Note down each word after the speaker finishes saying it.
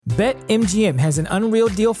BetMGM has an unreal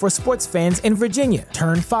deal for sports fans in Virginia.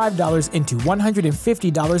 Turn $5 into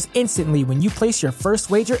 $150 instantly when you place your first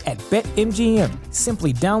wager at BetMGM.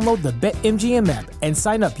 Simply download the BetMGM app and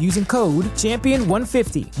sign up using code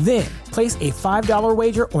Champion150. Then, place a $5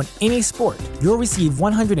 wager on any sport. You'll receive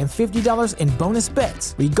 $150 in bonus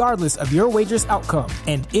bets, regardless of your wager's outcome.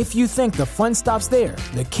 And if you think the fun stops there,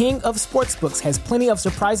 the King of Sportsbooks has plenty of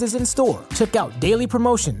surprises in store. Check out daily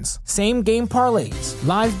promotions, same-game parlays,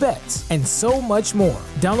 live bets, and so much more.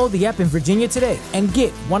 Download the app in Virginia today and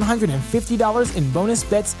get $150 in bonus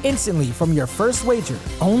bets instantly from your first wager.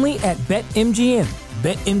 Only at BetMGM.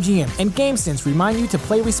 BetMGM and GameSense remind you to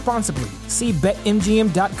play responsibly. See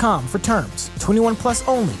BetMGM.com for terms. 21 plus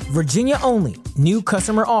only. Virginia only. New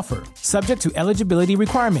customer offer. Subject to eligibility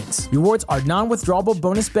requirements. Rewards are non-withdrawable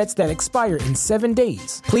bonus bets that expire in 7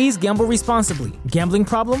 days. Please gamble responsibly. Gambling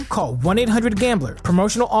problem? Call 1-800-GAMBLER.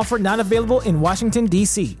 Promotional offer not available in Washington,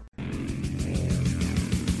 D.C. TNA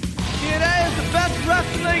is the best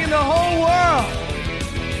wrestling in the whole world.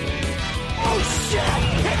 Oh shit!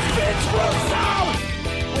 It's Vince Russo!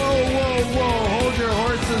 Whoa, hold your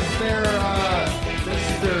horses there,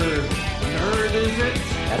 Mr. Nerd, is it?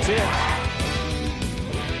 That's it.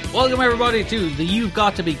 Welcome everybody to the You've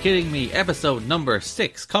Got to Be Kidding Me episode number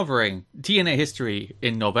 6, covering TNA history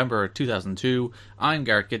in November 2002. I'm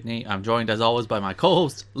Garrett Kidney. I'm joined as always by my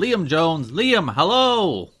co-host, Liam Jones. Liam,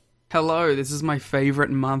 hello! Hello, this is my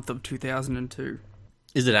favourite month of 2002.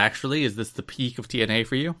 Is it actually? Is this the peak of TNA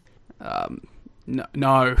for you?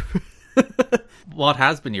 No. What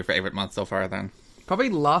has been your favourite month so far then? Probably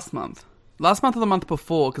last month. Last month or the month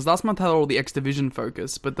before, because last month had all the X Division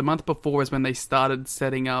focus, but the month before is when they started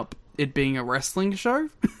setting up it being a wrestling show.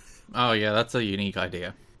 Oh yeah, that's a unique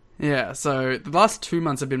idea. Yeah, so the last 2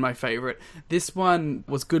 months have been my favourite. This one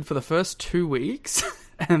was good for the first 2 weeks,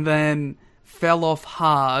 and then fell off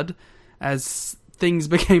hard as things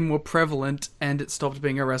became more prevalent and it stopped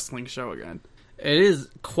being a wrestling show again. It is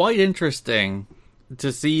quite interesting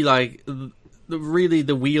to see, like, really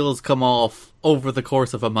the wheels come off over the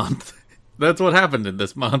course of a month. That's what happened in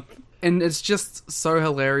this month. And it's just so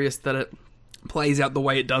hilarious that it plays out the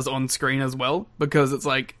way it does on screen as well, because it's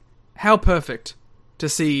like, how perfect to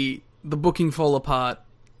see the booking fall apart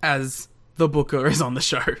as the booker is on the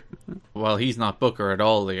show. Well, he's not booker at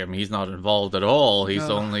all, Liam. He's not involved at all. He's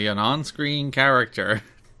only an on-screen character.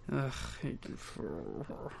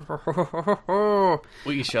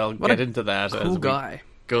 We shall get into that cool as guy.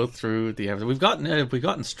 We go through the episode. We've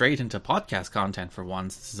gotten straight into podcast content for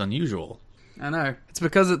once. This is unusual. I know. It's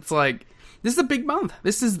because it's like, this is a big month.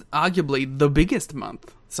 This is arguably the biggest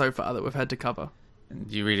month so far that we've had to cover.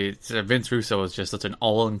 Vince Russo is just such an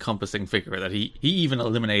all-encompassing figure that he even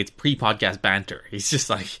eliminates pre-podcast banter. He's just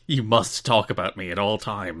like, you must talk about me at all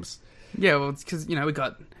times. Yeah, well, it's because, we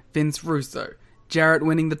got Vince Russo, Jarrett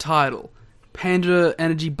winning the title, Panda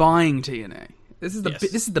Energy buying TNA. This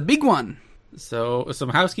is the big one. So, some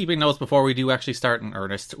housekeeping notes before we do actually start in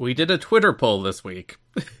earnest. We did a Twitter poll this week.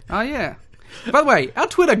 Oh, yeah. By the way, our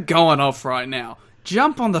Twitter going off right now.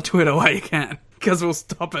 Jump on the Twitter while you can, because we'll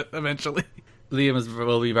stop it eventually. Liam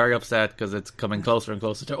will be very upset because it's coming closer and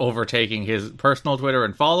closer to overtaking his personal Twitter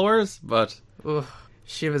and followers, but... Ugh,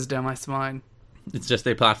 shivers down my spine. It's just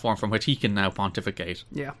a platform from which he can now pontificate.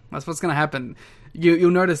 Yeah, that's what's going to happen.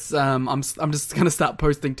 You'll notice I'm just going to start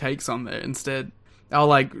posting takes on there instead.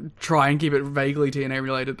 I'll, try and keep it vaguely TNA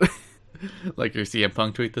related. Like your CM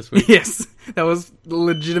Punk tweet this week? Yes, that was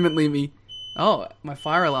legitimately me. Oh, my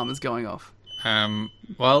fire alarm is going off.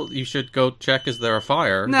 Well, you should go check, is there a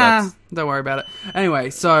fire? Nah, don't worry about it. Anyway,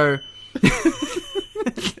 so...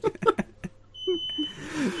 This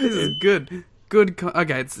is good.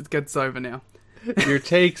 Okay, it gets over now. Your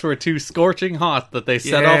takes were too scorching hot that they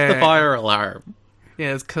set off the fire alarm.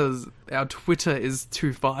 Yeah, it's because our Twitter is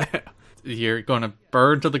too fire. You're going to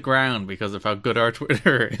burn to the ground because of how good our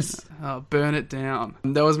Twitter is. Oh, burn it down.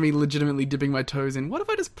 That was me legitimately dipping my toes in. What if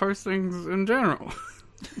I just post things in general?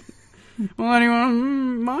 Will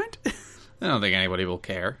anyone mind? I don't think anybody will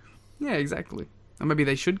care. Yeah, exactly. Or maybe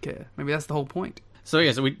they should care. Maybe that's the whole point. So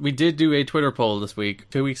we did do a Twitter poll this week.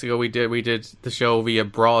 2 weeks ago we did the show via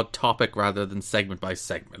broad topic rather than segment by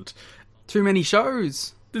segment. Too many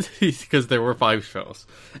shows. Because there were 5 shows.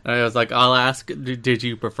 And I was like, I'll ask, did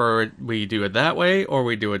you prefer we do it that way or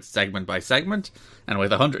we do it segment by segment? And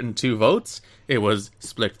with 102 votes, it was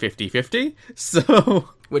split 50-50. So...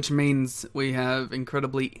 Which means we have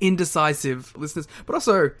incredibly indecisive listeners. But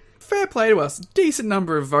also, fair play to us. Decent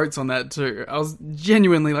number of votes on that too. I was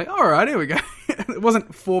genuinely like, alright, here we go. It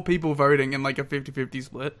wasn't 4 people voting in a 50-50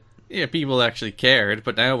 split. Yeah, people actually cared,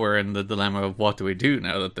 but now we're in the dilemma of what do we do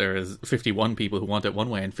now that there is 51 people who want it one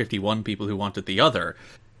way and 51 people who want it the other.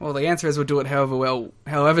 Well, the answer is we'll do it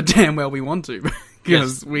however damn well we want to,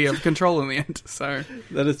 because we have control in the end, so...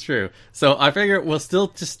 That is true. So I figure we'll still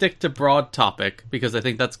just stick to broad topic, because I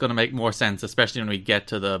think that's going to make more sense, especially when we get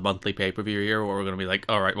to the monthly pay-per-view here, where we're going to be like,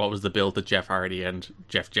 alright, what was the build to Jeff Hardy and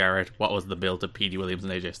Jeff Jarrett? What was the build to P.D. Williams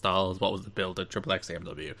and AJ Styles? What was the build to Triple X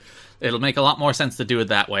AMW? It'll make a lot more sense to do it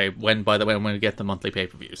that way when we get the monthly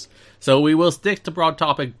pay-per-views. So we will stick to broad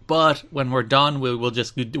topic, but when we're done, we'll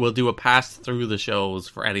do a pass through the shows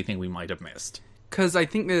for anything we might have missed. Because I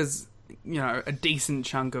think there's, a decent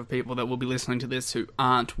chunk of people that will be listening to this who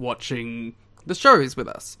aren't watching the shows with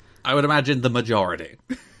us. I would imagine the majority.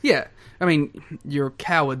 Yeah. I mean, you're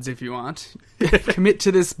cowards if you aren't. Commit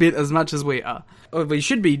to this bit as much as we are. Or we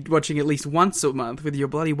should be watching at least once a month with your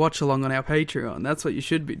bloody watch-along on our Patreon. That's what you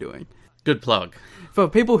should be doing. Good plug. For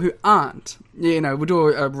people who aren't, we'll do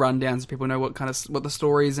a rundown so people know what the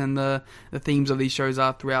stories and the themes of these shows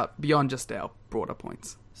are throughout, beyond just our broader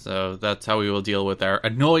points. So that's how we will deal with our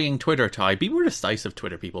annoying Twitter tie. Be more decisive,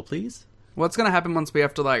 Twitter people, please. What's going to happen once we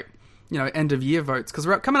have to, end of year votes? Because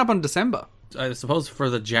we're coming up on December. I suppose for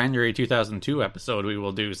the January 2002 episode, we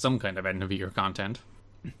will do some kind of end of year content.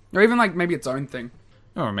 Or even, maybe its own thing.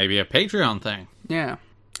 Or maybe a Patreon thing. Yeah.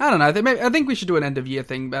 I don't know. I think we should do an end of year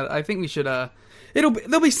thing, but I think we should,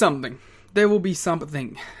 there'll be something. There will be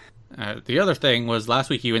something. The other thing was last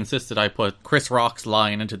week you insisted I put Chris Rock's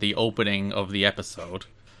line into the opening of the episode.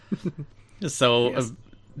 So, yes.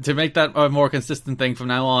 To make that a more consistent thing from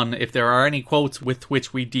now on, if there are any quotes with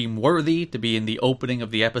which we deem worthy to be in the opening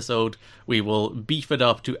of the episode, we will beef it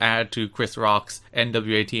up to add to Chris Rock's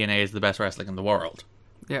NWA TNA is the best wrestling in the world.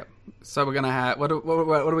 Yeah. So we're going to have... What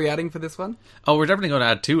are we adding for this one? Oh, we're definitely going to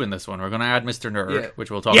add 2 in this one. We're going to add Mr. Nerd,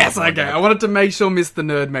 which we'll talk about. Yes, okay. I wanted to make sure Mr.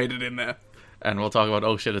 Nerd made it in there. And we'll talk about,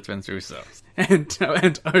 oh shit, it's Vince Russo. And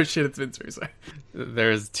oh shit, it's Vince Russo.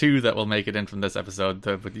 There's 2 that will make it in from this episode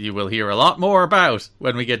that you will hear a lot more about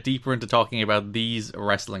when we get deeper into talking about these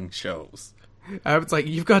wrestling shows. It's like,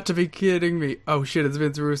 you've got to be kidding me. Oh shit, it's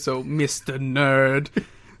Vince Russo, Mr. Nerd.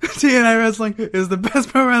 TNA Wrestling is the best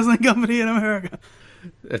pro wrestling company in America.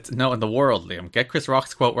 It's in the world, Liam. Get Chris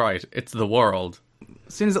Rock's quote right. It's the world.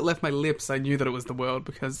 As soon as it left my lips, I knew that it was the world,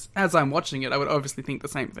 because as I'm watching it, I would obviously think the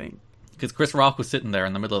same thing. Because Chris Rock was sitting there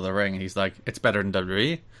in the middle of the ring, and he's like, it's better than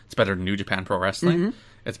WWE, it's better than New Japan Pro Wrestling,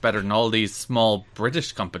 it's better than all these small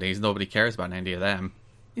British companies, nobody cares about any of them.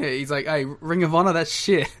 Yeah, he's like, hey, Ring of Honor, that's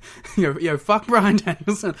shit. Yo, fuck Bryan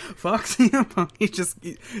Danielson, fuck CM Punk.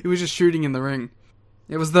 He was just shooting in the ring.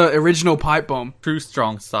 It was the original pipe bomb. True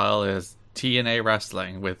strong style is TNA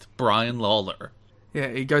Wrestling with Brian Lawler. Yeah,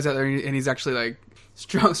 he goes out there and he's actually like,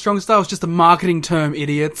 strong style is just a marketing term,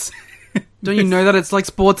 idiots. Don't you know that it's like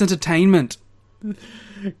sports entertainment?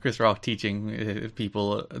 Chris Rock teaching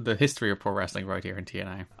people the history of pro wrestling right here in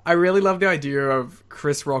TNA. I really love the idea of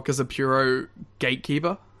Chris Rock as a puro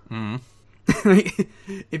gatekeeper.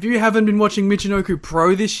 If you haven't been watching Michinoku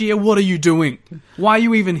Pro this year, what are you doing? Why are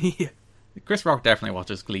you even here? Chris Rock definitely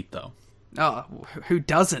watches GLEAT, though. Oh, who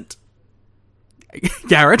doesn't?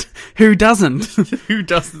 Garrett, who doesn't? Who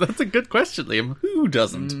doesn't? That's a good question, Liam. Who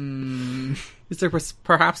doesn't? Is there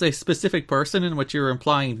perhaps a specific person in which you're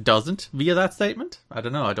implying doesn't via that statement? I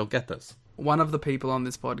don't know. I don't get this. One of the people on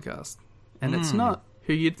this podcast. And it's not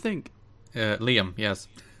who you'd think. Liam, yes.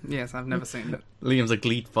 Yes, I've never seen it. Liam's a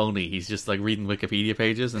GLEAT phony. He's just like reading Wikipedia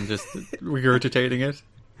pages and just regurgitating it.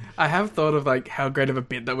 I have thought of like how great of a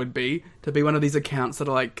bit that would be to be one of these accounts that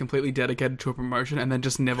are like completely dedicated to a promotion and then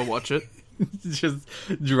just never watch it. Just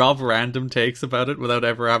drop random takes about it without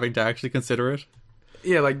ever having to actually consider it.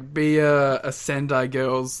 Yeah, like be a Sendai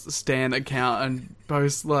Girls stan account and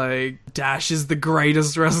post like, Dash is the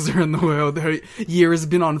greatest wrestler in the world. Her year has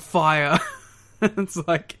been on fire. It's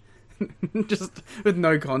like, just with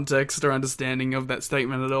no context or understanding of that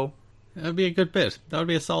statement at all. That would be a good bit. That would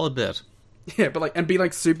be a solid bit. Yeah, but like, and be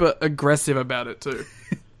like super aggressive about it too.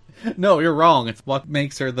 No, you're wrong. It's what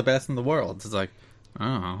makes her the best in the world. It's like,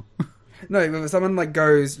 oh. No, if someone like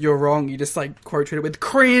goes, you're wrong, you just like quote tweet it with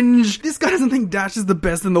cringe. This guy doesn't think Dash is the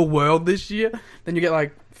best in the world this year. Then you get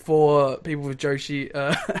like 4 people with Joshi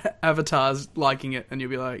avatars liking it, and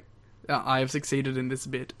you'll be like, I have succeeded in this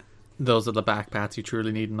bit. Those are the backpats you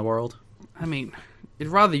truly need in the world. I mean, you'd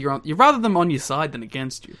rather them on your side than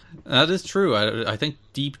against you. That is true. I think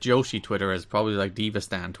Deep Joshi Twitter is probably like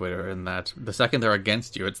Divastan Twitter, in that the second they're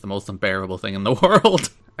against you, it's the most unbearable thing in the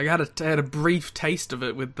world. I had a brief taste of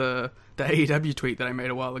it with the AEW tweet that I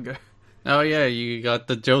made a while ago. Oh yeah, you got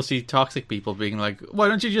the Joshi toxic people being like, why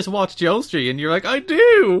don't you just watch Joshi? And you're like, I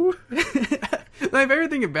do! My favorite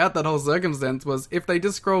thing about that whole circumstance was if they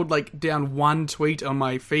just scrolled like down one tweet on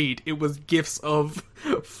my feed, it was gifs of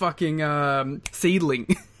fucking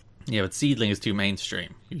Seedling. Yeah, but Seedling is too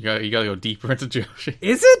mainstream. You gotta go deeper into Joshi.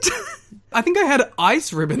 Is it? I think I had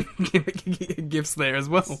ice ribbon gifs there as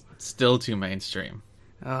well. Still too mainstream.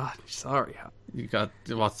 Oh, sorry. You got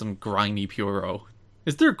to watch some grimy Puro.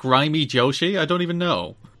 Is there grimy Joshi? I don't even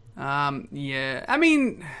know. Yeah. I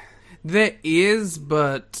mean, there is,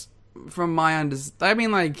 but from my understanding, I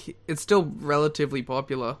mean, like, it's still relatively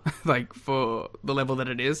popular, like, for the level that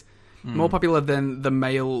it is. More popular than the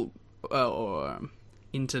male or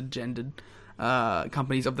intergendered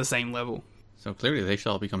companies of the same level. So clearly they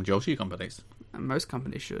shall become Joshi companies. And most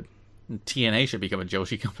companies should. And TNA should become a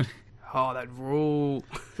Joshi company. Oh, that rule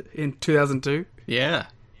in 2002? Yeah.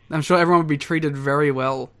 I'm sure everyone would be treated very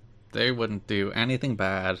well. They wouldn't do anything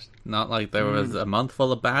bad. Not like there was a month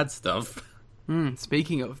full of bad stuff.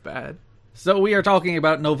 Speaking of bad. So we are talking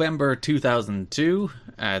about November 2002.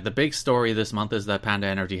 The big story this month is that Panda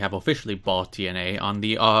Energy have officially bought TNA. On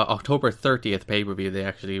the October 30th pay-per-view, they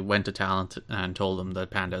actually went to talent and told them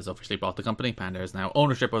that Panda has officially bought the company. Panda is now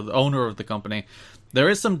owner of the company. There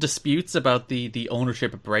is some disputes about the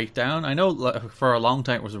ownership breakdown. I know for a long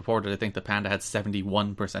time it was reported, I think, that Panda had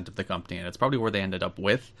 71% of the company, and it's probably where they ended up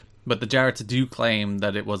with. But the Jarretts do claim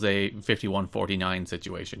that it was a 51-49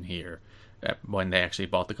 situation here when they actually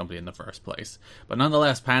bought the company in the first place. But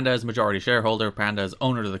nonetheless, Panda is majority shareholder. Panda is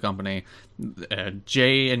owner of the company.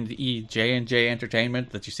 J&J Entertainment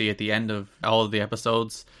that you see at the end of all of the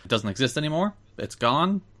episodes doesn't exist anymore. It's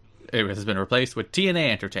gone. It has been replaced with TNA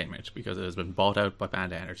Entertainment because it has been bought out by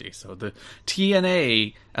Panda Energy. So the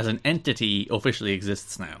TNA as an entity officially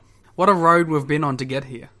exists now. What a road we've been on to get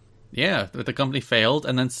here. Yeah, the company failed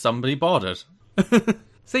and then somebody bought it.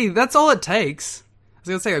 See, that's all it takes. I was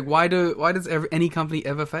gonna say, like, why does any company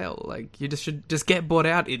ever fail? Like, you should just get bought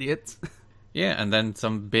out, idiots. Yeah, and then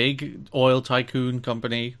some big oil tycoon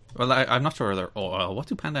company. Well, I'm not sure they're oil. What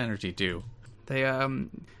do Panda Energy do?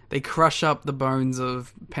 They crush up the bones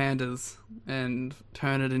of pandas and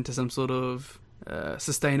turn it into some sort of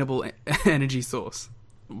sustainable energy source.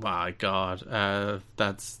 My God,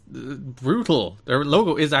 that's brutal. Their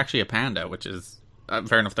logo is actually a panda, which is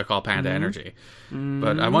fair enough. They're called Panda Energy,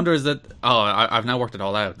 but I wonder is that I've now worked it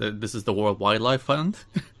all out. This is the World Wildlife Fund.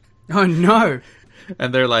 Oh no!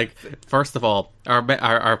 And they're like, first of all,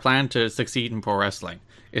 our plan to succeed in pro wrestling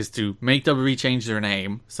is to make WWE change their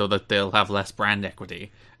name so that they'll have less brand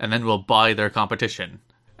equity, and then we'll buy their competition,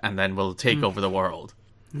 and then we'll take over the world.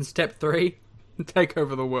 And step 3, take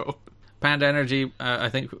over the world. Panda Energy, I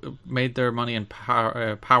think, made their money in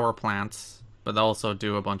power plants, but they also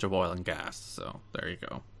do a bunch of oil and gas, so there you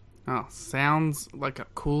go. Oh, sounds like a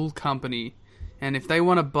cool company. And if they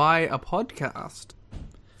want to buy a podcast,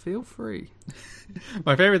 feel free.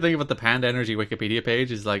 My favorite thing about the Panda Energy Wikipedia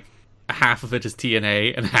page is, like, half of it is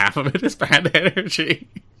TNA and half of it is Panda Energy.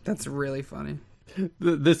 That's really funny.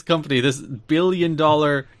 This company, this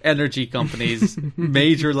billion-dollar energy company's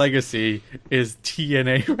major legacy is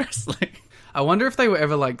TNA wrestling. I wonder if they were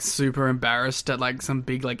ever, like, super embarrassed at, like, some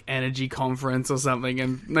big, like, energy conference or something,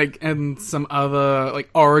 and some other, like,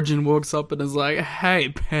 Origin walks up and is like, "Hey,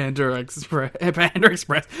 Panda Express,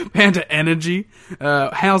 Panda Energy,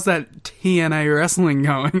 how's that TNA wrestling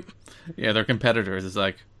going?" Yeah, their competitors is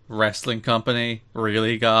like, "Wrestling company?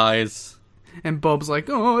 Really, guys?" And Bob's like,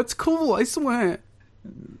 "Oh, it's cool, I swear."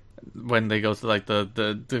 When they go to, like,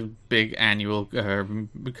 the big annual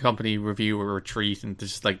company review or retreat, and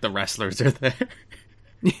just, like, the wrestlers are there.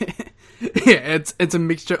 Yeah, it's a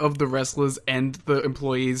mixture of the wrestlers and the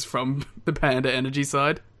employees from the Panda Energy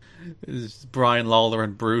side. It's Brian Lawler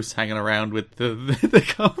and Bruce hanging around with the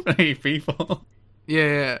company people.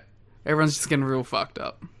 Yeah, everyone's just getting real fucked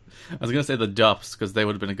up. I was going to say the Dups, because they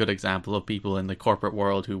would have been a good example of people in the corporate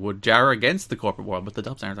world who would jar against the corporate world, but the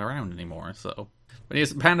Dups aren't around anymore, so... But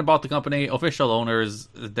yes, Panda bought the company. Official owners,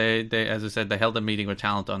 they as I said, they held a meeting with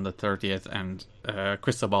talent on the 30th, and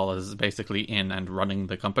Chris Sabala is basically in and running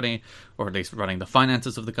the company, or at least running the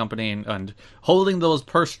finances of the company, and holding those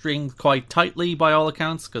purse strings quite tightly by all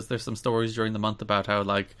accounts, because there's some stories during the month about how,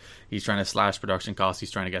 like, he's trying to slash production costs,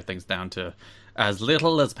 he's trying to get things down to as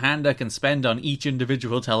little as Panda can spend on each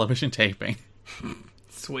individual television taping.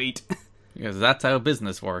 Sweet. Because that's how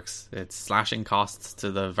business works. It's slashing costs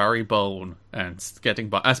to the very bone and getting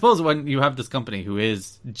by. I suppose when you have this company who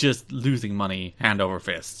is just losing money hand over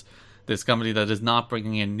fist, this company that is not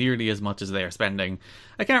bringing in nearly as much as they are spending,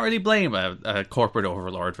 I can't really blame a corporate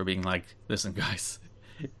overlord for being like, "Listen, guys,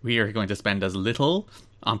 we are going to spend as little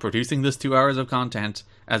on producing this 2 hours of content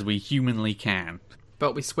as we humanly can.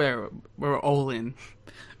 but we swear we're all in.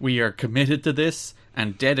 We are committed to this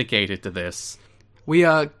and dedicated to this. We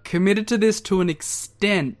are committed to this to an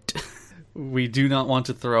extent. We do not want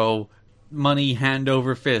to throw money hand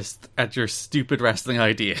over fist at your stupid wrestling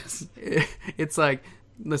ideas. It's like,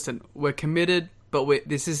 listen, we're committed, but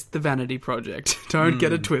this is the vanity project. Don't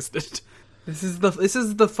get it twisted. This is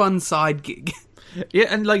the fun side gig. Yeah,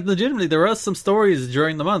 and like legitimately, there are some stories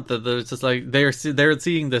during the month that it's just like they're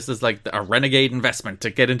seeing this as like a renegade investment to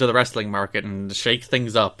get into the wrestling market and shake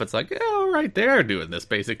things up. It's like, yeah, all right, they are doing this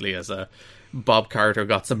basically as a Bob Carter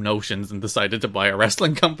got some notions and decided to buy a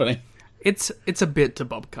wrestling company. It's a bit to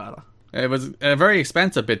Bob Carter. It was a very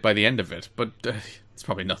expensive bit by the end of it, but it's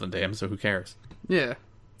probably nothing to him, so who cares? Yeah,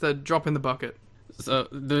 it's a drop in the bucket. So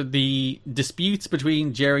the disputes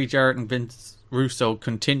between Jerry Jarrett and Vince Russo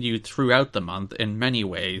continued throughout the month in many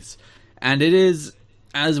ways, and it is,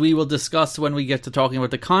 as we will discuss when we get to talking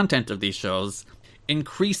about the content of these shows,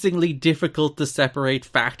 increasingly difficult to separate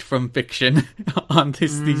fact from fiction on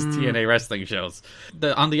these TNA wrestling shows.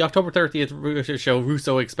 On the October 30th show,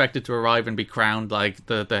 Russo expected to arrive and be crowned like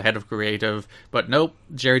the head of creative, but nope,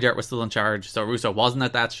 Jerry Jarrett was still in charge, so Russo wasn't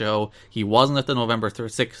at that show, he wasn't at the November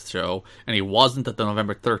 6th show, and he wasn't at the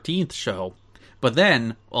November 13th show. But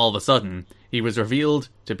then, all of a sudden, he was revealed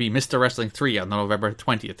to be Mr. Wrestling 3 on the November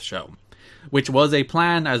 20th show, which was a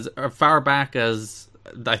plan as far back as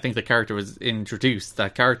I think the character was introduced.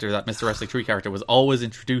 That character, that Mr. Wrestling 3 character, was always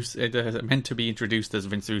introduced, meant to be introduced as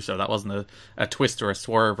Vince Russo. That wasn't a twist or a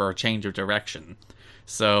swerve or a change of direction.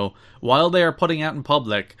 So, while they are putting out in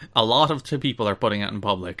public, a lot of people are putting out in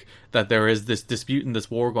public that there is this dispute and this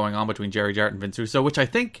war going on between Jerry Jarrett and Vince Russo, which I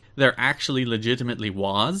think there actually legitimately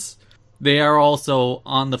was. They are also,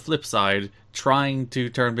 on the flip side, trying to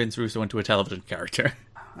turn Vince Russo into a television character.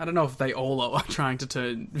 I don't know if they all are trying to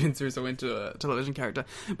turn Vince Russo into a television character,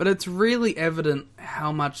 but it's really evident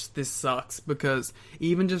how much this sucks, because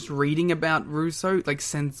even just reading about Russo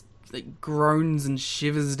sends groans and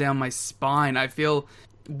shivers down my spine. I feel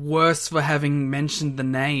worse for having mentioned the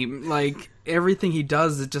name. Everything he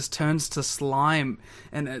does, it just turns to slime,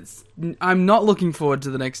 and I'm not looking forward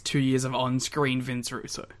to the next 2 years of on-screen Vince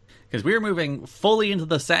Russo. Because we're moving fully into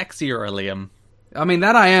the sex era, Liam. I mean,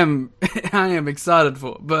 that I am excited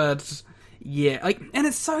for, but yeah, and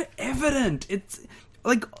it's so evident. It's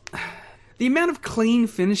the amount of clean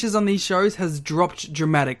finishes on these shows has dropped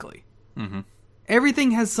dramatically. Mm-hmm.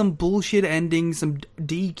 Everything has some bullshit ending, some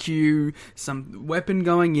DQ, some weapon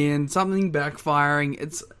going in, something backfiring.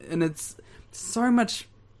 It's so much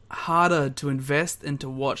harder to invest and to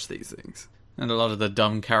watch these things. And a lot of the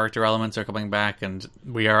dumb character elements are coming back, and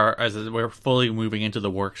we're fully moving into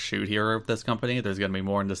the work shoot here of this company. There's going to be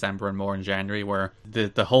more in December and more in January, where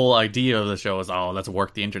the whole idea of the show is, let's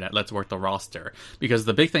work the internet, let's work the roster. Because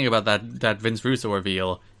the big thing about that Vince Russo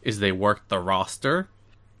reveal is they worked the roster.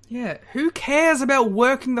 Yeah, who cares about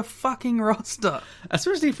working the fucking roster?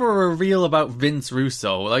 Especially for a reveal about Vince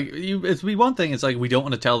Russo. It's one thing, it's we don't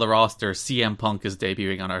want to tell the roster CM Punk is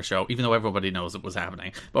debuting on our show, even though everybody knows it was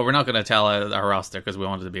happening. But we're not going to tell our roster because we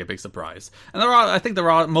want it to be a big surprise. And I think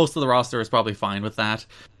most of the roster is probably fine with that.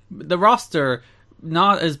 The roster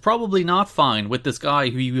is probably not fine with this guy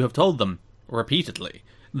who you have told them repeatedly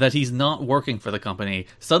that he's not working for the company,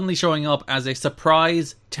 suddenly showing up as a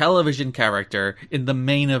surprise television character in the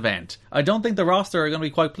main event. I don't think the roster are going to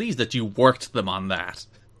be quite pleased that you worked them on that.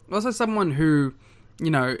 Also someone who,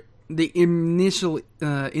 the initial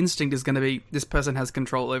instinct is going to be, this person has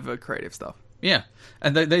control over creative stuff. Yeah,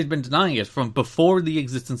 and they've been denying it from before the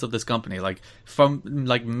existence of this company. From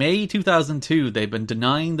May 2002, they've been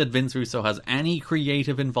denying that Vince Russo has any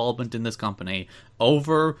creative involvement in this company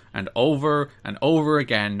over and over and over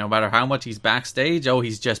again, no matter how much he's backstage.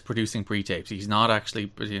 He's just producing pre-tapes. He's not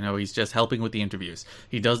actually, he's just helping with the interviews.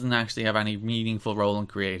 He doesn't actually have any meaningful role in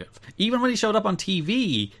creative. Even when he showed up on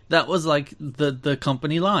TV, that was the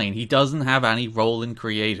company line. He doesn't have any role in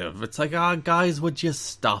creative. It's guys, would you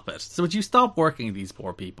stop it? So would you stop working these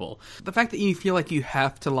poor people? The fact that you feel like you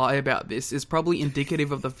have to lie about this is probably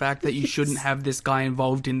indicative of the fact that you shouldn't have this guy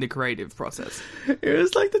involved in the creative process. It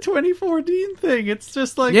was the 2014 thing. It's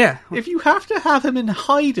just yeah. If you have to have him in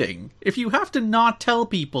hiding, if you have to not tell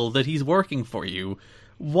people that he's working for you,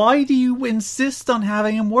 why do you insist on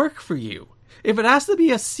having him work for you? If it has to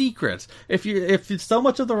be a secret, if so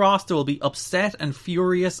much of the roster will be upset and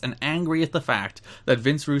furious and angry at the fact that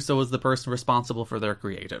Vince Russo is the person responsible for their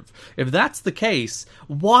creative, if that's the case,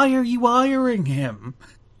 why are you hiring him?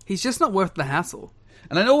 He's just not worth the hassle.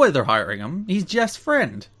 And I know why they're hiring him. He's Jeff's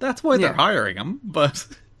friend. That's why they're hiring him, but...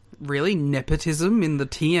 Really? Nepotism in the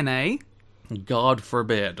TNA? God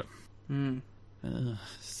forbid.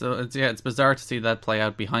 So it's bizarre to see that play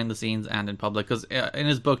out behind the scenes and in public, because in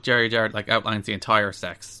his book Jerry Jarrett like outlines the entire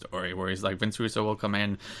sex story, where he's like, Vince Russo will come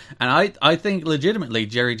in, and I think legitimately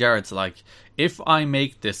Jerry Jarrett's like, if I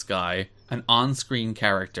make this guy an on-screen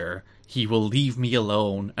character, he will leave me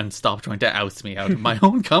alone and stop trying to oust me out of my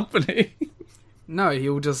own company. No,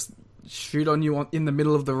 he'll just shoot on you in the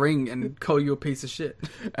middle of the ring and call you a piece of shit.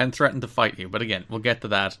 And threaten to fight you. But again, we'll get to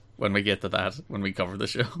that when we cover the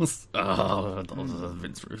shows. Oh,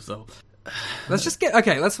 Vince Russo.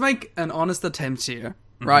 Let's make an honest attempt here,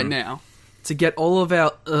 right now, to get all of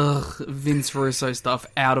our Vince Russo stuff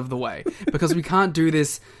out of the way. Because we can't do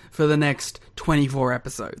this for the next 24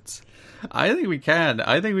 episodes. I think we can.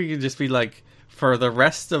 I think we can just be like, for the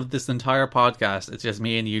rest of this entire podcast, it's just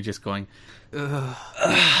me and you just going...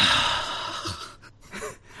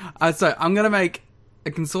 So I'm going to make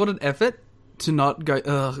a concerted effort to not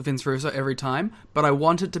go Vince Russo every time, but I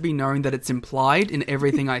want it to be known that it's implied in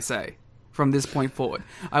everything I say from this point forward.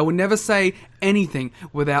 I will never say anything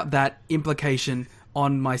without that implication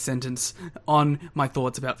on my sentence, on my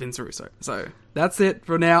thoughts about Vince Russo. So that's it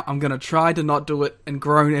for now. I'm going to try to not do it and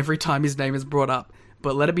groan every time his name is brought up,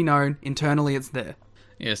 but let it be known, internally it's there.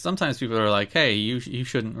 Yeah, sometimes people are like, hey, you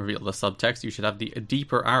shouldn't reveal the subtext, you should have the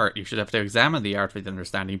deeper art, you should have to examine the art with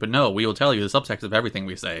understanding. But no, we will tell you the subtext of everything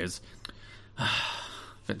we say is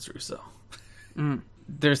Vince Russo.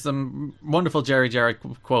 There's some wonderful Jerry Jarrett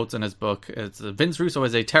quotes in his book. It's Vince Russo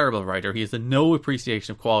is a terrible writer. He has no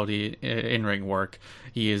appreciation of quality in-ring work.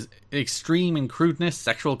 He is extreme in crudeness,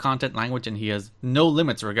 sexual content, language, and he has no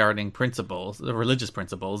limits regarding principles, religious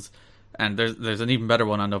principles. And there's an even better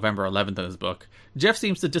one on November 11th in his book. Jeff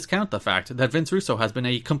seems to discount the fact that Vince Russo has been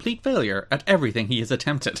a complete failure at everything he has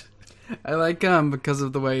attempted. I like, because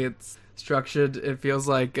of the way it's structured, it feels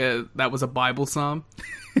like that was a Bible psalm.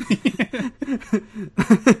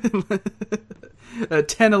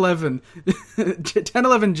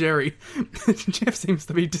 10-11 Jerry. Jeff seems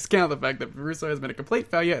to discount the fact that Russo has been a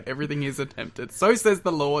complete failure at everything he's attempted. So says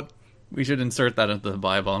the Lord. We should insert that into the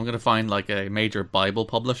Bible. I'm going to find like a major Bible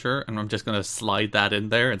publisher, and I'm just going to slide that in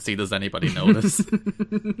there and see does anybody notice.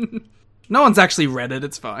 No one's actually read it,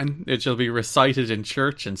 it's fine. It shall be recited in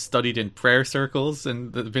church and studied in prayer circles,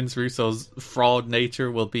 and Vince Russo's fraud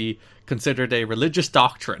nature will be considered a religious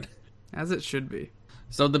doctrine. As it should be.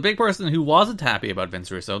 So the big person who wasn't happy about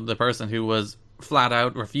Vince Russo, the person who was flat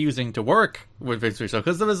out refusing to work with Vince Russo,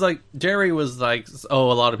 because there was like, Jerry was like,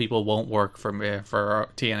 oh, a lot of people won't work for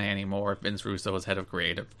TNA anymore if Vince Russo is head of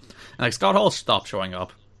creative. And like, Scott Hall stopped showing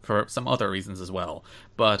up for some other reasons as well.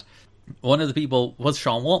 But one of the people was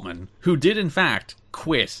Sean Waltman, who did in fact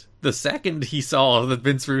quit. The second he saw that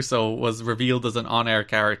Vince Russo was revealed as an on-air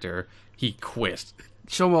character, he quit.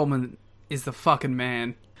 Sean Waltman is the fucking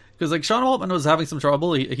man. Because, like, Sean Waltman was having some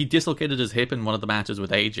trouble. He dislocated his hip in one of the matches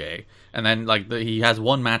with AJ. And then, like, he has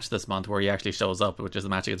one match this month where he actually shows up, which is the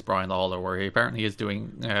match against Brian Lawler, where he apparently is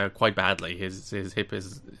doing quite badly. His hip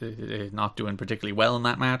is not doing particularly well in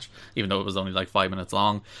that match, even though it was only, like, 5 minutes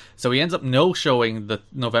long. So he ends up no-showing the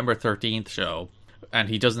November 13th show. And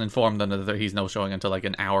he doesn't inform them that he's no-showing until, like,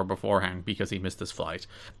 an hour beforehand because he missed his flight.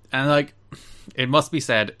 And, like, it must be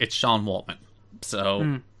said, it's Sean Waltman.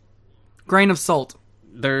 So... Grain of salt.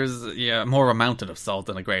 There's, more of a mountain of salt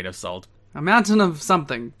than a grain of salt. A mountain of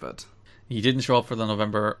something, but... He didn't show up for the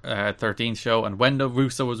November 13th show, and when the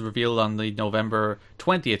Russo was revealed on the November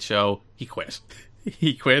 20th show, he quit.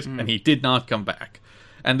 He quit, and he did not come back.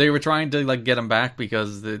 And they were trying to like get him back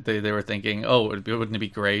because they were thinking, oh, wouldn't it be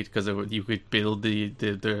great because you could build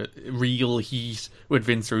the real heat with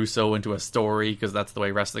Vince Russo into a story, because that's the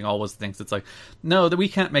way wrestling always thinks. It's like, no, that we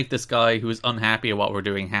can't make this guy who is unhappy at what we're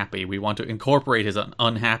doing happy. We want to incorporate his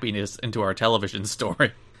unhappiness into our television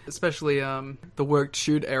story. Especially the worked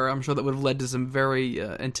shoot era, I'm sure that would have led to some very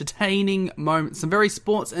entertaining moments, some very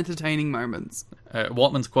sports entertaining moments.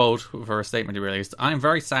 Waltman's quote for a statement he released: "I'm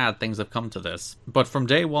very sad things have come to this, but from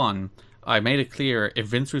day one, I made it clear if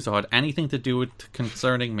Vince Russo had anything to do with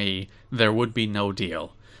concerning me, there would be no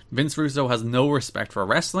deal. Vince Russo has no respect for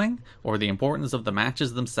wrestling or the importance of the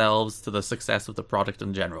matches themselves to the success of the product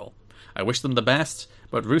in general. I wish them the best,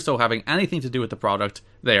 but Russo having anything to do with the product,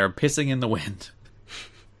 they are pissing in the wind."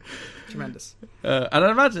 Tremendous. And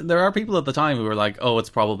I imagine there are people at the time who were like, oh, it's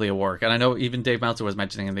probably a work. And I know even Dave Meltzer was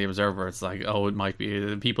mentioning in The Observer, it's like, oh, it might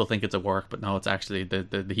be, people think it's a work, but no, it's actually,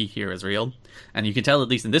 the heat here is real. And you can tell, at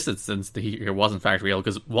least in this instance, the heat here was in fact real,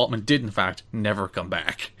 because Waltman did in fact never come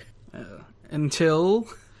back. Until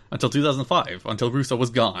 2005, until Russo was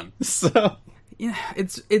gone. So yeah,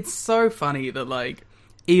 it's so funny that, like,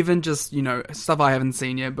 even just, you know, stuff I haven't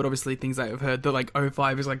seen yet, but obviously things I have heard, that like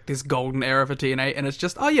 05 is like this golden era for TNA, and it's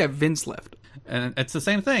just, oh yeah, Vince left. And it's the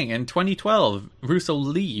same thing. In 2012, Russo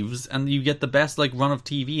leaves, and you get the best run of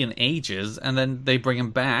TV in ages, and then they bring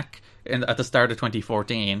him back at the start of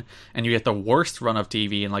 2014, and you get the worst run of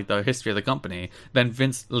TV in the history of the company. Then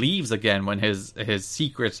Vince leaves again when his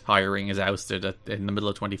secret hiring is ousted in the middle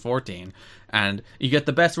of 2014, and you get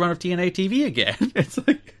the best run of TNA TV again. It's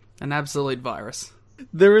an absolute virus.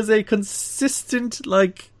 There is a consistent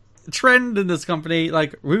trend in this company.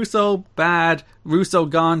 Russo bad, Russo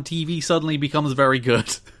gone, TV suddenly becomes very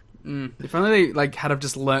good. If only they had have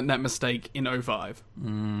just learnt that mistake in 2005.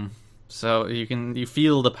 So you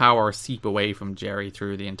feel the power seep away from Jerry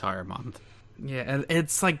through the entire month. Yeah, and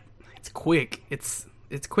it's quick. It's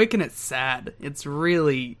quick and it's sad. It's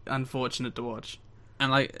really unfortunate to watch.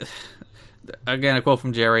 And again, a quote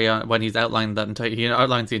from Jerry when he's outlined he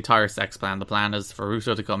outlines the entire sex plan. The plan is for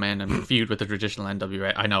Russo to come in and feud with the traditional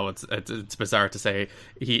NWA. I know it's bizarre to say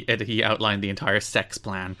he outlined the entire sex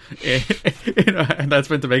plan, and that's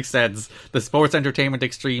meant to make sense. The Sports Entertainment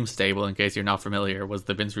Extreme stable, in case you're not familiar, was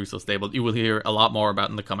the Vince Russo stable. You will hear a lot more about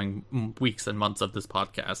in the coming weeks and months of this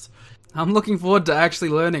podcast. I'm looking forward to actually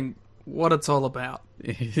learning what it's all about.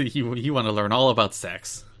 You want to learn all about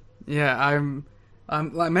sex? Yeah, I'm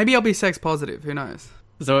maybe I'll be sex positive. Who knows?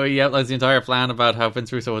 So he outlines the entire plan about how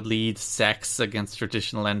Vince Russo would lead sex against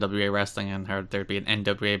traditional NWA wrestling, and how there'd be an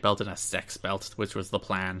NWA belt and a sex belt, which was the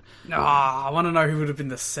plan. I want to know who would have been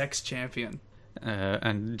the sex champion.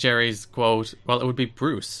 And Jerry's quote, well, it would be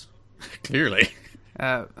Bruce. Clearly.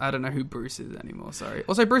 I don't know who Bruce is anymore, sorry.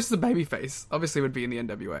 Also, Bruce is a babyface. Obviously would be in the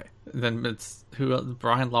NWA. Then it's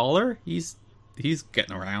Brian Lawler? He's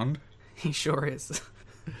getting around. He sure is.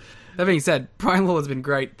 That being said, Brian Lawler's been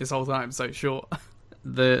great this whole time, so sure.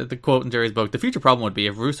 The quote in Jerry's book, the future problem would be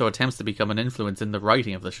if Russo attempts to become an influence in the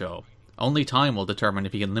writing of the show. Only time will determine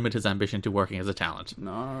if he can limit his ambition to working as a talent.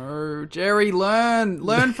 No, Jerry, learn!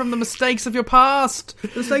 Learn from the mistakes of your past!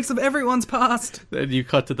 The mistakes of everyone's past! Then you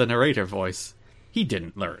cut to the narrator voice. He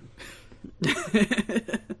didn't learn.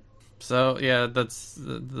 So, yeah, that's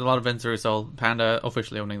a lot of Vince Russo, Panda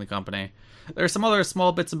officially owning the company. There's some other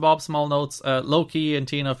small bits and bobs, small notes. Low-key and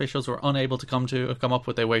TNA officials were unable to come up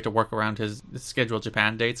with a way to work around his scheduled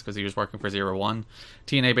Japan dates because he was working for 01.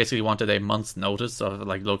 TNA basically wanted a month's notice of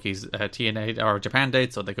Loki's TNA or Japan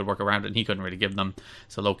dates so they could work around it, and he couldn't really give them.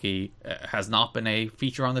 So Loki has not been a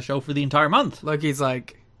feature on the show for the entire month. Loki's I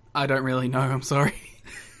don't really know, I'm sorry.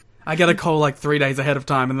 I get a call 3 days ahead of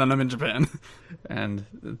time and then I'm in Japan. And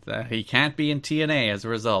he can't be in TNA as a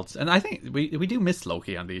result. And I think we do miss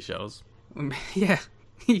Loki on these shows. Yeah.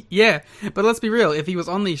 Yeah. But let's be real, if he was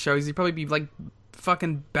on these shows, he'd probably be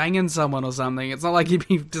fucking banging someone or something. It's not like he'd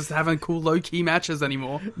be just having cool low-key matches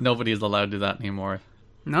anymore. Nobody is allowed to do that anymore.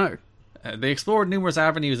 No. They explored numerous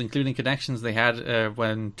avenues, including connections they had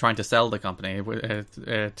when trying to sell the company to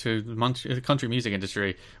the country music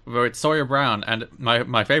industry. With Sawyer Brown, and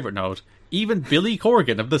my favourite note, even Billy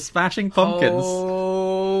Corgan of the Smashing Pumpkins.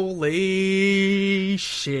 Holy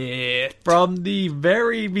shit. From the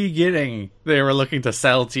very beginning, they were looking to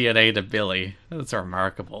sell TNA to Billy. That's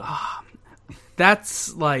remarkable.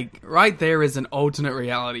 That's right there is an alternate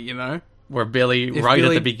reality, you know? Where Billy, at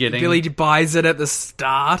the beginning... Billy buys it at the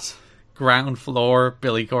start. Ground floor,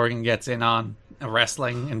 Billy Corgan gets in on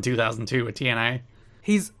wrestling in 2002 with TNA.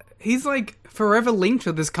 He's forever linked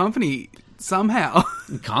with this company somehow.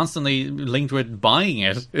 Constantly linked with buying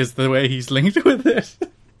it is the way he's linked with it.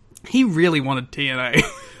 He really wanted TNA.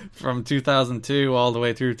 From 2002 all the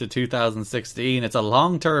way through to 2016. It's a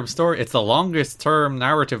long-term story. It's the longest-term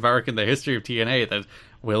narrative arc in the history of TNA that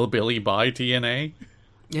will Billy buy TNA?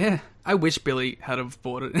 Yeah, I wish Billy had have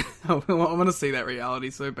bought it. I want to see that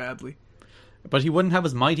reality so badly. But he wouldn't have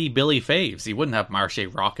his mighty Billy faves. He wouldn't have Marche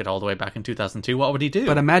Rocket all the way back in 2002. What would he do?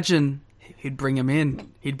 But imagine he'd bring him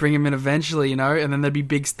in. He'd bring him in eventually, you know, and then there'd be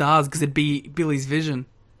big stars because it'd be Billy's vision.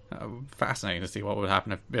 Fascinating to see what would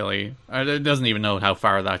happen if Billy... doesn't even know how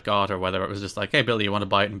far that got or whether it was just hey, Billy, you want to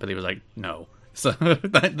buy it? And Billy was like, no. So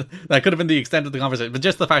that could have been the extent of the conversation. But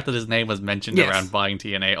just the fact that his name was mentioned around buying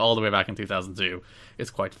TNA all the way back in 2002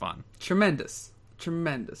 is quite fun. Tremendous.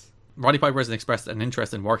 Roddy Piper has expressed an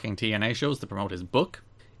interest in working TNA shows to promote his book.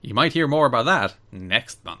 You might hear more about that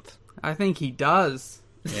next month. I think he does.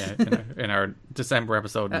 Yeah, in our December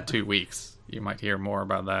episode in 2 weeks. You might hear more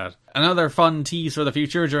about that. Another fun tease for the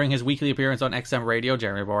future. During his weekly appearance on XM Radio,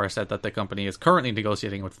 Jeremy Borer said that the company is currently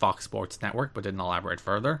negotiating with Fox Sports Network, but didn't elaborate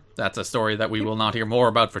further. That's a story that we will not hear more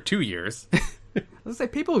about for 2 years. Let's say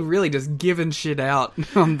people really just giving shit out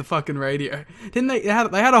on the fucking radio. Didn't they? They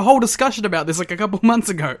had a whole discussion about this a couple months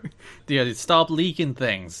ago. Yeah, stop leaking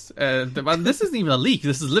things. This isn't even a leak.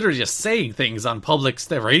 This is literally just saying things on public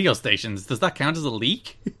radio stations. Does that count as a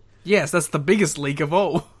leak? Yes, that's the biggest leak of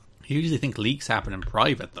all. You usually think leaks happen in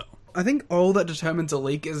private, though. I think all that determines a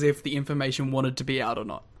leak is if the information wanted to be out or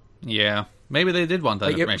not. Yeah. Maybe they did want that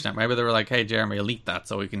Like, information out. Maybe they were like, hey, Jeremy, leak that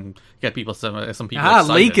so we can get people some people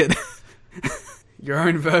excited. Leak it! Your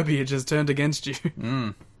own verbiage has turned against you.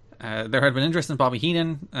 There had been interest in Bobby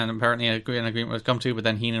Heenan, and apparently an agreement was come to, but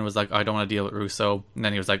then Heenan was like, I don't want to deal with Russo. And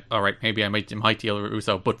then he was like, all right, maybe I might deal with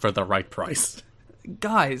Russo, but for the right price.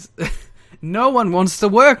 Guys, no one wants to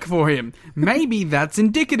work for him. Maybe that's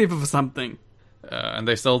indicative of something. And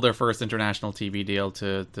they sold their first international TV deal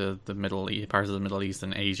to the Middle East, parts of the Middle East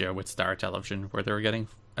and Asia with Star Television, where they were getting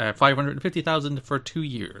 $550,000 for 2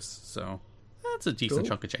 years. So that's a decent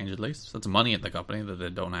chunk of change, at least. That's money at the company that they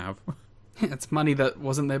don't have. It's money that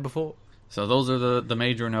wasn't there before. So those are the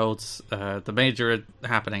major notes. The major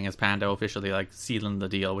happening is Panda officially like sealing the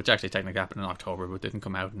deal, which actually technically happened in October, but didn't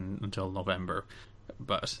come out until November.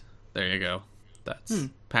 But there you go. That's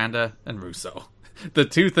Panda and Russo. The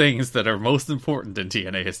two things that are most important in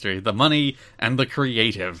TNA history, the money and the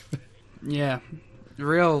creative. Yeah.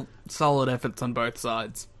 Real solid efforts on both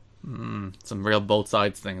sides. Some real both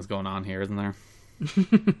sides things going on here, isn't there?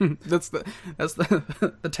 That's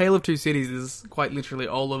the tale of two cities is quite literally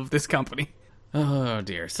all of this company. Oh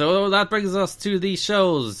dear. So that brings us to the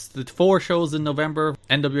shows. The 4 shows in November.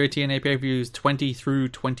 NWA TNA pay-per-views 20 through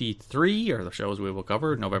 23 are the shows we will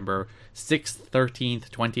cover. November 6th, 13th,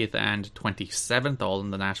 20th and 27th, all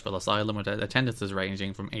in the Nashville Asylum, with attendances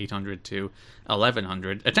ranging from 800 to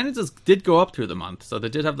 1100. Attendances did go up through the month, so they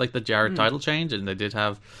did have like the Jarrett title change, and they did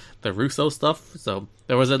have the Russo stuff, so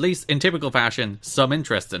there was, at least in typical fashion, some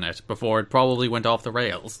interest in it before it probably went off the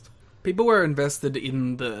rails. People were invested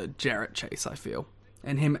in the Jarrett chase, I feel,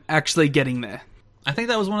 and him actually getting there. I think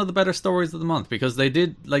that was one of the better stories of the month, because they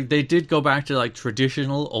did go back to like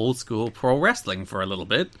traditional old school pro wrestling for a little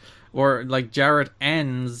bit, where like Jarrett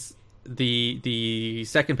ends the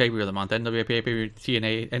second pay-per-view of the month, NWA pay-per-view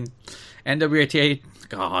TNA, and NWA TNA,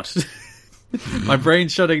 God, my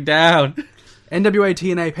brain's shutting down. NWA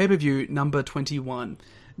TNA pay-per-view number 21.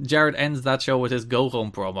 Jarrett ends that show with his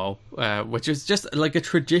go-home promo, which is just like a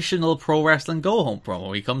traditional pro wrestling go-home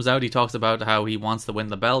promo. He comes out, he talks about how he wants to win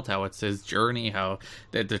the belt, how it's his journey, how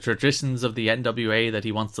the traditions of the NWA that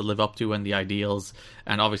he wants to live up to and the ideals,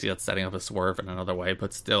 and obviously that's setting up a swerve in another way,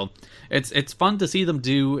 but still, it's fun to see them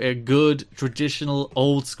do a good, traditional,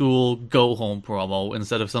 old-school go-home promo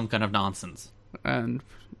instead of some kind of nonsense. And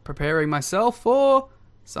preparing myself for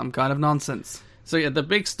some kind of nonsense. So yeah, the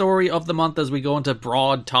big story of the month as we go into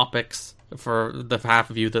broad topics, for the half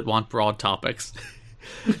of you that want broad topics,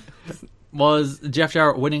 was Jeff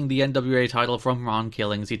Jarrett winning the NWA title from Ron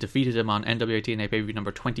Killings. He defeated him on NWA TNA pay-per-view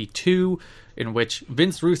number 22, in which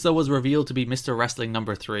Vince Russo was revealed to be Mr. Wrestling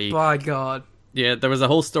number 3. My God. Yeah, there was a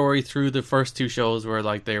whole story through the first 2 shows where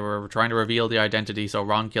like they were trying to reveal the identity, so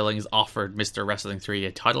Ron Killings offered Mr. Wrestling 3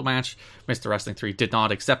 a title match. Mr. Wrestling 3 did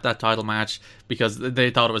not accept that title match because they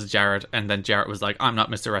thought it was Jarrett, and then Jarrett was like, I'm not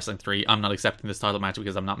Mr. Wrestling 3, I'm not accepting this title match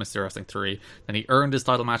because I'm not Mr. Wrestling 3. Then he earned his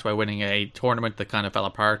title match by winning a tournament that kind of fell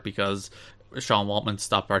apart because Sean Waltman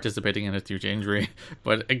stopped participating in it due to injury.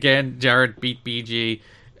 But again, Jarrett beat BG,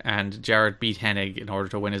 and Jarrett beat Hennig in order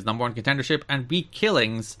to win his number 1 contendership, and beat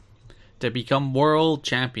Killings to become world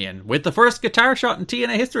champion with the first guitar shot in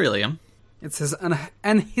TNA history, Liam. It's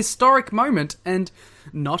an historic moment, and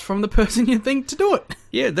not from the person you think to do it.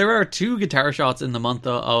 Yeah, there are 2 guitar shots in the month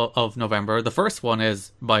of November. The first one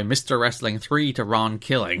is by Mr. Wrestling 3 to Ron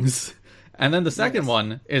Killings. And then the second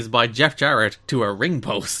one is by Jeff Jarrett to a ring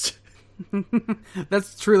post.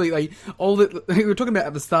 That's truly like all that we were talking about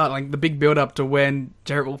at the start, like the big build up to when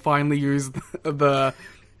Jarrett will finally use the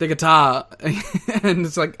guitar, and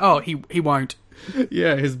it's like, oh, he won't.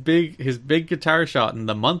 Yeah, his big guitar shot in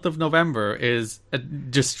the month of November is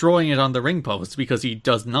destroying it on the ring post because he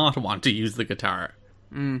does not want to use the guitar.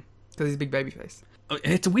 Because he's a big babyface.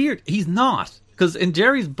 It's weird. He's not. Because in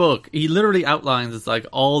Jerry's book, he literally outlines it's like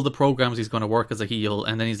all the programs he's going to work as a heel,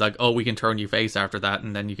 and then he's like, oh, we can turn you face after that,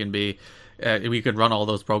 and then you can be, we could run all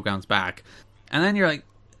those programs back. And then you're like,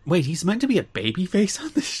 wait, he's meant to be a babyface on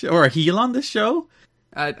this show, or a heel on this show?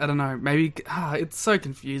 I don't know, maybe, it's so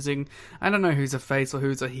confusing. I don't know who's a face or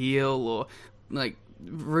who's a heel, or, like,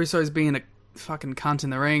 Russo's being a fucking cunt in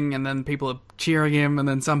the ring, and then people are cheering him, and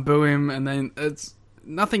then some boo him, and then it's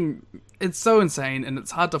so insane, and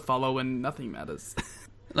it's hard to follow, and nothing matters.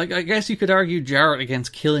 Like, I guess you could argue Jarrett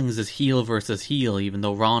against Killings is heel versus heel, even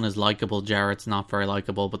though Ron is likable, Jarrett's not very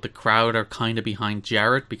likable, but the crowd are kind of behind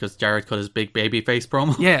Jarrett, because Jarrett cut his big babyface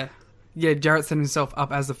promo. Yeah, Jarrett set himself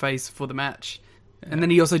up as the face for the match. And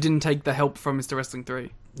then he also didn't take the help from Mr. Wrestling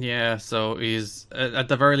 3. Yeah, so he's at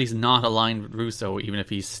the very least not aligned with Russo, even if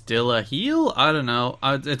he's still a heel. I don't know.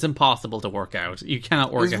 It's impossible to work out. You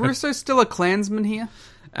cannot work Is out. Russo still a Klansman here?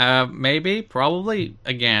 Maybe, probably.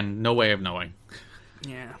 Again, no way of knowing.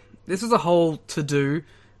 Yeah. This was a whole to-do,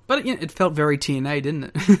 but it felt very TNA, didn't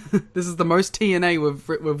it? This is the most TNA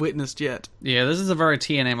we've witnessed yet. Yeah, this is a very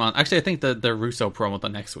TNA month. Actually, I think the Russo promo the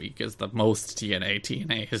next week is the most TNA.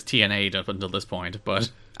 TNA has TNA'd up until this point, but...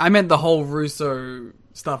 I meant the whole Russo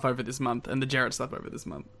stuff over this month and the Jarrett stuff over this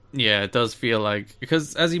month. Yeah, it does feel like...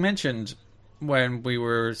 Because, as you mentioned, when we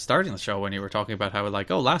were starting the show, when you were talking about how, like,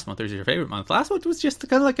 last month was your favorite month. Last month was just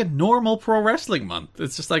kind of like a normal pro wrestling month.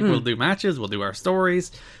 It's just like, we'll do matches, we'll do our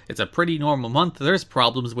stories. It's a pretty normal month. There's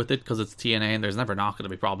problems with it because it's TNA, and there's never not going to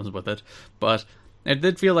be problems with it. But... it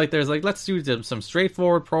did feel like there's like, let's do some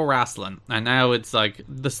straightforward pro wrestling, and now it's like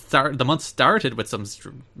the month started with some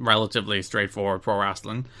relatively straightforward pro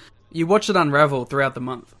wrestling. You watch it unravel throughout the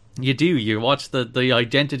month. You do. You watch the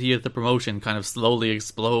identity of the promotion kind of slowly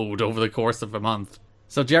explode over the course of a month.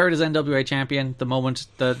 So Jarrett is NWA champion, the moment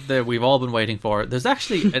that we've all been waiting for. There's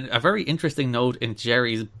actually a very interesting note in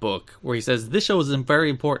Jerry's book where he says, this show is very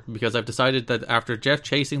important because I've decided that after Jeff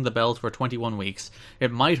chasing the belt for 21 weeks,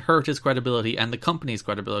 it might hurt his credibility and the company's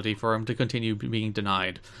credibility for him to continue being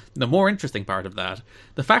denied. The more interesting part of that,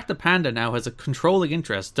 the fact that Panda now has a controlling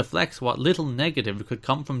interest deflects what little negative could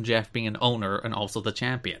come from Jeff being an owner and also the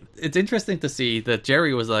champion. It's interesting to see that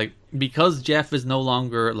Jerry was like, because Jeff is no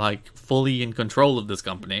longer like fully in control of this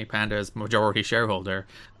company, Panda is majority shareholder,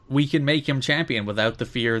 we can make him champion without the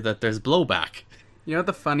fear that there's blowback. You know what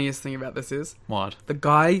the funniest thing about this is? What? The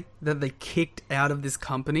guy that they kicked out of this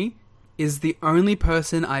company is the only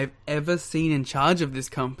person I've ever seen in charge of this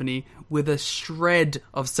company with a shred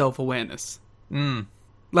of self-awareness.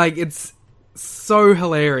 Like, it's so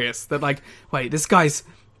hilarious that, like, wait, this guy's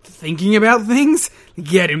thinking about things?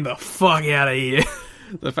 Get him the fuck out of here.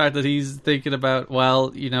 The fact that he's thinking about,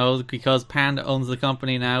 well, you know, because Panda owns the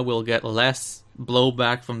company now, we'll get less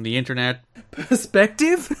blowback from the internet.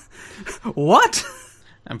 Perspective? What?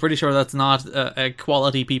 I'm pretty sure that's not a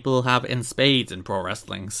quality people have in spades in pro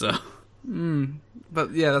wrestling, so...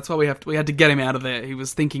 But yeah, that's why we had to get him out of there. He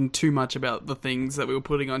was thinking too much about the things that we were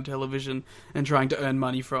putting on television and trying to earn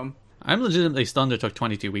money from. I'm legitimately stunned it took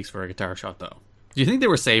 22 weeks for a guitar shot, though. Do you think they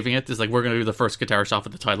were saving it? It's like, we're going to do the first guitar shot for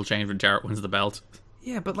the title change when Jarrett wins the belt.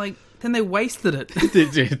 Yeah, but like, then they wasted it.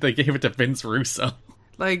 They gave it to Vince Russo.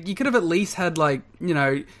 Like, you could have at least had, like, you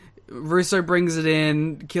know, Russo brings it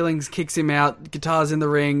in, Killings kicks him out, guitar's in the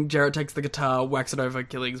ring, Jarrett takes the guitar, whacks it over,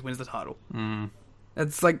 Killings wins the title.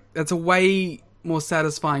 It's like, that's a way more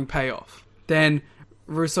satisfying payoff than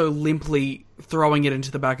Russo limply throwing it into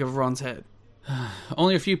the back of Ron's head.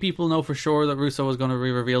 Only a few people know for sure that Russo was going to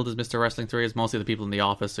be revealed as Mr. Wrestling 3. It's mostly the people in the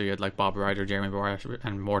office, so you had like Bob Ryder, Jeremy Borash,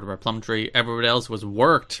 and Mortimer Plumtree. Everybody else was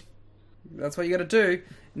worked. That's what you gotta do.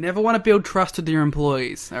 Never want to build trust with your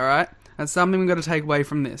employees, alright? That's something we've got to take away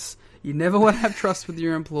from this. You never want to have trust with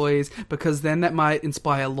your employees, because then that might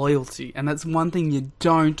inspire loyalty, and that's one thing you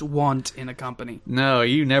don't want in a company. No,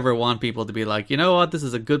 you never want people to be like, you know what, this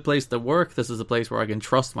is a good place to work, this is a place where I can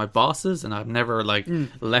trust my bosses, and I've never, like,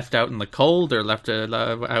 left out in the cold, or left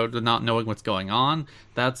out not knowing what's going on.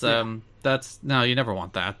 No, you never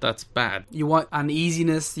want that. That's bad. You want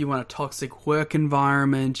uneasiness, you want a toxic work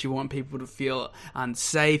environment, you want people to feel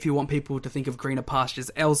unsafe, you want people to think of greener pastures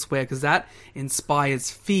elsewhere, because that inspires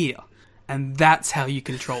fear. And that's how you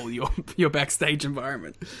control your backstage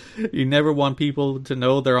environment. You never want people to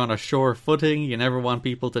know they're on a sure footing. You never want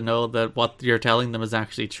people to know that what you're telling them is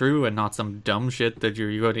actually true and not some dumb shit that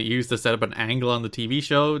you're going to use to set up an angle on the TV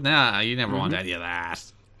show. Nah, you never want any of that.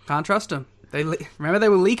 Can't trust them. Remember they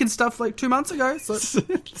were leaking stuff like 2 months ago?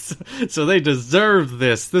 So they deserve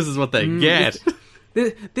this. This is what they get.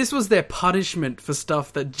 This was their punishment for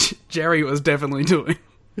stuff that Jerry was definitely doing.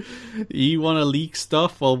 You want to leak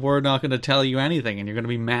stuff? Well, we're not going to tell you anything, and you're going to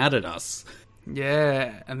be mad at us.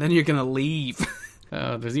 Yeah, and then you're going to leave.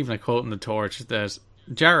 There's even a quote in the Torch that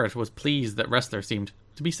Jarrett was pleased that wrestlers seemed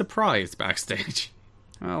to be surprised backstage.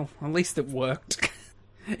 Well, at least it worked.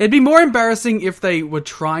 It'd be more embarrassing if they were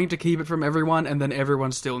trying to keep it from everyone, and then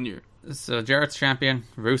everyone still knew. So Jarrett's champion,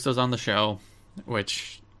 Russo's on the show,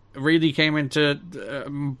 which really came into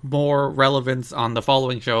more relevance on the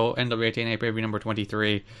following show, NWA TNA pay-per-view number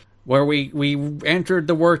 23, where we entered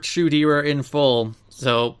the work shoot era in full.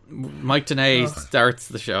 So Mike Tenay starts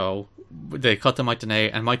the show. They cut to Mike Tenay,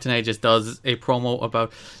 and Mike Tenay just does a promo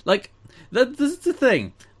about, like, this is the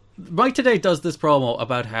thing. Mike Tenay does this promo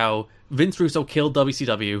about how Vince Russo killed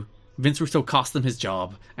WCW, Vince Russo cost him his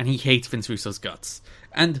job, and he hates Vince Russo's guts.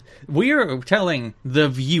 And we're telling the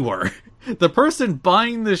viewer, the person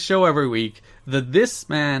buying this show every week, that this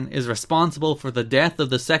man is responsible for the death of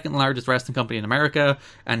the second largest wrestling company in America,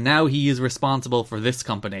 and now he is responsible for this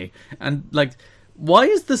company. And, like, why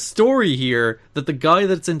is the story here that the guy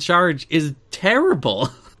that's in charge is terrible?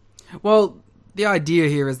 Well, the idea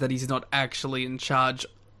here is that he's not actually in charge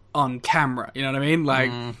on camera, you know what I mean?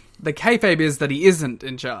 Like, the kayfabe is that he isn't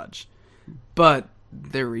in charge. But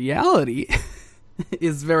the reality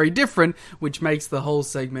is very different, which makes the whole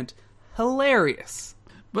segment hilarious.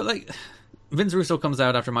 But, like, Vince Russo comes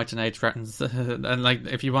out after Mike Tenay threatens, and, like,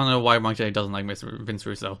 if you want to know why Mike Tenay doesn't like Vince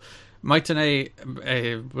Russo, Mike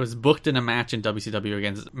Tenay was booked in a match in WCW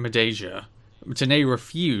against Madeja. Tenay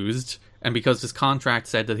refused, and because his contract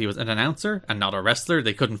said that he was an announcer and not a wrestler,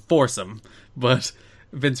 they couldn't force him. But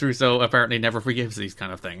Vince Russo apparently never forgives these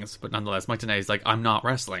kind of things. But nonetheless, Mike Tenay is like, I'm not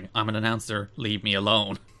wrestling. I'm an announcer. Leave me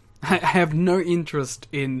alone. I have no interest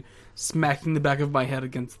in smacking the back of my head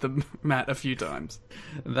against the mat a few times.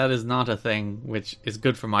 That is not a thing which is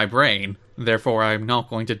good for my brain. Therefore, I'm not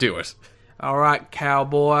going to do it. All right,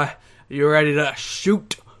 cowboy. You ready to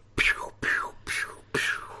shoot? Pew, pew, pew, pew.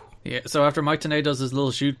 Yeah, so after Mike Tenay does his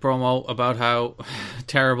little shoot promo about how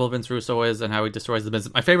terrible Vince Russo is and how he destroys the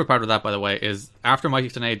business. My favorite part of that, by the way, is after Mike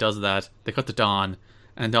Tenay does that, they cut to Dawn,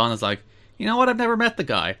 and Dawn is like, you know what, I've never met the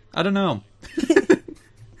guy. I don't know.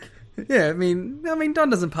 Yeah, I mean, Don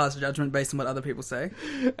doesn't pass judgment based on what other people say.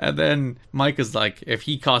 And then Mike is like, if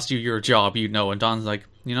he cost you your job, you'd know. And Don's like,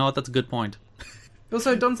 you know what, that's a good point.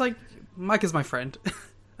 Also, Don's like, Mike is my friend.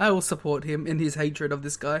 I will support him in his hatred of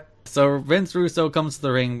this guy. So Vince Russo comes to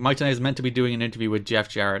the ring. Mike Tenay is meant to be doing an interview with Jeff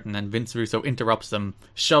Jarrett, and then Vince Russo interrupts him,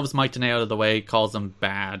 shoves Mike Tenay out of the way, calls him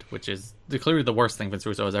bad, which is clearly the worst thing Vince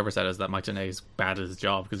Russo has ever said, is that Mike Tenay is bad at his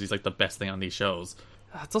job, because he's like the best thing on these shows.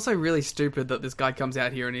 It's also really stupid that this guy comes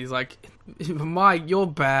out here and he's like, Mike, you're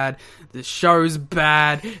bad, the show's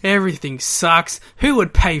bad, everything sucks, who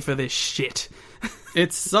would pay for this shit?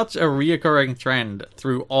 It's such a reoccurring trend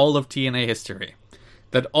through all of TNA history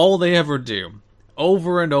that all they ever do,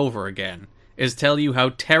 over and over again, is tell you how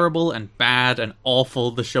terrible and bad and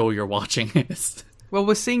awful the show you're watching is. Well,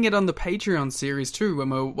 we're seeing it on the Patreon series too, when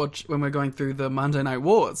we're going through the Monday Night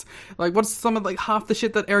Wars. Like, what's some of, like, half the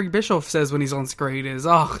shit that Eric Bischoff says when he's on screen is,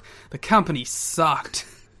 oh, the company sucked.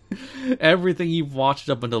 Everything you've watched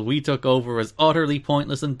up until we took over is utterly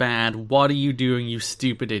pointless and bad. What are you doing, you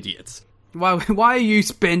stupid idiots? Why are you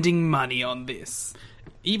spending money on this?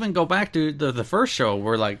 Even go back to the first show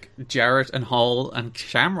where, like, Jarrett and Hall and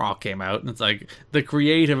Shamrock came out, and it's like, the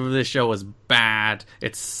creative of this show is bad,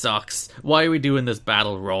 it sucks, why are we doing this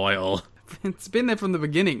battle royal? It's been there from the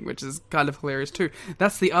beginning, which is kind of hilarious too.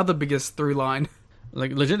 That's the other biggest through line.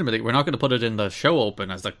 Like, legitimately, we're not going to put it in the show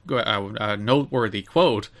open as a noteworthy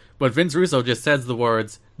quote, but Vince Russo just says the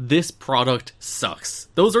words, "This product sucks."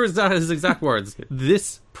 Those are his exact words.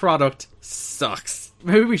 This product sucks.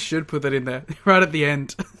 Maybe we should put that in there, right at the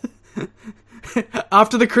end.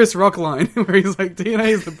 After the Chris Rock line, where he's like, TNA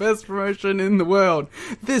is the best promotion in the world.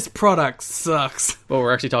 This product sucks. But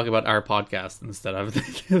we're actually talking about our podcast instead of...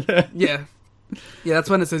 Yeah. Yeah, that's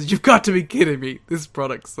when it says, you've got to be kidding me. This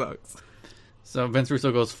product sucks. So Vince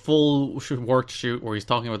Russo goes full worked shoot where he's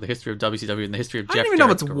talking about the history of WCW and the history of Jeff Jarrett's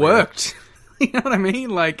Jarrett's career. career. Worked. You know what I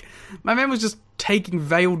mean? Like, my man was just taking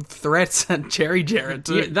veiled threats at Jerry Jarrett.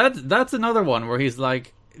 Yeah, that's another one where he's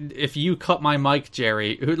like, if you cut my mic,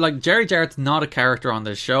 Jerry... Jerry Jarrett's not a character on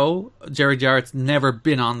this show. Jerry Jarrett's never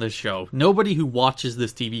been on this show. Nobody who watches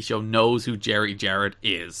this TV show knows who Jerry Jarrett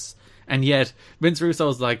is. And yet, Vince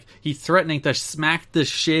Russo's like, he's threatening to smack the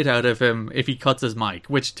shit out of him if he cuts his mic.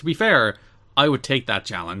 Which, to be fair, I would take that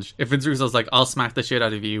challenge. If Vince Russo's like, I'll smack the shit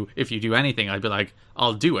out of you if you do anything, I'd be like,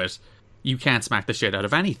 I'll do it. You can't smack the shit out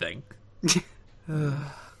of anything.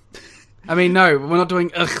 I mean, no, we're not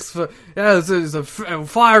doing this is a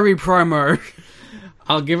fiery promo.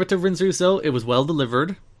 I'll give it to Vince Russo. It was well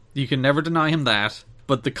delivered. You can never deny him that.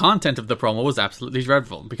 But the content of the promo was absolutely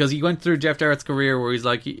dreadful. Because he went through Jeff Jarrett's career where he's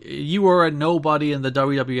like, you were a nobody in the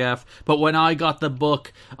WWF, but when I got the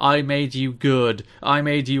book, I made you good. I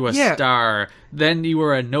made you a star. Then you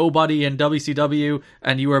were a nobody in WCW,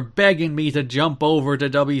 and you were begging me to jump over to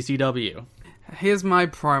WCW. Here's my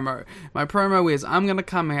promo. My promo is, I'm going to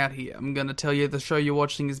come out here. I'm going to tell you the show you're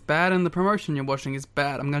watching is bad and the promotion you're watching is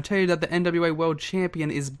bad. I'm going to tell you that the NWA World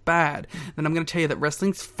Champion is bad. Then I'm going to tell you that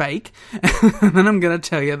wrestling's fake. And then I'm going to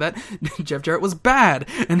tell you that Jeff Jarrett was bad.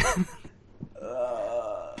 And then,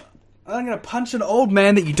 I'm going to punch an old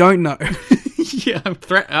man that you don't know. Yeah,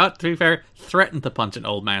 to be fair, threaten to punch an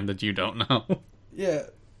old man that you don't know. Yeah.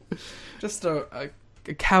 Just a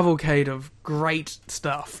a cavalcade of great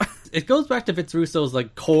stuff. It goes back to Vince Russo's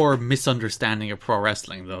like core misunderstanding of pro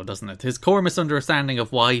wrestling, though, doesn't it? His core misunderstanding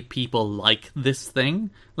of why people like this thing.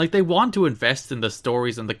 Like, they want to invest in the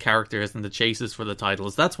stories and the characters and the chases for the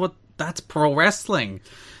titles. That's pro wrestling.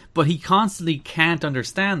 But he constantly can't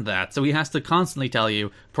understand that, so he has to constantly tell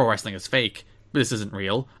you pro wrestling is fake. This isn't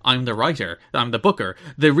real. I'm the writer. I'm the booker.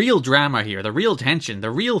 The real drama here, the real tension, the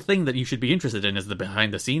real thing that you should be interested in is the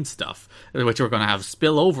behind-the-scenes stuff, which we're going to have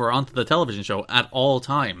spill over onto the television show at all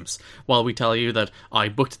times, while we tell you that I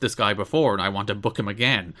booked this guy before and I want to book him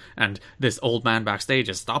again, and this old man backstage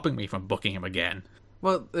is stopping me from booking him again.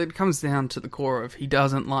 Well, it comes down to the core of he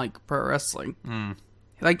doesn't like pro wrestling.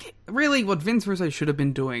 Like, really, what Vince Russo should have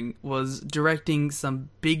been doing was directing some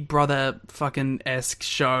Big Brother fucking-esque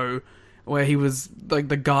show where he was, like,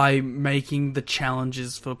 the guy making the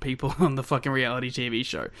challenges for people on the fucking reality TV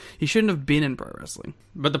show. He shouldn't have been in pro wrestling.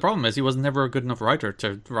 But the problem is he was never a good enough writer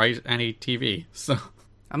to write any TV, so...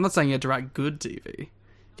 I'm not saying you had to write good TV.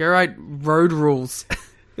 Go write Road Rules.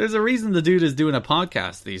 There's a reason the dude is doing a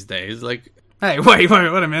podcast these days, like... Hey, wait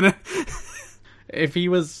a minute. If he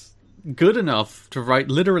was good enough to write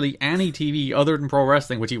literally any TV other than pro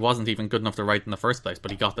wrestling, which he wasn't even good enough to write in the first place,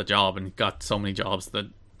 but he got the job and got so many jobs that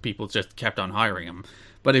people just kept on hiring him.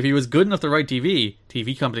 But if he was good enough to write TV,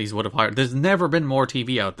 TV companies would have hired... There's never been more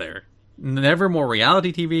TV out there. Never more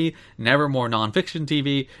reality TV, never more non-fiction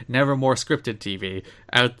TV, never more scripted TV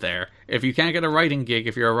out there. If you can't get a writing gig,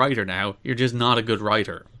 if you're a writer now, you're just not a good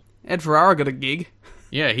writer. Ed Ferrara got a gig.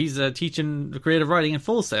 Yeah, he's teaching creative writing at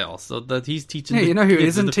Full Sail, so that he's teaching... Yeah, you know who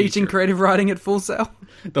isn't teaching creative writing at Full Sail?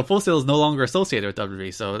 The Full Sail is no longer associated with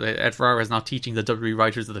WWE, so Ed Ferrara is not teaching the WWE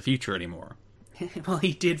writers of the future anymore. Well,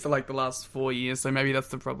 he did for like the last 4 years, so maybe that's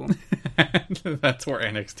the problem. That's where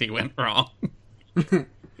NXT went wrong.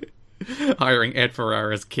 Hiring Ed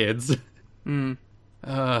Ferrara's kids.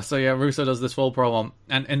 So yeah, Russo does this full promo,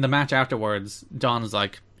 and in the match afterwards, Don's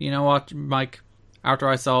like, you know what, Mike, after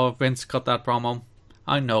I saw Vince cut that promo,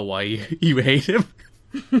 I know why you hate him.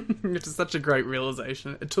 Which is such a great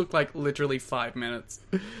realization. It took like literally 5 minutes.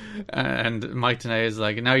 And Mike Tenay is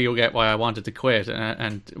like, now you'll get why I wanted to quit.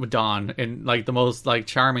 And Don, in like the most like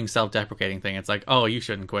charming self-deprecating thing, it's like, oh, you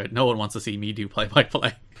shouldn't quit. No one wants to see me do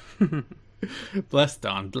play-by-play. Bless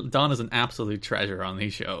Don. Don is an absolute treasure on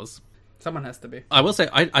these shows. Someone has to be. I will say,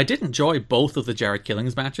 I did enjoy both of the Jarrett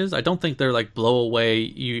Killings matches. I don't think they're like blow away,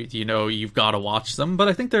 you know, you've got to watch them, but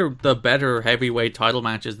I think they're the better heavyweight title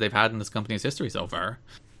matches they've had in this company's history so far.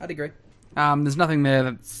 I'd agree. There's nothing there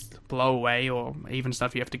that's blow away or even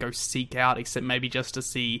stuff you have to go seek out, except maybe just to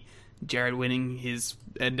see Jarrett winning his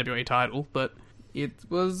NWA title, but it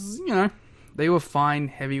was, you know, they were fine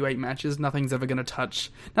heavyweight matches. Nothing in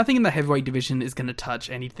the heavyweight division is going to touch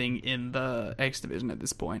anything in the X division at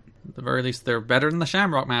this point. At the very least, they're better than the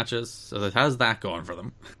Shamrock matches, so it has that going for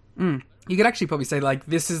them. You could actually probably say, like,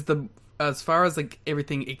 this is as far as, like,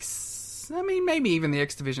 everything, maybe even the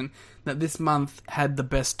X division, that this month had the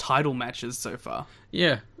best title matches so far.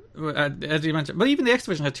 Yeah, as you mentioned. But even the X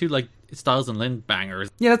division had two, like, Styles and Lynn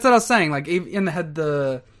bangers. Yeah, that's what I was saying. Like, and they had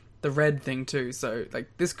the red thing too, so like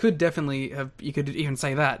this could definitely have. You could even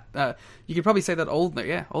say that. You could probably say that all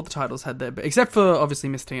the titles had their, except for obviously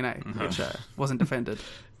Miss TNA, which wasn't defended.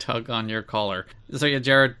 Tug on your collar. So yeah,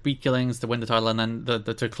 Jarrett beat Killings to win the title, and then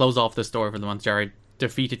to close off the story for the month, Jarrett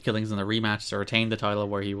defeated Killings in the rematch to retain the title,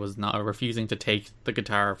 where he was not refusing to take the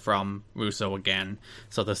guitar from Russo again.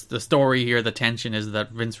 So the story here, the tension is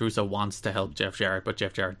that Vince Russo wants to help Jeff Jarrett, but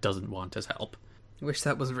Jeff Jarrett doesn't want his help. Wish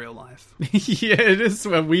that was real life. Yeah, it is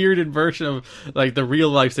a weird inversion of like the real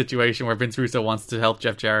life situation where Vince Russo wants to help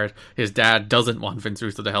Jeff Jarrett. His dad doesn't want Vince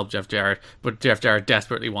Russo to help Jeff Jarrett, but Jeff Jarrett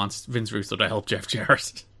desperately wants Vince Russo to help Jeff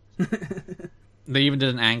Jarrett. They even did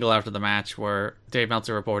an angle after the match where Dave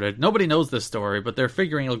Meltzer reported, nobody knows this story, but they're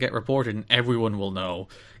figuring it'll get reported and everyone will know.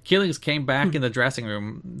 Killings came back in the dressing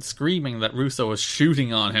room screaming that Russo was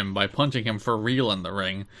shooting on him by punching him for real in the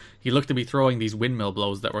ring. He looked to be throwing these windmill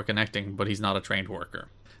blows that were connecting, but he's not a trained worker.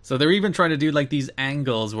 So they're even trying to do like these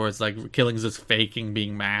angles where it's like Killings is faking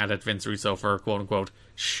being mad at Vince Russo for quote-unquote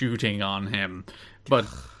shooting on him. But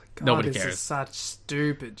God, nobody this cares. Is such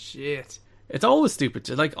stupid shit. It's always stupid.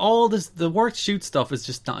 Like all this, the work shoot stuff is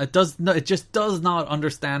just not. It just does not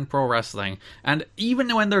understand pro wrestling. And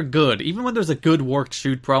even when they're good, even when there's a good work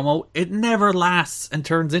shoot promo, it never lasts and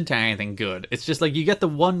turns into anything good. It's just like you get the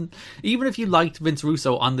one. Even if you liked Vince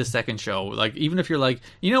Russo on the second show, like even if you're like,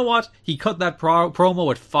 you know what, he cut that promo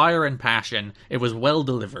with fire and passion. It was well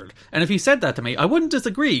delivered. And if he said that to me, I wouldn't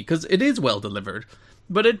disagree because it is well delivered.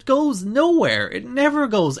 But it goes nowhere. It never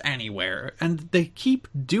goes anywhere. And they keep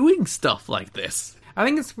doing stuff like this. I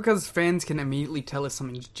think it's because fans can immediately tell if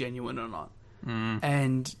something's genuine or not.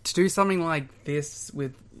 And to do something like this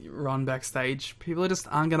with Ron backstage, people just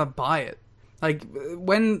aren't going to buy it. Like,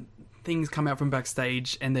 when things come out from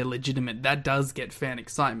backstage and they're legitimate, that does get fan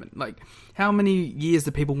excitement. Like, how many years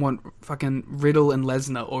do people want fucking Riddle and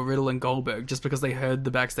Lesnar or Riddle and Goldberg just because they heard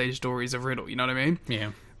the backstage stories of Riddle, you know what I mean?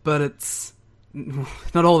 Yeah. But it's...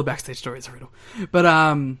 not all the backstage stories of Riddle.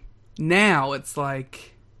 But now it's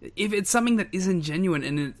like... if it's something that isn't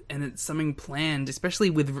genuine and it's something planned,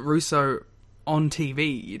 especially with Russo on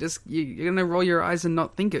TV, you're gonna roll your eyes and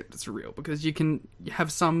not think it's real because you can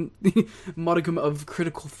have some modicum of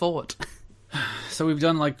critical thought. So we've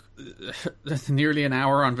done like nearly an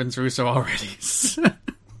hour on Vince Russo already. Yeah,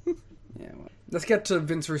 well, let's get to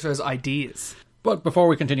Vince Russo's ideas. But before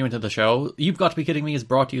we continue into the show, You've Got to Be Kidding Me is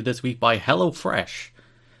brought to you this week by HelloFresh.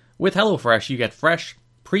 With HelloFresh, you get fresh,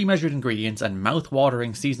 pre-measured ingredients and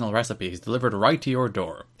mouth-watering seasonal recipes delivered right to your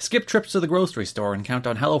door. Skip trips to the grocery store and count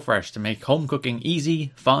on HelloFresh to make home cooking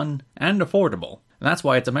easy, fun, and affordable. And that's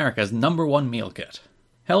why it's America's #1 meal kit.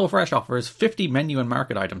 HelloFresh offers 50 menu and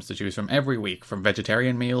market items to choose from every week, from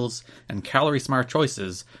vegetarian meals and calorie-smart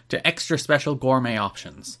choices to extra special gourmet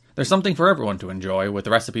options. There's something for everyone to enjoy, with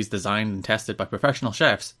recipes designed and tested by professional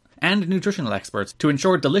chefs and nutritional experts to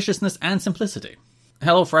ensure deliciousness and simplicity.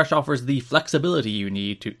 HelloFresh offers the flexibility you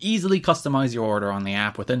need to easily customize your order on the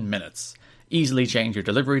app within minutes. Easily change your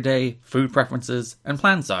delivery day, food preferences, and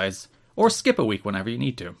plan size, or skip a week whenever you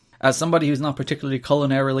need to. As somebody who's not particularly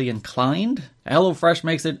culinarily inclined, HelloFresh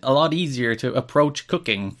makes it a lot easier to approach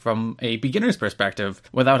cooking from a beginner's perspective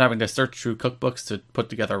without having to search through cookbooks to put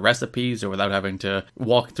together recipes, or without having to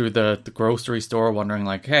walk through the grocery store wondering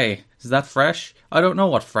like, hey, is that fresh? I don't know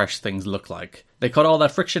what fresh things look like. They cut all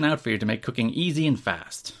that friction out for you to make cooking easy and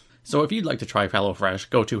fast. So if you'd like to try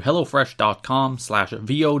HelloFresh, go to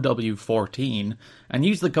hellofresh.com/VOW14 and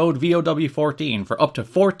use the code VOW14 for up to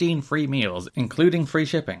 14 free meals, including free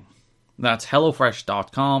shipping. That's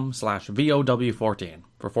hellofresh.com/VOW14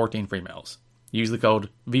 for 14 free meals. Use the code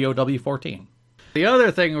VOW14. The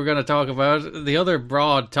other thing we're going to talk about, the other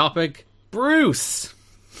broad topic, Bruce.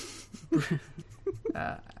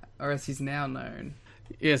 Or as he's now known.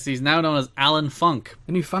 Yes, he's now known as Alan Funk.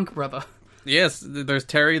 The new Funk brother. Yes, there's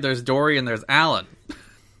Terry, there's Dory, and there's Alan.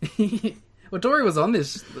 Well, Dory was on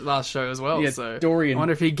this last show as well, so Dory I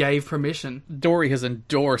wonder if he gave permission. Dory has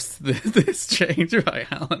endorsed this change by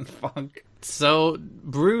Alan Funk. So,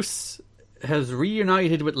 Bruce has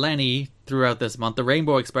reunited with Lenny throughout this month. The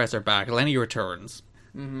Rainbow Express are back. Lenny returns.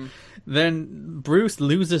 Mm-hmm. Then Bruce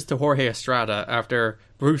loses to Jorge Estrada after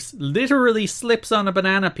Bruce literally slips on a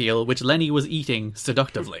banana peel, which Lenny was eating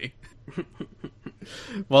seductively.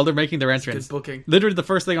 While they're making their entrance. Good booking. Literally the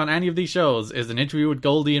first thing on any of these shows is an interview with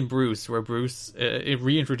Goldie and Bruce, where Bruce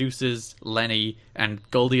reintroduces Lenny, and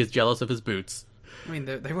Goldie is jealous of his boots. I mean,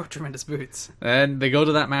 they were tremendous boots. And they go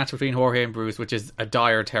to that match between Jorge and Bruce, which is a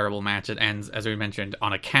dire, terrible match. It ends, as we mentioned,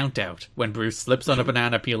 on a count-out when Bruce slips on a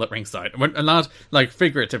banana peel at ringside. Not, like,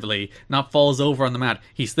 figuratively, not falls over on the mat.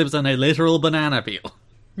 He slips on a literal banana peel.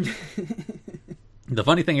 The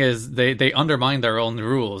funny thing is, they undermine their own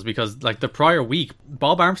rules, because, like, the prior week,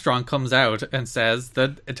 Bob Armstrong comes out and says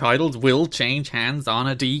that titles will change hands on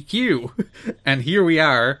a DQ. And here we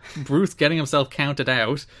are, Bruce getting himself counted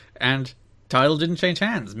out, and title didn't change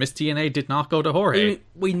hands. Miss TNA did not go to Jorge.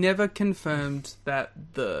 We never confirmed that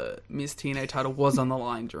the Miss TNA title was on the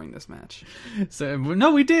line during this match. So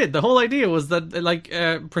no, we did. The whole idea was that, like,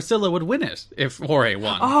 Priscilla would win it if Jorge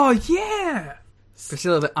won. Oh, yeah!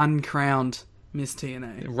 Priscilla, the uncrowned Miss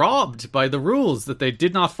TNA. Robbed by the rules that they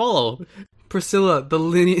did not follow. Priscilla, the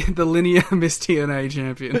linear Miss TNA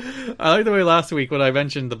champion. I like the way last week when I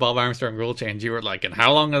mentioned the Bob Armstrong rule change, you were like, and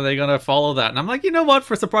how long are they going to follow that? And I'm like, you know what,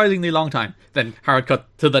 for a surprisingly long time. Then hard cut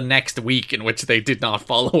to the next week in which they did not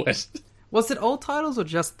follow it. Was it all titles or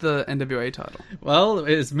just the NWA title? Well,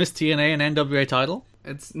 is Miss TNA an NWA title?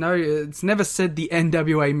 It's never said the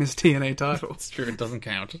NWA Miss TNA title. It's true, it doesn't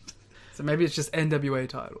count. So maybe it's just NWA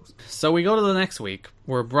titles. So we go to the next week,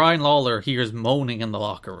 where Brian Lawler hears moaning in the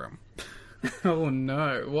locker room. Oh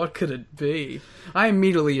no, what could it be? I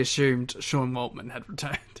immediately assumed Sean Waltman had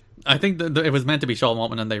returned. I think that it was meant to be Sean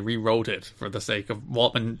Waltman, and they rewrote it for the sake of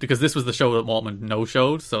Waltman, because this was the show that Waltman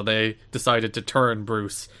no-showed, so they decided to turn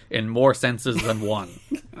Bruce in more senses than one.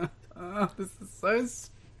 Oh, this is so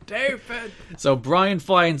stupid. So Brian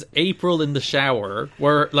finds April in the shower,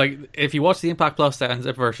 where, like, if you watch the Impact Plus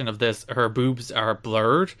version of this, her boobs are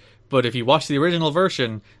blurred. But if you watch the original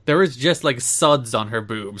version, there is just, like, suds on her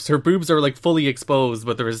boobs. Her boobs are, like, fully exposed,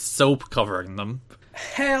 but there is soap covering them.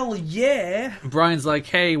 Hell yeah! Brian's like,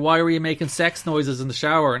 hey, why were you making sex noises in the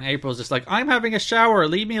shower? And April's just like, I'm having a shower,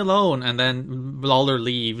 leave me alone. And then Lawler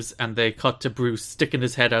leaves, and they cut to Bruce sticking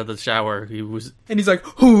his head out of the shower. And he's like,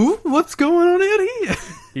 who? What's going on out here?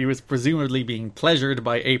 He was presumably being pleasured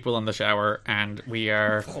by April in the shower, and we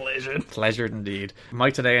are... Pleasured indeed.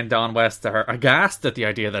 Mike Tenay and Don West are aghast at the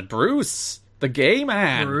idea that Bruce, the gay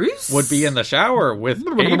man, would be in the shower with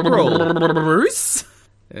April. Bruce?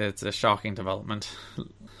 It's a shocking development.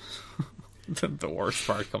 The worst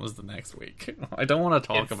part comes the next week. I don't want to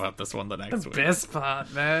talk about this one the next week. The best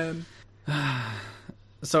part, man.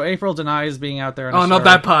 So April denies being out there in Oh, a not shower.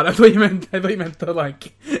 that part. I thought you meant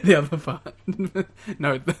the other part.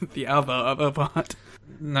 No, the other part.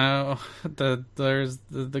 No, there's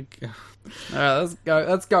the Alright,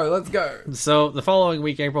 let's go. So the following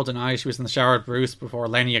week, April denies she was in the shower with Bruce before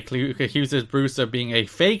Lenny accuses Bruce of being a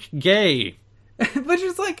fake gay. Which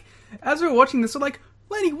is like, as we're watching this, we're like,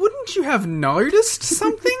 Lenny, wouldn't you have noticed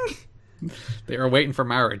something? They are waiting for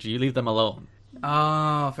marriage. You leave them alone.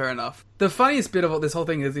 Oh, fair enough. The funniest bit of this whole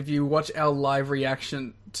thing is if you watch our live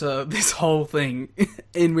reaction to this whole thing,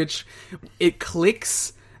 in which it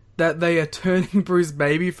clicks that they are turning Bruce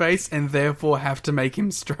babyface and therefore have to make him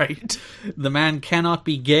straight. The man cannot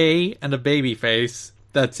be gay and a babyface.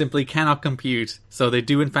 That simply cannot compute. So they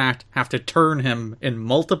do, in fact, have to turn him in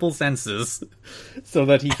multiple senses so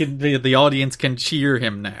that the audience can cheer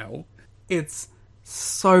him now. It's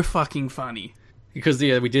so fucking funny. Because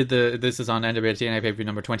we did this is on NWA TNA pay-per-view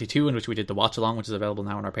number 22, in which we did the watch-along, which is available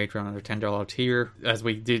now on our Patreon under $10 tier, as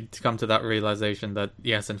we did come to that realization that,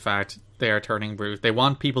 yes, in fact, they are turning Bruce. They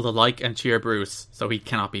want people to like and cheer Bruce, so he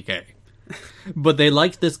cannot be gay. But they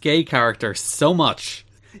like this gay character so much.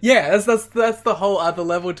 Yeah, that's the whole other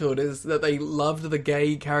level to it, is that they loved the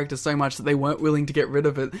gay character so much that they weren't willing to get rid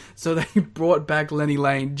of it, so they brought back Lenny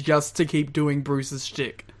Lane just to keep doing Bruce's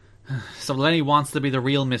shtick. So Lenny wants to be the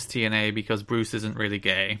real Miss TNA because Bruce isn't really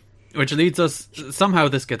gay. Which leads us... Somehow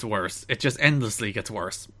this gets worse. It just endlessly gets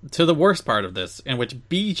worse. To the worst part of this, in which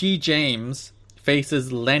BG James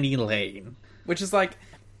faces Lenny Lane. Which is like...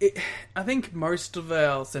 I think most of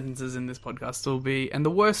our sentences in this podcast will be, and the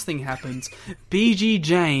worst thing happens, BG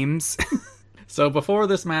James... So before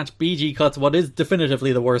this match, BG cuts what is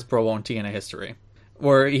definitively the worst promo in TNA history,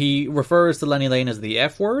 where he refers to Lenny Lane as the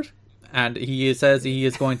F word, and he says he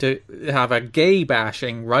is going to have a gay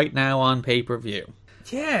bashing right now on pay-per-view.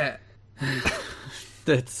 Yeah.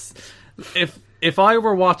 That's... If I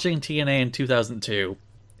were watching TNA in 2002,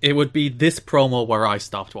 it would be this promo where I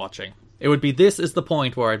stopped watching. It would be this is the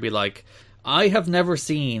point where I'd be like, I have never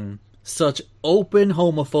seen such open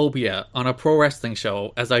homophobia on a pro wrestling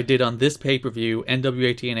show as I did on this pay-per-view,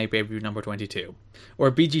 NWA TNA pay-per-view number 22,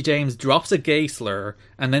 where BG James drops a gay slur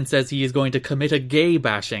and then says he is going to commit a gay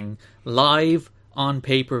bashing live on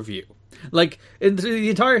pay-per-view. Like, in the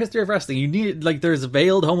entire history of wrestling, you need, like, there's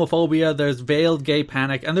veiled homophobia, there's veiled gay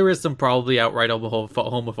panic, and there is some probably outright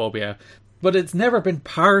homophobia. But it's never been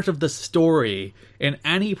part of the story in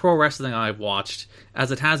any pro wrestling I've watched,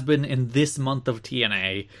 as it has been in this month of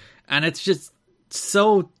TNA. And it's just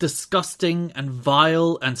so disgusting and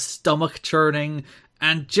vile and stomach-churning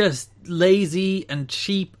and just lazy and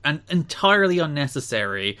cheap and entirely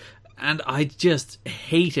unnecessary. And I just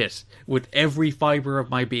hate it with every fibre of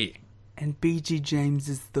my being. And BG James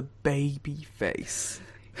is the baby face.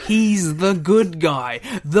 He's the good guy.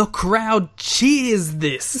 The crowd cheers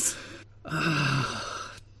this.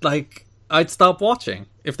 Like, I'd stop watching.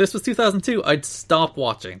 If this was 2002, I'd stop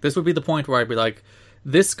watching. This would be the point where I'd be like,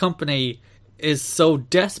 this company is so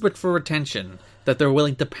desperate for attention that they're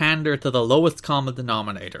willing to pander to the lowest common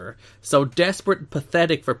denominator. So desperate and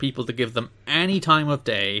pathetic for people to give them any time of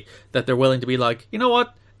day that they're willing to be like, you know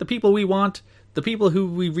what? The people we want, the people who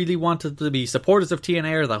we really wanted to be supporters of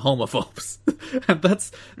TNA are the homophobes. And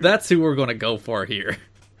that's who we're going to go for here.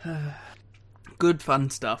 Good fun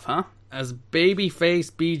stuff, huh? As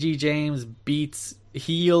babyface BG James beats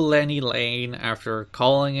heel Lenny Lane after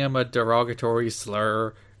calling him a derogatory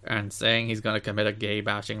slur and saying he's going to commit a gay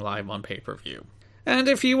bashing live on pay-per-view. And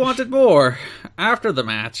if you wanted more, after the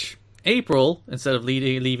match, April, instead of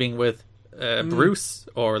leaving with Bruce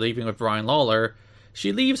or leaving with Brian Lawler,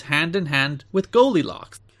 she leaves hand in hand with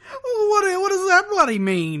Goldilocks. What does that bloody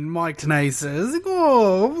mean, Mike Tenay says?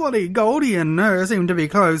 Oh, bloody Goldie and her seem to be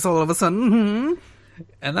close all of a sudden.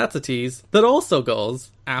 And that's a tease that also goes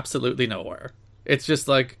absolutely nowhere. It's just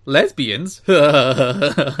like, lesbians? It's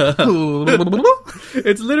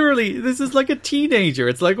literally, this is like a teenager.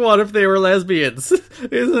 It's like, what if they were lesbians?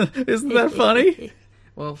 Isn't that funny?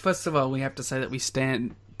 Well, first of all, we have to say that we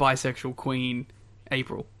stand bisexual queen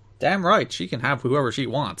April. Damn right, she can have whoever she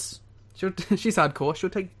wants. She's hardcore. She'll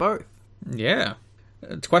take both. Yeah.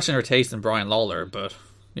 To question her taste in Brian Lawler, but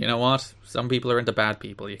you know what? Some people are into bad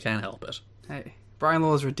people. You can't help it. Hey, Brian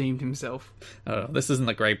Lawler's redeemed himself. Oh, this isn't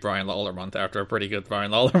a great Brian Lawler month after a pretty good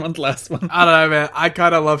Brian Lawler month last one. I don't know, man. I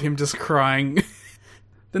kind of love him just crying.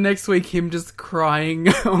 The next week, him just crying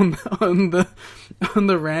on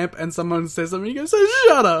the ramp, and someone says something, he goes, "So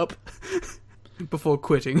shut up," before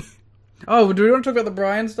quitting. Oh, do we want to talk about the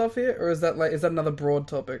Brian stuff here, or is that another broad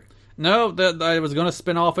topic? No, I was going to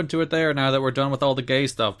spin off into it there now that we're done with all the gay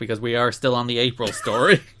stuff, because we are still on the April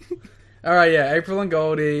story. Alright, yeah, April and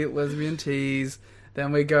Goldie, lesbian tease.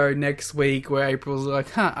 Then we go next week where April's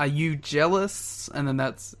like, are you jealous? And then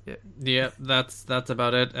that's it. Yeah, that's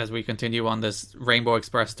about it as we continue on this Rainbow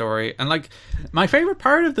Express story. And like, my favorite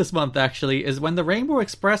part of this month actually is when the Rainbow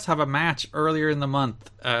Express have a match earlier in the month.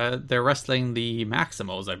 They're wrestling the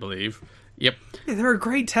Maximos, I believe. Yep. Yeah, they're a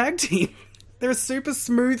great tag team. They're a super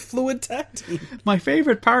smooth, fluid tag team. My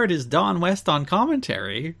favorite part is Don West on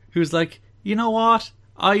commentary, who's like, you know what?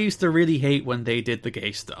 I used to really hate when they did the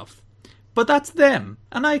gay stuff. But that's them,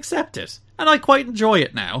 and I accept it, and I quite enjoy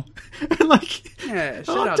it now. And like, yeah,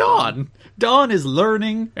 oh, Don. Don is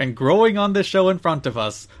learning and growing on this show in front of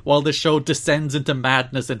us, while the show descends into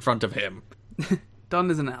madness in front of him. Don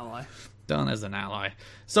is an ally. Don is an ally.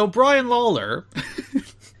 So Brian Lawler...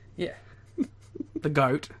 yeah. The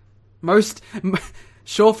GOAT.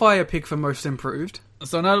 Surefire pick for most improved.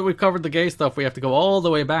 So now that we've covered the gay stuff, we have to go all the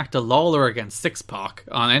way back to Lawler against Six Pac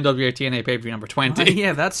on NWA TNA pay-per-view number 20.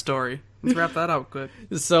 Yeah, that story. Let's wrap that up quick.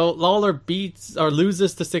 So Lawler beats or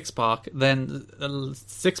loses to Six Pac, then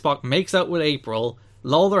Six Pac makes out with April.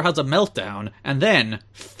 Lawler has a meltdown and then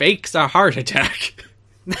fakes a heart attack.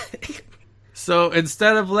 So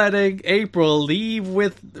instead of letting April leave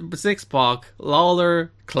with Six Pac,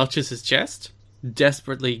 Lawler clutches his chest,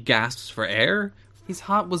 desperately gasps for air. His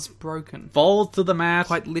heart was broken. Falls to the mat.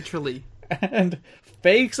 Quite literally. And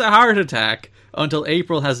fakes a heart attack until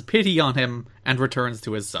April has pity on him and returns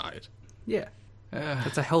to his side. Yeah.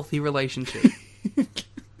 It's a healthy relationship.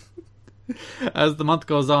 As the month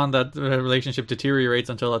goes on, that relationship deteriorates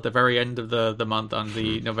until at the very end of the month on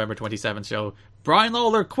the November 27th show, Brian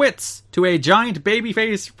Lawler quits to a giant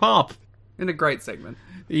babyface pop. In a great segment.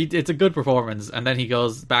 It's a good performance, and then he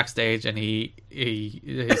goes backstage and he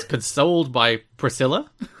is consoled by Priscilla.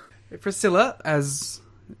 Priscilla, as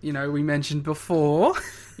you know, we mentioned before.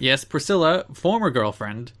 Yes, Priscilla, former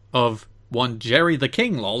girlfriend of one Jerry the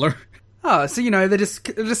King Lawler. Oh, so you know, they're just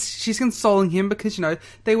she's consoling him because you know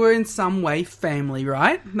they were in some way family,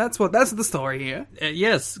 right? That's the story here.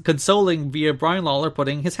 Yes, consoling via Brian Lawler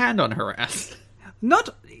putting his hand on her ass.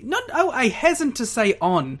 Not. I hesitant to say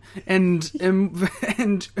on, and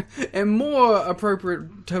more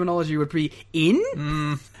appropriate terminology would be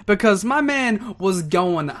in, because my man was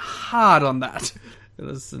going hard on that.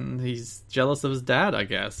 Listen, he's jealous of his dad, I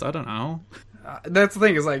guess. I don't know. That's the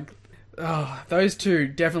thing. Is like, those two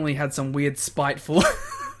definitely had some weird, spiteful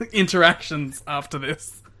interactions after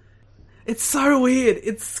this. It's so weird.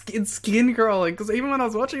 It's skin crawling because even when I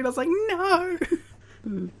was watching it, I was like, no.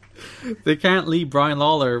 They can't leave Brian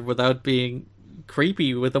Lawler without being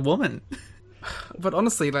creepy with a woman. But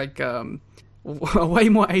honestly, like, a way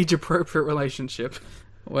more age-appropriate relationship.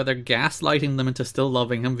 Whether gaslighting them into still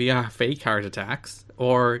loving him via fake heart attacks,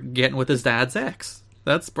 or getting with his dad's ex.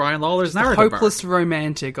 That's Brian Lawler's narrative. Hopeless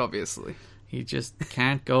romantic, obviously. He just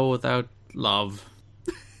can't go without love.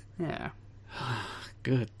 Yeah.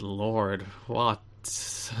 Good lord, what?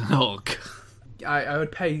 Oh, God. I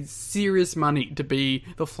would pay serious money to be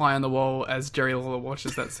the fly on the wall as Jerry Lawler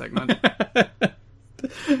watches that segment.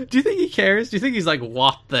 Do you think he cares? Do you think he's like,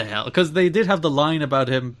 what the hell? Because they did have the line about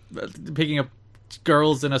him picking up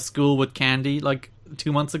girls in a school with candy, like,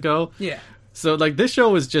 2 months ago. Yeah. So, like, this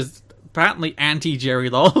show is just patently anti-Jerry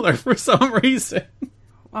Lawler for some reason.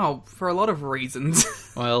 Oh, for a lot of reasons.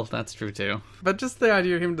 Well, that's true too. But just the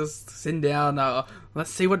idea of him just sitting down, let's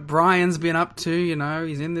see what Brian's been up to, you know,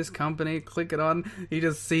 he's in this company, click it on, he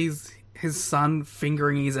just sees his son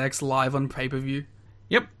fingering his ex live on pay-per-view.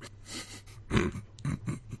 Yep.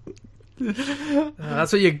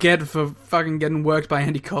 That's what you get for fucking getting worked by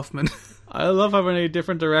Andy Kaufman. I love how many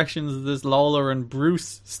different directions this Lawler and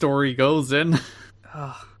Bruce story goes in.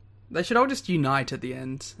 They should all just unite at the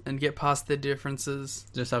end and get past their differences.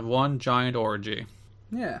 Just have one giant orgy.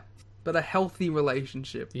 Yeah. But a healthy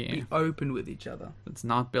relationship. Yeah. Be open with each other. It's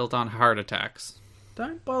not built on heart attacks.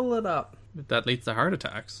 Don't bottle it up. That leads to heart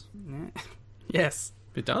attacks. Yeah. Yes.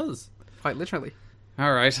 It does. Quite literally.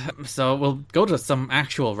 Alright, so we'll go to some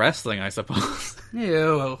actual wrestling, I suppose.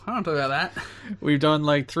 Yeah, well, I don't talk about that. We've done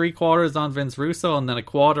like 3/4 on Vince Russo and then a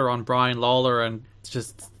quarter on Brian Lawler and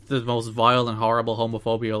just the most vile and horrible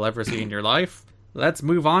homophobia you'll ever see in your life, let's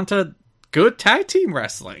move on to good tag team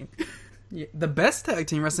wrestling. Yeah, the best tag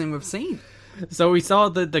team wrestling we've seen. So we saw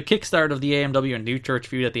the kickstart of the AMW and New Church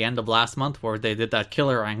feud at the end of last month, where they did that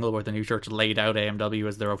killer angle where the New Church laid out AMW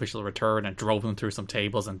as their official return and drove them through some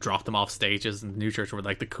tables and dropped them off stages, and the New Church were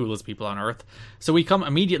like the coolest people on earth. So we come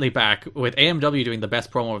immediately back with AMW doing the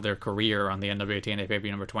best promo of their career on the NWA TNA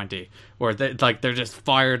pay-per-view number 20, where they're just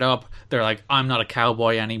fired up. They're like, I'm not a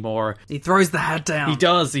cowboy anymore. He throws the hat down. He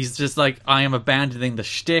does. He's just like, I am abandoning the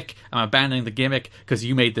shtick, I'm abandoning the gimmick because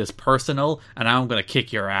you made this personal, and now I'm going to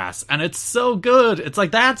kick your ass. And it's so good. It's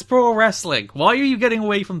like, that's pro wrestling. Why are you getting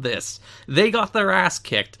away from this? They got their ass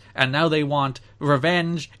kicked, and now they want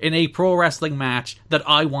revenge in a pro wrestling match that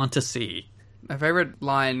I want to see. My favorite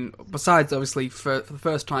line, besides obviously for the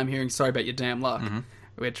first time hearing "Sorry about your damn luck,"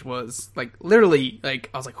 which was like literally like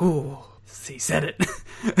I was like, "Ooh." He said it.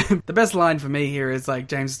 The best line for me here is like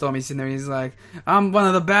James Storm. He's sitting there and he's like, I'm one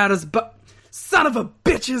of the baddest son of a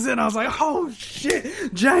bitches. And I was like, oh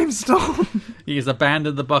shit, James Storm. He's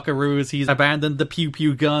abandoned the buckaroos. He's abandoned the pew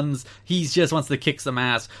pew guns. He just wants to kick some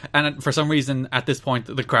ass. And for some reason, at this point,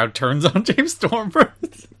 the crowd turns on James Storm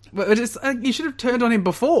first. But it's, you should have turned on him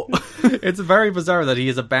before. It's very bizarre that he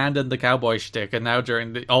has abandoned the cowboy shtick, and now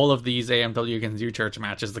during all of these AMW against New Church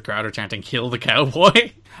matches, the crowd are chanting, kill the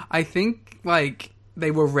cowboy. I think, like,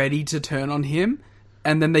 they were ready to turn on him,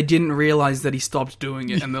 and then they didn't realize that he stopped doing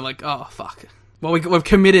it, and they're like, oh, fuck. Well, we've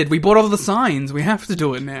committed. We bought all the signs. We have to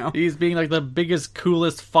do it now. He's being like the biggest,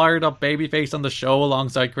 coolest, fired up babyface on the show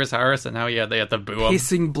alongside Chris Harris, and now, yeah, they have to boo him.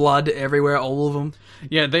 Pissing blood everywhere, all of them.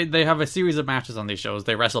 Yeah, they have a series of matches on these shows.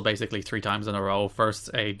 They wrestle basically 3 times in a row. First,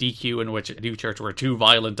 a DQ in which New Church were too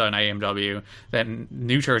violent on AMW. Then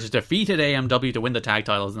New Church defeated AMW to win the tag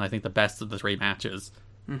titles, and I think the best of the 3 matches.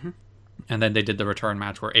 Mm-hmm. And then they did the return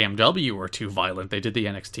match where AMW were too violent. They did the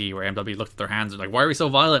NXT where AMW looked at their hands and like, why are we so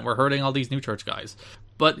violent? We're hurting all these New Church guys.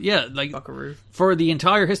 But yeah, like, Buckaroo. For the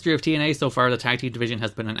entire history of TNA so far, the tag team division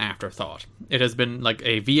has been an afterthought. It has been like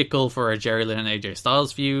a vehicle for a Jerry Lynn and AJ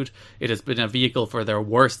Styles feud. It has been a vehicle for their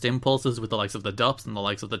worst impulses with the likes of the Dupps and the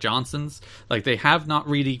likes of the Johnsons. Like, they have not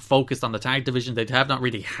really focused on the tag division. They have not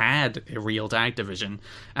really had a real tag division.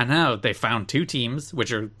 And now they found 2 teams,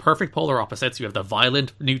 which are perfect polar opposites. You have the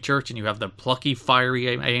violent New Church and you have the plucky, fiery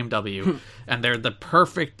AMW. And they're the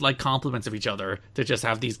perfect, like, complements of each other to just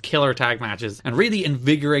have these killer tag matches and really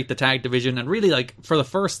invigorate the tag division and really, like, for the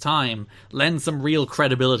first time, lend some real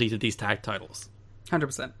credibility to these tag titles.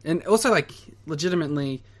 100%. And also, like,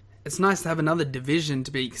 legitimately, it's nice to have another division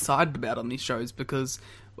to be excited about on these shows, because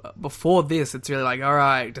before this, it's really like,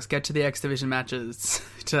 alright, just get to the X Division matches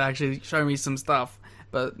to actually show me some stuff.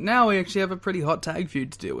 But now we actually have a pretty hot tag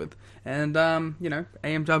feud to deal with. And, you know,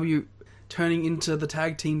 AMW turning into the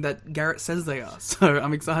tag team that Garrett says they are. So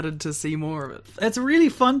I'm excited to see more of it. It's really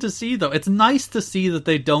fun to see, though. It's nice to see that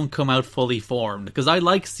they don't come out fully formed, because I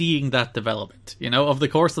like seeing that development, you know, of the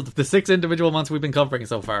course of the 6 individual months we've been covering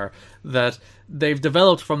so far, that they've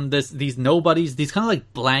developed from these nobodies, these kind of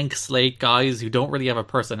like blank slate guys who don't really have a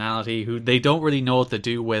personality, who they don't really know what to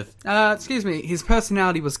do with. Excuse me, his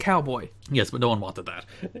personality was cowboy. Yes, but no one wanted that.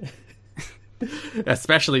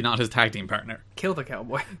 Especially not his tag team partner. Kill the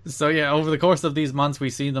cowboy. So yeah, over the course of these months,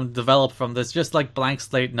 we've seen them develop from this just like blank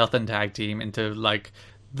slate nothing tag team into like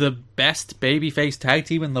the best babyface tag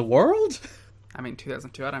team in the world. I mean,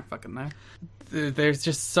 2002, I don't fucking know. They're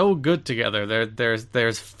just so good together.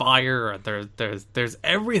 There's fire. There's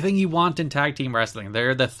everything you want in tag team wrestling.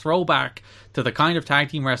 They're the throwback to the kind of tag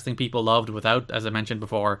team wrestling people loved without, as I mentioned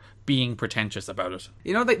before, being pretentious about it.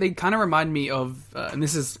 You know, they kind of remind me of, and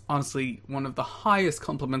this is honestly one of the highest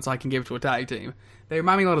compliments I can give to a tag team. They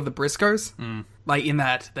remind me a lot of the Briscoes. Like, in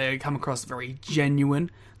that they come across very genuine.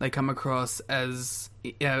 They come across as,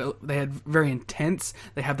 they had very intense.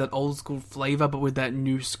 They have that old school flavor, but with that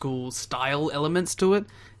new school style elements to it.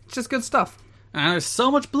 It's just good stuff. And there's so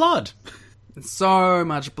much blood. So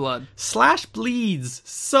much blood. Slash bleeds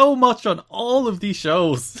so much on all of these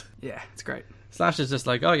shows. Yeah, it's great. Slash is just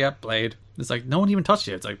like, oh yeah, blade. It's like, no one even touched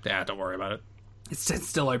you. It's like, yeah, don't worry about it. It's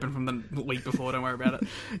still open from the week before, don't worry about it.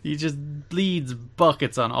 He just bleeds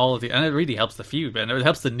buckets on all of the... And it really helps the feud, and it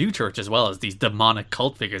helps the New Church as well, as these demonic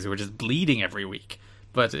cult figures who are just bleeding every week.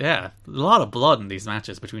 But yeah, a lot of blood in these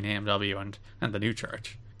matches between AMW and the New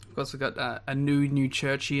Church. Of course, we've got a new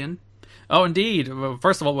Churchian. Oh, indeed.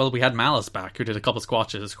 First of all, well, we had Malice back, who did a couple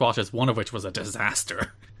squashes, one of which was a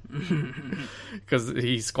disaster. Because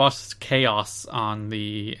he squashed Chaos on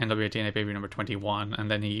the NWA TNA pay-per-view number 21,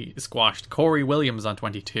 and then he squashed Corey Williams on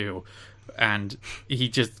 22, and he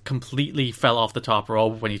just completely fell off the top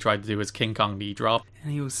rope when he tried to do his King Kong knee drop.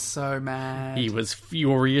 And he was so mad. He was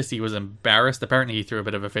furious. He was embarrassed. Apparently, he threw a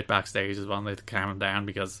bit of a fit backstage as well. They had to calm him down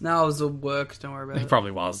because... No, it was all work. Don't worry about it. He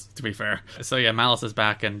probably was, to be fair. So yeah, Malice is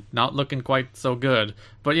back and not looking quite so good.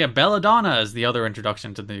 But yeah, Belladonna is the other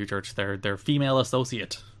introduction to the new church. Their female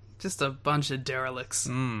associate. Just a bunch of derelicts.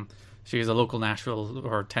 She's a local Nashville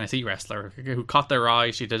or Tennessee wrestler who caught their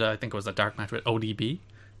eye. She did, I think it was a dark match with ODB.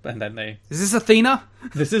 And then they... Is this Athena?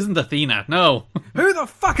 This isn't Athena, no. Who the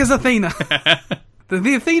fuck is Athena?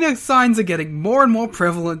 The Athena signs are getting more and more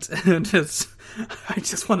prevalent, and I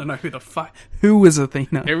just want to know who is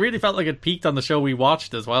Athena? It really felt like it peaked on the show we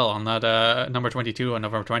watched as well, on that number 22 on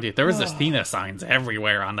November 20th. There was Athena signs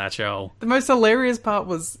everywhere on that show. The most hilarious part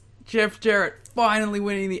was Jeff Jarrett finally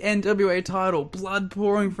winning the NWA title, blood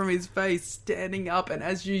pouring from his face, standing up, and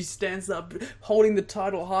as he stands up, holding the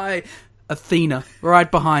title high... Athena, right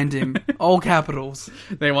behind him, all capitals.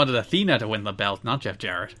 They wanted Athena to win the belt, not Jeff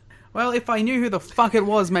Jarrett. Well, if I knew who the fuck it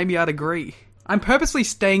was, maybe I'd agree. I'm purposely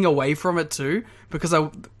staying away from it too, because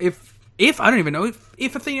if I don't even know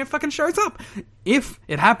if Athena fucking shows up. If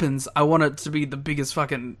it happens, I want it to be the biggest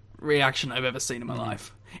fucking reaction I've ever seen in my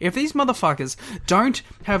life. If these motherfuckers don't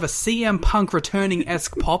have a CM Punk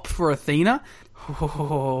returning-esque pop for Athena,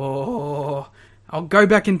 I'll go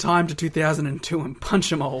back in time to 2002 and punch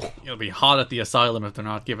them all. You'll be hot at the Asylum if they're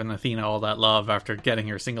not giving Athena all that love after getting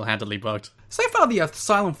her single-handedly booked. So far, the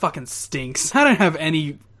Asylum fucking stinks. I don't have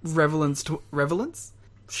any reverence?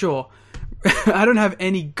 Sure. I don't have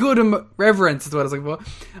any good reverence, is what I was looking for.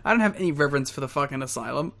 I don't have any reverence for the fucking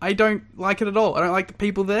Asylum. I don't like it at all. I don't like the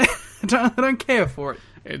people there. I don't care for it.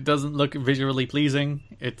 It doesn't look visually pleasing.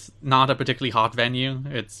 It's not a particularly hot venue.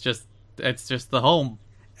 It's just the home.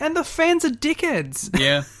 And the fans are dickheads.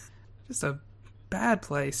 Yeah. Just a bad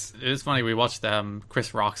place. It is funny, we watched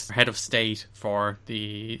Chris Rock's Head of State for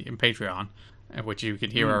the Patreon, which you can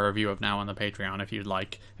hear a review of now on the Patreon if you'd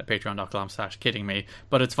like, at patreon.com/kiddingme.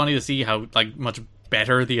 But it's funny to see how much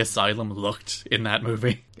better the Asylum looked in that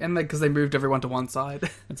movie. And because they moved everyone to one side.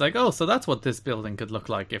 It's like, oh, so that's what this building could look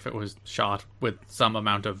like if it was shot with some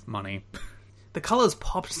amount of money. The colours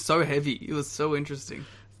popped so heavy. It was so interesting.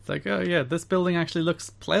 It's like, oh yeah, this building actually looks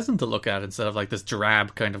pleasant to look at instead of like this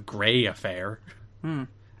drab kind of grey affair.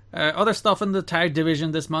 Other stuff in the tag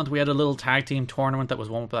division this month, we had a little tag team tournament that was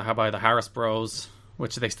won by the Harris Bros,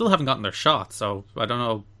 which they still haven't gotten their shot, so I don't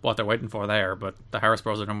know what they're waiting for there, but the Harris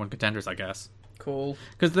Bros are number one contenders, I guess. Cool.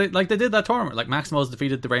 Because they did that tournament. Like, Maximos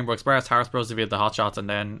defeated the Rainbow Express, Harris Bros defeated the Hot Shots, and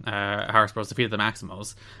then Harris Bros defeated the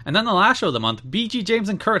Maximos. And then the last show of the month, BG James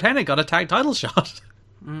and Kurt Hennig got a tag title shot.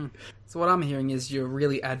 So what I'm hearing is you're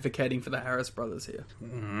really advocating for the Harris brothers here.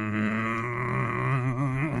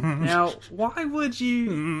 Now, why would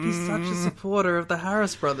you be such a supporter of the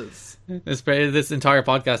Harris brothers? This entire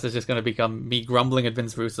podcast is just going to become me grumbling at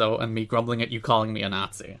Vince Russo and me grumbling at you calling me a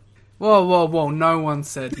Nazi. Whoa, no one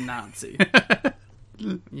said Nazi.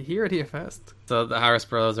 You hear it here first. So the Harris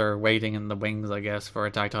Bros are waiting in the wings, I guess, for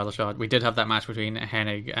a tag title shot. We did have that match between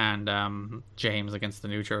Hennig and James against the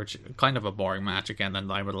New Church. Kind of a boring match again, in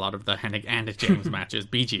line with a lot of the Hennig and James matches.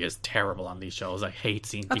 BG is terrible on these shows. I hate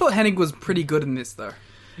seeing I thought Hennig was pretty good in this, though.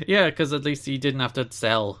 Yeah, because at least he didn't have to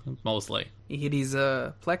sell, mostly. He hit his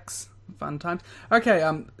Plex. Fun times.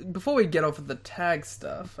 Okay, before we get off of the tag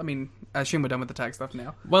stuff, I mean, I assume we're done with the tag stuff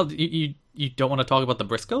now. Well, you don't want to talk about the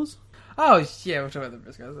Briscoes? Oh, yeah, we'll talk about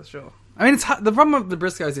the Briscoes, that's sure. I mean, the problem with the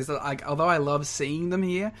Briscoes is that, although I love seeing them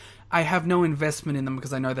here, I have no investment in them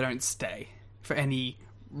because I know they don't stay for any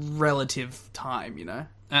relative time, you know?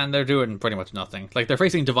 And they're doing pretty much nothing. Like, they're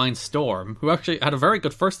facing Divine Storm, who actually had a very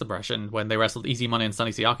good first impression when they wrestled Easy Money and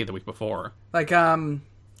Sonny Siaki the week before. Like, I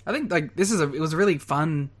think, like, it was a really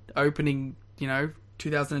fun opening,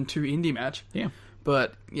 2002 indie match. Yeah.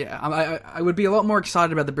 But, yeah, I would be a lot more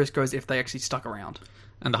excited about the Briscoes if they actually stuck around.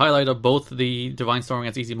 And the highlight of both the Divine Storm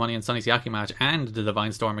against Easy Money and Sonny Siaki match and the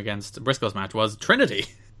Divine Storm against Briscoes match was Trinity.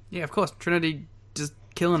 Yeah, of course. Trinity just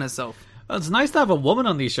killing herself. It's nice to have a woman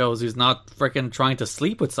on these shows who's not freaking trying to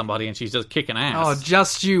sleep with somebody and she's just kicking ass. Oh,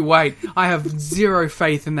 just you wait. I have zero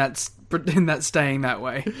faith in that staying that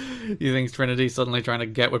way. You think Trinity's suddenly trying to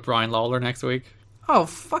get with Brian Lawler next week? Oh,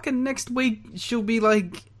 fucking next week she'll be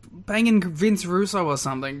like banging Vince Russo or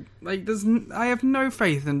something. Like, I have no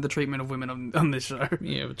faith in the treatment of women on this show.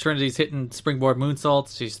 Yeah, Trinity's hitting springboard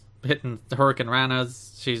moonsaults. She's hitting the Hurricane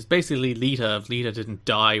Ranas. She's basically Lita if Lita didn't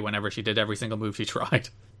die whenever she did every single move she tried.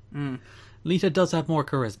 Lita does have more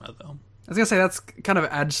charisma, though. I was gonna say, that's kind of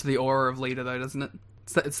adds to the aura of Lita, though, doesn't it?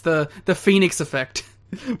 It's the Phoenix effect.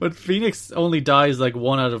 But Phoenix only dies like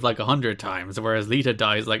 1 out of like 100 times, whereas Lita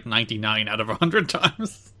dies like 99 out of 100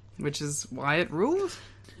 times. which is why it rules.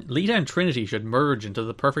 Lita and Trinity should merge into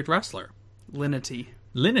the perfect wrestler. Linity.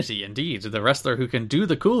 Linity, indeed. The wrestler who can do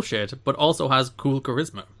the cool shit, but also has cool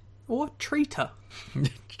charisma. Or Treater.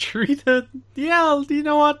 Treater? Yeah, you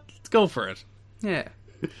know what? Let's go for it. Yeah.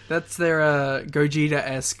 That's their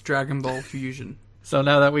Gogeta-esque Dragon Ball fusion. So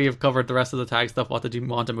now that we have covered the rest of the tag stuff, what did you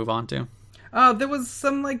want to move on to? There was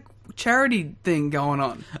some, charity thing going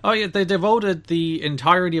on. Oh, yeah, they devoted the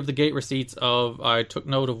entirety of the gate receipts of... I took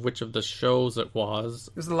note of which of the shows it was.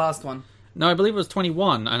 It was the last one. No, I believe it was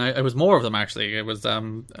 21, and it was more of them, actually. It was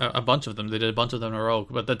a bunch of them. They did a bunch of them in a row.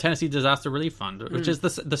 But the Tennessee Disaster Relief Fund, which is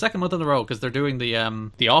the second month in a row, because they're doing the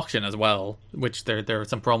auction as well, which there are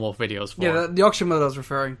some promo videos for. Yeah, the auction that I was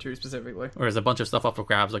referring to specifically. Where there's a bunch of stuff up for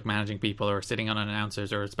grabs, like managing people or sitting on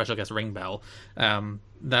announcers or special guest ring bell.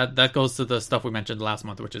 That goes to the stuff we mentioned last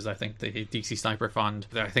month, which is, I think, the DC Sniper Fund.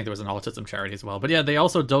 I think there was an autism charity as well. But yeah, they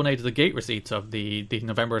also donated the gate receipts of the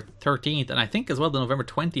November 13th, and I think as well the November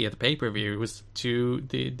 20th pay-per-views to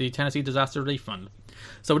the Tennessee Disaster Relief Fund.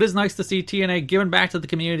 So it is nice to see TNA giving back to the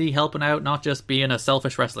community, helping out, not just being a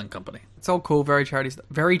selfish wrestling company. It's all cool, very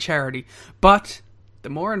charity. But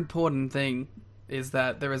the more important thing is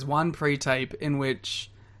that there is one pre-tape in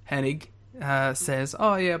which Hennig says,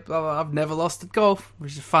 oh yeah, I've never lost at golf,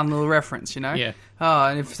 which is a fun little reference, you know? Yeah. Oh,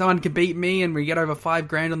 and if someone can beat me and we get over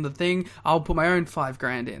 $5,000 on the thing, I'll put my own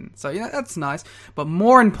 $5,000 in. So yeah, that's nice. But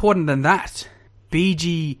more important than that,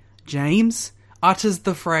 BG James utters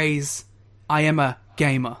the phrase, I am a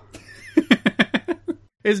gamer.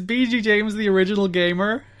 Is BG James the original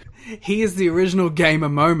gamer? He is the original gamer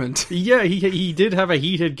moment. Yeah, he did have a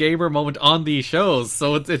heated gamer moment on these shows,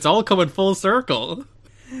 so it's all coming full circle.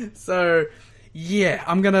 So, yeah,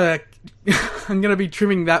 I'm gonna be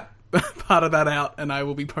trimming that part of that out, and I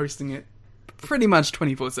will be posting it pretty much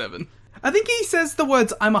 24/7. I think he says the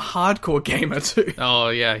words, I'm a hardcore gamer, too. Oh,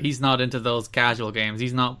 yeah, he's not into those casual games.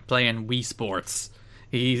 He's not playing Wii Sports.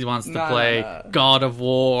 He wants to play God of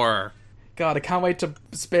War. God, I can't wait to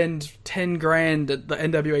spend $10,000 at the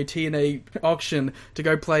NWA TNA auction to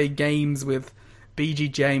go play games with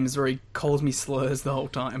BG James where he calls me slurs the whole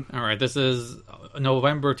time. Alright, this is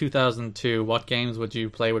November 2002. What games would you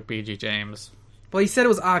play with BG James? Well, he said it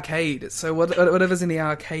was arcade, so whatever's in the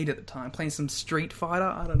arcade at the time. Playing some Street Fighter?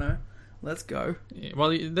 I don't know. Let's go. Yeah,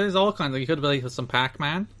 well, there's all kinds. You could play some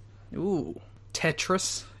Pac-Man. Ooh.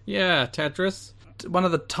 Tetris. Yeah, Tetris. One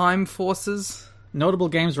of the Time Forces. Notable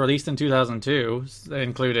games released in 2002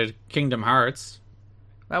 included Kingdom Hearts.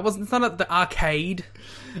 It's not at the arcade.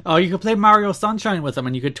 Oh, you could play Mario Sunshine with them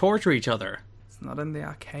and you could torture each other. It's not in the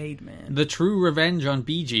arcade, man. The true revenge on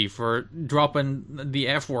BG for dropping the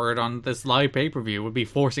F word on this live pay-per-view would be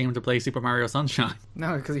forcing him to play Super Mario Sunshine.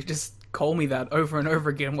 No, because you just call me that over and over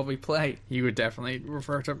again while we play. You would definitely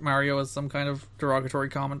refer to Mario as some kind of derogatory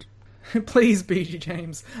comment. Please, BG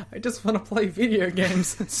James, I just want to play video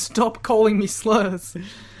games. Stop calling me slurs.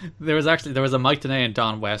 There was a Mike Tenay and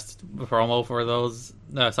Don West promo for those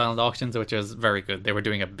silent auctions, which was very good. They were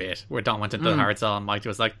doing a bit where Don went into the hard sell and Mike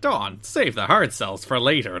was like, Don, save the hard sells for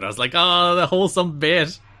later. And I was like, oh, the wholesome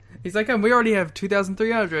bit. He's like, we already have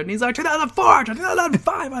 2,300. And he's like, 2,400,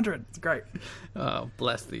 2,500. It's great. Oh,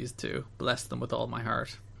 bless these two. Bless them with all my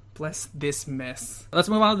heart. Bless this mess. Let's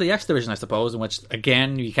move on to the X Division, I suppose, in which,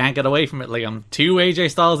 again, you can't get away from it, Liam. 2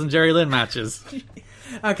 AJ Styles and Jerry Lynn matches.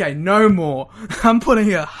 Okay, no more. I'm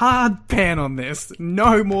putting a hard pan on this.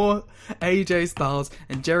 No more AJ Styles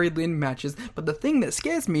and Jerry Lynn matches. But the thing that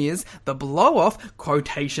scares me is the blow-off,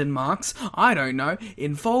 quotation marks, I don't know,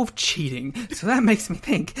 involved cheating. So that makes me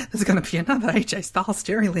think there's going to be another AJ Styles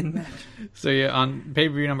Jerry Lynn match. So yeah, on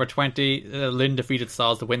pay-per-view number 20, Lynn defeated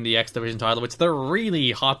Styles to win the X Division title, which they're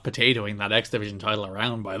really hot potatoing that X Division title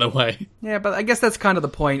around, by the way. Yeah, but I guess that's kind of the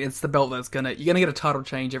point. It's the belt you're gonna get a title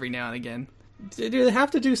change every now and again. Do they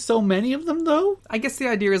have to do so many of them, though? I guess the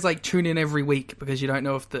idea is, tune in every week, because you don't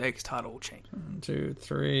know if the X title will change. 1, 2,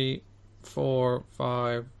 3, 4,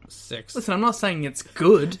 5, 6. Listen, I'm not saying it's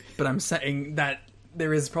good, but I'm saying that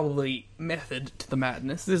there is probably method to the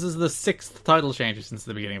madness. This is the 6th title change since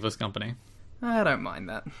the beginning of this company. I don't mind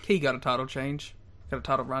that. He got a title change. Got a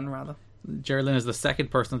title run, rather. Jerry Lynn is the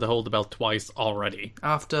 2nd person to hold the belt twice already.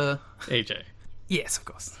 After AJ. Yes, of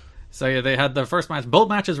course. So yeah, they had their first match. Both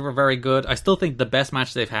matches were very good. I still think the best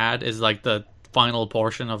match they've had is the final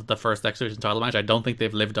portion of the first X Division title match. I don't think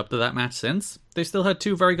they've lived up to that match since. They still had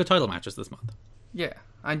 2 very good title matches this month. Yeah,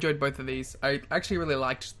 I enjoyed both of these. I actually really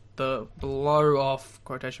liked the blow-off,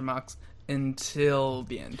 quotation marks, until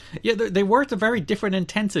the end. Yeah, they worked a very different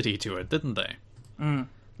intensity to it, didn't they?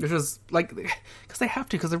 Which was, like, because they have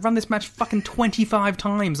to, because they've run this match fucking 25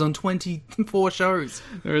 times on 24 shows.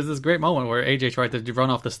 There was this great moment where AJ tried to run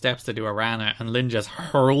off the steps to do a Rana, and Lynn just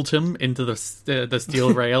hurled him into the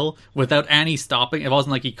steel rail without any stopping. It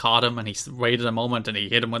wasn't like he caught him and he waited a moment and he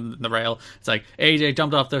hit him with the rail. It's like AJ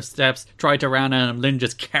jumped off the steps, tried to Rana, and Lynn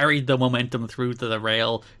just carried the momentum through to the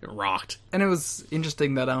rail. It rocked. And it was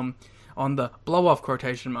interesting that, on the blow-off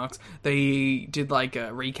quotation marks, they did like a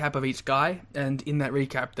recap of each guy, and in that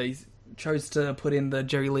recap they chose to put in the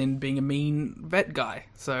Jerry Lynn being a mean vet guy,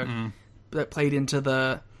 so that played into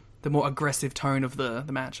the more aggressive tone of the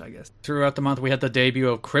match, I guess. Throughout the month we had the debut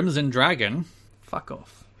of Crimson Dragon. Fuck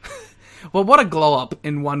off. Well, what a glow-up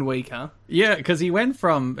in 1 week, huh? Yeah, because he went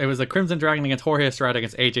from... It was a Crimson Dragon against Jorge Estrada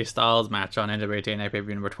against AJ Styles match on NWA TNA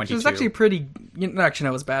pay-per-view number 22. It was actually pretty... Actually, no,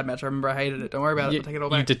 it was a bad match. I remember I hated it. Don't worry about it. I'll take it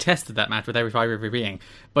all back. You detested that match with every fiber of your being.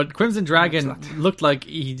 But Crimson Dragon looked like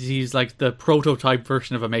he's like the prototype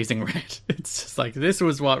version of Amazing Red. It's just like, this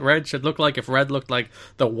was what Red should look like if Red looked like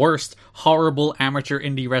the worst, horrible amateur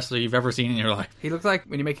indie wrestler you've ever seen in your life. He looked like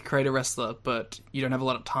when you make a creative wrestler, but you don't have a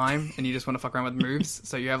lot of time, and you just want to fuck around with moves,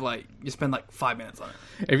 so you have you spend 5 minutes on it.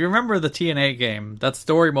 If you remember the TNA game, that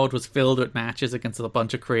story mode was filled with matches against a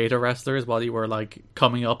bunch of creator wrestlers while you were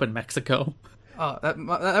coming up in Mexico. Oh,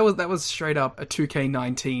 that was straight up a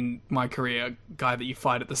 2K19 My Career guy that you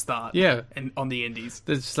fight at the start. Yeah. And on the indies.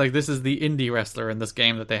 It's just like, this is the indie wrestler in this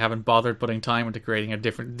game that they haven't bothered putting time into creating a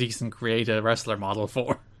decent creator wrestler model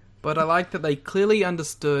for. But I like that they clearly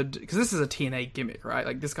understood, because this is a TNA gimmick, right?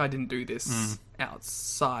 Like, this guy didn't do this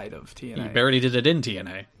outside of TNA. He barely did it in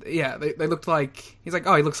TNA. Yeah, they looked like... He's like,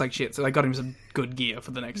 oh, he looks like shit, so they got him some good gear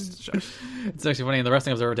for the next show. It's actually funny, in the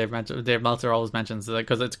Wrestling Observer, Dave Meltzer always mentions,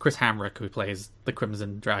 because it's Chris Hamrick who plays the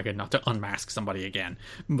Crimson Dragon, not to unmask somebody again.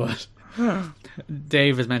 But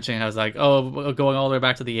Dave is mentioning, I was like, oh, going all the way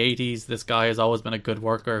back to the 80s, this guy has always been a good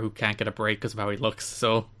worker who can't get a break because of how he looks.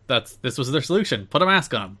 So this was their solution. Put a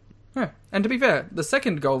mask on him. Yeah. And to be fair, the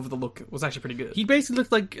second go of the look was actually pretty good. He basically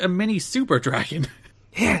looked like a mini Super Dragon.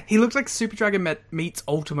 Yeah, he looked like Super Dragon meets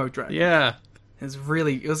Ultimo Dragon. Yeah. It's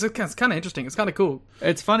kind of interesting. It's kind of cool.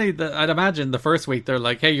 It's funny that I'd imagine the first week they're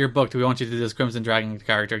like, hey, you're booked. We want you to do this Crimson Dragon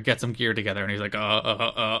character. Get some gear together. And he's like,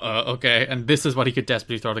 okay. And this is what he could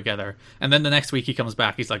desperately throw together. And then the next week he comes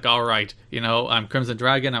back. He's like, all right, I'm Crimson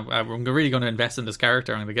Dragon. I'm really going to invest in this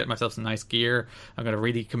character. I'm going to get myself some nice gear. I'm going to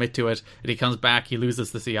really commit to it. And he comes back. He loses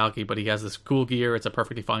to Siaki, but he has this cool gear. It's a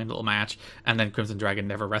perfectly fine little match. And then Crimson Dragon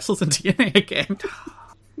never wrestles in TNA again.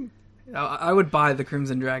 I would buy the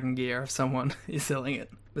Crimson Dragon gear if someone is selling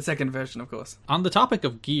it. The second version, of course. On the topic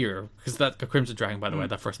of gear, because the Crimson Dragon, by the way,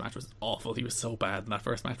 that first match was awful. He was so bad in that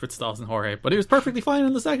first match with Styles and Jorge, but he was perfectly fine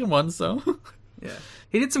in the second one, so... Yeah.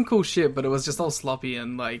 He did some cool shit, but it was just all sloppy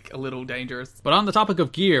and, a little dangerous. But on the topic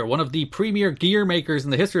of gear, one of the premier gear makers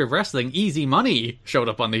in the history of wrestling, Easy Money, showed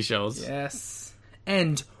up on these shows. Yes.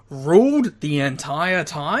 And ruled the entire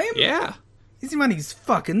time? Yeah. Easy Money's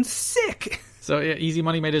fucking sick! So, yeah, Easy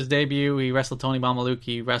Money made his debut. He wrestled Tony Mamaluke.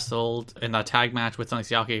 He wrestled in that tag match with Sonny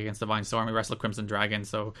Siaki against Divine Storm. He wrestled Crimson Dragon.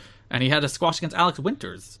 And he had a squash against Alex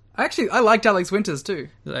Winters. Actually, I liked Alex Winters, too.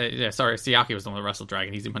 Siaki was the one that wrestled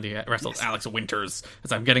Dragon. Easy Money wrestled Alex Winters,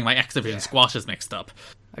 as I'm getting my X Division squashes mixed up.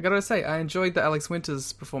 I gotta say, I enjoyed the Alex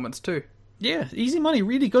Winters performance, too. Yeah, Easy Money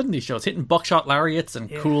really good in these shows, hitting buckshot lariats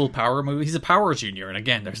and cool power moves. He's a power junior, and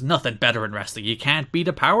again, there's nothing better in wrestling. You can't beat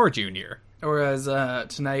a power junior. Or as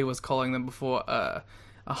TNA was calling them before, a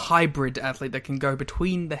hybrid athlete that can go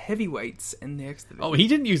between the heavyweights and the X Division. Oh, he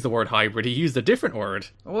didn't use the word hybrid, he used a different word.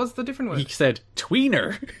 What was the different word? He said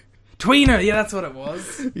tweener. Tweener, yeah, that's what it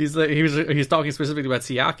was. He's talking specifically about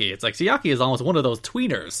Siaki. It's like, Siaki is almost one of those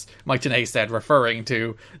tweeners, Mike Tenay said, referring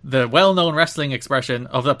to the well-known wrestling expression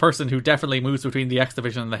of the person who definitely moves between the X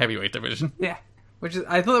Division and the heavyweight division. Yeah.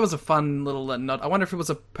 I thought that was a fun little nod. I wonder if it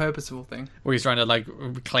was a purposeful thing. Where he's trying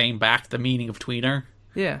to, claim back the meaning of tweener.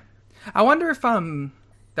 Yeah. I wonder if,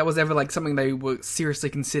 that was ever, something they were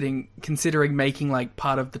seriously considering making,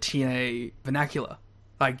 part of the TNA vernacular.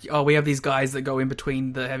 We have these guys that go in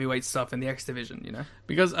between the heavyweight stuff and the X Division, you know?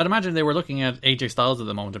 Because I'd imagine they were looking at AJ Styles at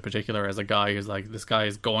the moment in particular as a guy who's this guy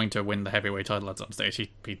is going to win the heavyweight title at some stage.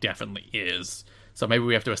 He definitely is. So maybe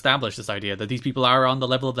we have to establish this idea that these people are on the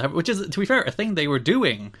level of the which is, to be fair, a thing they were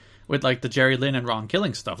doing with the Jerry Lynn and Ron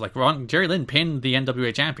Killing stuff. Jerry Lynn pinned the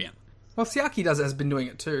NWA champion. Well, Siaki has been doing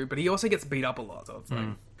it too, but he also gets beat up a lot. So it's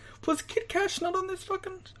was Kid Cash not on this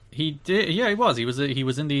fucking? He did. Yeah, he was. He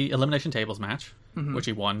was in the Elimination Tables match, which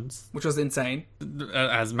he won, which was insane.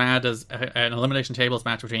 As mad as an Elimination Tables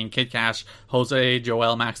match between Kid Cash, Jose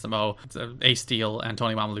Joel Maximo, Ace Steel, and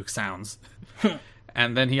Tony Mamaluke sounds.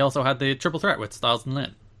 And then he also had the triple threat with Styles and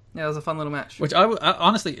Lynn. Yeah, it was a fun little match. Which,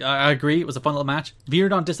 honestly, I agree, it was a fun little match.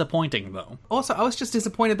 Veered on disappointing, though. Also, I was just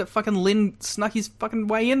disappointed that fucking Lynn snuck his fucking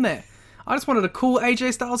way in there. I just wanted a cool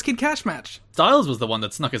AJ Styles Kid Cash match. Styles was the one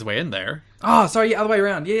that snuck his way in there. Oh, sorry, other way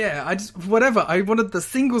around. Yeah, I wanted the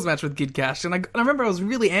singles match with Kid Cash, and I remember I was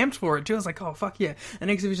really amped for it too. I was like, oh, fuck yeah.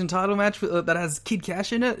 An X Division title match that has Kid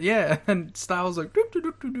Cash in it? Yeah. And Styles was like, doo, doo,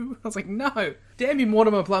 doo, doo, doo. I was like, no. Damn you,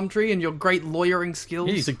 Mortimer Plumtree, and your great lawyering skills.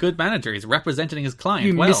 Yeah, he's a good manager. He's representing his client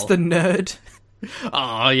you well. Mr. Nerd.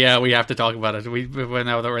 Oh, yeah, we have to talk about it.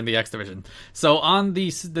 Now that we're in the X Division. So, on the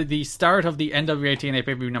start of the NWA TNA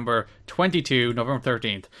pay-per-view number 22, November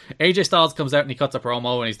 13th, AJ Styles comes out and he cuts a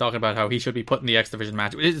promo and he's talking about how he should be put in the X Division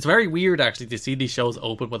match. It's very weird, actually, to see these shows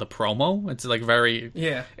open with a promo. It's like very...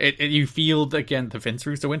 Yeah. You feel, again, the Vince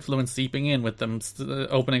Russo influence seeping in with them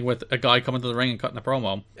opening with a guy coming to the ring and cutting a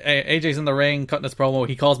promo. AJ's in the ring, cutting his promo.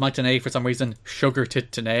 He calls Mike Tenay for some reason Sugar Tit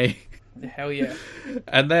Tenay. Hell yeah.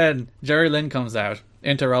 And then Jerry Lynn comes out,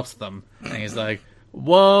 interrupts them, and he's like,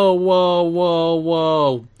 whoa, whoa, whoa,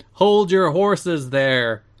 whoa. Hold your horses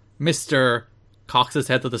there, Mr. Cocks his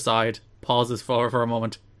head to the side, pauses for a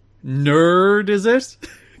moment. Nerd, is it?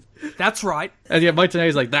 That's right. And yeah, Mike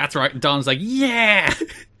Tenay's like, that's right. And Don's like, yeah!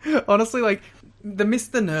 Honestly, like, the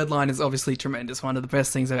Mr. Nerd line is obviously tremendous. One of the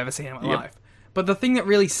best things I've ever seen in my life. But the thing that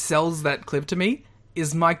really sells that clip to me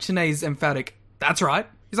is Mike Tenay's emphatic, that's right.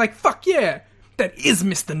 He's like, fuck yeah, that is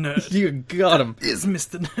Mr. Nerd. You got him. That is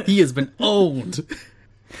Mr. Nerd. He has been owned.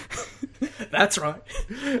 That's right.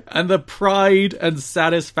 And the pride and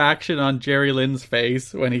satisfaction on Jerry Lynn's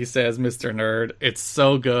face when he says Mr. Nerd, it's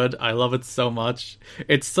so good. I love it so much.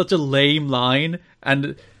 It's such a lame line,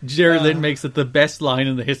 and Jerry Lynn makes it the best line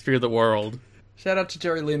in the history of the world. Shout out to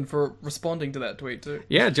Jerry Lynn for responding to that tweet, too.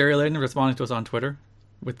 Yeah, Jerry Lynn responding to us on Twitter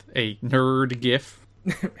with a nerd gif.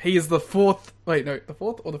 He is the fourth... Wait, no, the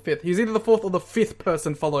fourth or the fifth? He's either the fourth or the fifth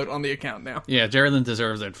person followed on the account now. Yeah, Jerry Lynn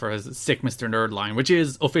deserves it for his sick Mr. Nerd line, which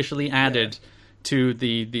is officially added to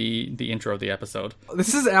the intro of the episode.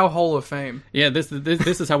 This is our Hall of Fame. Yeah, this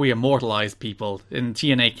is how we immortalize people in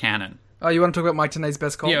TNA canon. Oh, you want to talk about Mike Tenay's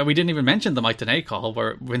best call? Yeah, we didn't even mention the Mike Tenay call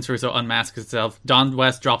where Vince Russo unmasks himself. Don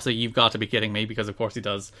West drops a "You've got to be kidding me," because of course he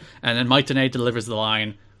does. And then Mike Tenay delivers the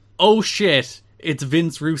line, "Oh shit, it's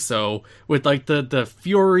Vince Russo," with like the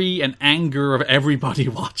fury and anger of everybody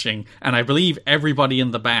watching, and I believe everybody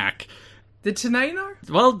in the back. Did Tenay know?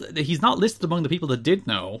 Well, he's not listed among the people that did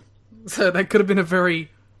know. So that could have been a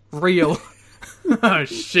very real... Oh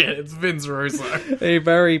shit, it's Vince Russo. A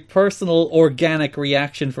very personal, organic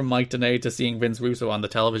reaction from Mike Tenay to seeing Vince Russo on the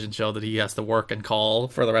television show that he has to work and call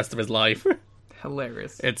for the rest of his life.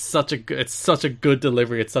 Hilarious. It's such a good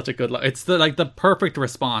delivery. It's such a good... It's the perfect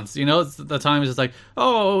response. You know, it's the time is just like,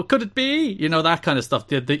 oh, could it be? You know, that kind of stuff.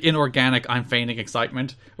 The inorganic, I'm feigning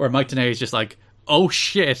excitement. Where Mike Tenay is just like, oh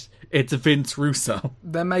shit, it's Vince Russo.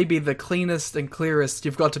 That may be the cleanest and clearest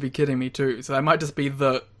 "You've got to be kidding me" too. So that might just be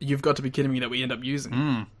the "You've got to be kidding me" that we end up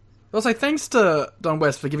using. Also, thanks to Don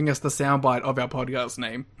West for giving us the soundbite of our podcast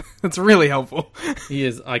name. It's really helpful. He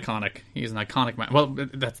is iconic. He's an iconic man. Well,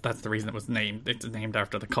 that's the reason it was named. It's named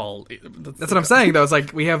after the call. That's what I'm saying, though. It's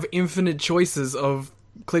like we have infinite choices of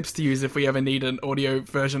clips to use if we ever need an audio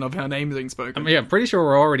version of our name being spoken. I mean, yeah, I'm pretty sure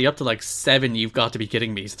we're already up to like 7 "You've got to be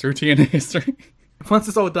kidding me's" through TNA history. Once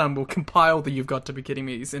it's all done, we'll compile the "You've got to be kidding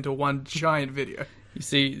me's" into one giant video. You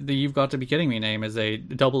see, the "You've got to be kidding me" name is a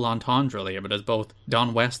double entendre labeled as both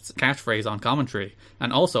Don West's catchphrase on commentary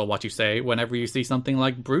and also what you say whenever you see something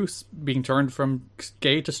like Bruce being turned from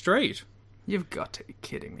gay to straight. You've got to be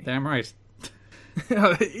kidding me. Damn right.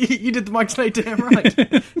 You did the Mike Tenay damn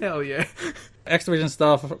right. Hell yeah. X Division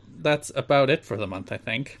stuff, that's about it for the month, I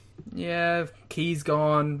think. Yeah, Key's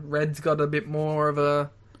gone. Red's got a bit more of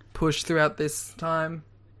a push throughout this time.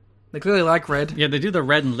 They clearly like Red. Yeah, they do the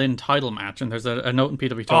Red and Lynn title match, and there's a note in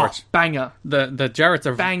PW Torch. Oh, banger. The Jarretts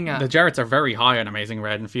are banger. The Jarretts are very high on Amazing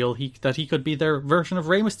Red and feel that he could be their version of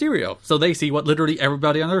Rey Mysterio. So they see what literally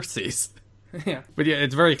everybody on Earth sees. Yeah. But yeah,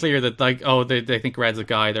 it's very clear that like, oh, they think Red's a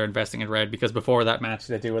guy, they're investing in Red, because before that match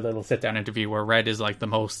they do a little sit down interview where Red is like the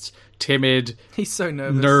most timid, he's so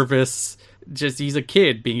nervous. Just he's a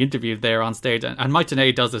kid being interviewed there on stage, and Mike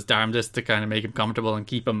Tenay does his darndest to kind of make him comfortable and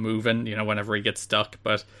keep him moving, you know, whenever he gets stuck.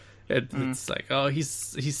 But it's like, oh, he's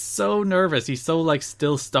so nervous. He's so like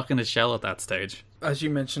still stuck in his shell at that stage. as you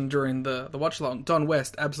mentioned during the watch-along, Don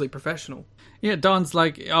West, absolutely professional. Yeah, Don's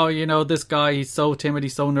like, oh, you know, this guy, he's so timid,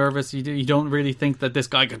 he's so nervous, you don't really think that this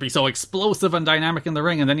guy could be so explosive and dynamic in the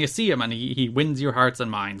ring, and then you see him and he wins your hearts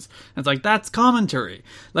and minds. And it's like, that's commentary.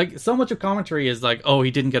 Like, so much of commentary is like, oh,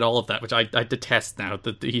 he didn't get all of that, which I detest now,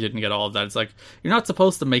 that he didn't get all of that. It's like, you're not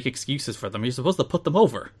supposed to make excuses for them, you're supposed to put them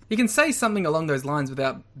over. You can say something along those lines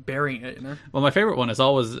without burying it, you know? Well, my favourite one is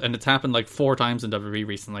always, and it's happened like 4 times in WWE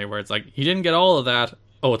recently, where it's like, he didn't get all of that,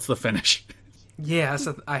 oh, it's the finish. Yeah,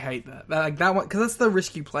 I hate that. Like that one, because that's the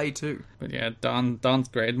risk you play too. But yeah, Don's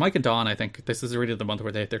great. Mike and Don, I think this is really the month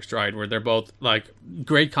where they hit their stride, where they're both like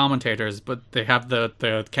great commentators, but they have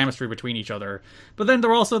the chemistry between each other. But then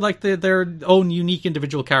they're also like their own unique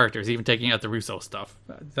individual characters, even taking out the Russo stuff.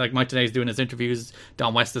 Like Mike Tenay's doing his interviews,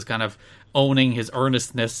 Don West is kind of owning his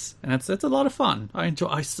earnestness, and it's a lot of fun. I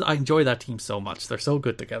enjoy that team so much. They're so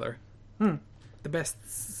good together. The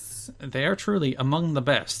best. They are truly among the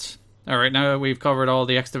best. Alright, now that we've covered all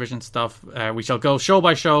the X Division stuff, we shall go show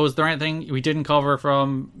by show. Is there anything we didn't cover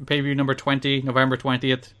from pay-per-view number 20, November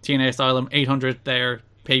 20th, TNA Asylum, 800 there,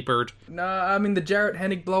 papered? No, I mean the Jarrett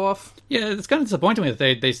Hennig blow-off. Yeah, it's kind of disappointing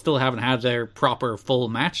that they still haven't had their proper full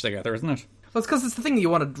match together, isn't it? Well, it's because it's the thing that you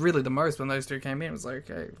wanted really the most when those two came in. It was like,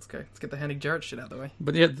 okay, let's get the Hennig Jarrett shit out of the way.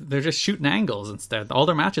 But yeah, they're just shooting angles instead. All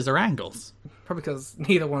their matches are angles. Probably because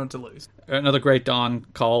neither wanted to lose. Another great Don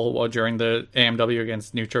call during the AMW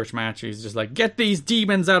against New Church match. He's just like, get these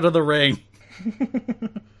demons out of the ring.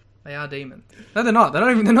 They are demons. No, they're not.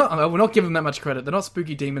 They're not. We're not giving them that much credit. They're not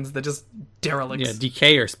spooky demons. They're just derelicts. Yeah,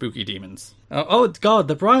 DK are spooky demons. Oh, God,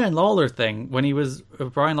 the Brian Lawler thing.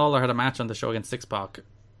 Brian Lawler had a match on the show against Six Pac.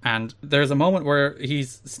 And there's a moment where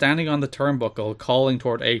he's standing on the turnbuckle calling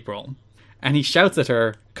toward April. And he shouts at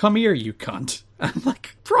her, come here, you cunt. And I'm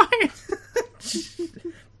like, Brian!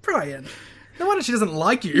 Brian! No wonder she doesn't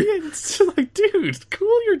like you. Yeah, it's like, dude,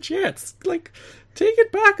 cool your jets. Like, take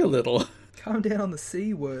it back a little. Calm down on the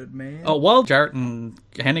C word, man. Oh, while Jarrett and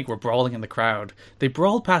Hennig were brawling in the crowd, they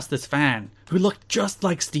brawled past this fan who looked just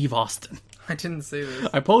like Steve Austin. I didn't see this.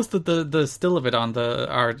 I posted the still of it on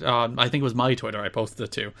I think it was my Twitter I posted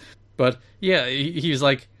it to. But yeah, he was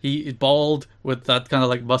like, he bald with that kind of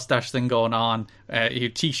like mustache thing going on,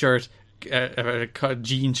 t-shirt,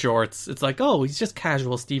 jean shorts. It's like, oh, he's just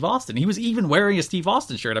casual Steve Austin. He was even wearing a Steve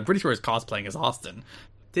Austin shirt. I'm pretty sure he's cosplaying as Austin.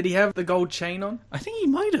 Did he have the gold chain on? I think he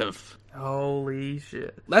might have. Holy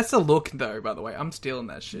shit. That's a look, though, by the way. I'm stealing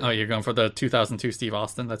that shit. Oh, you're going for the 2002 Steve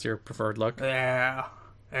Austin? That's your preferred look? Yeah.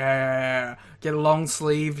 Get a long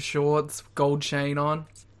sleeve shorts, gold chain on.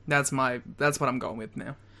 That's what I'm going with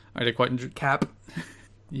now. I did quite cap.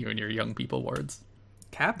 You and your young people words.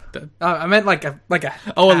 Cap? I meant like a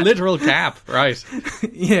a literal cap, right?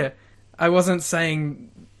 Yeah. I wasn't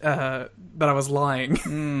saying that I was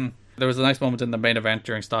lying. There was a nice moment in the main event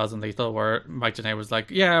during Styles and Lethal where Mike Tenay was like,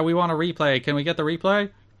 yeah, we want a replay. Can we get the replay?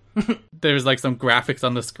 There's like some graphics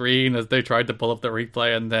on the screen as they tried to pull up the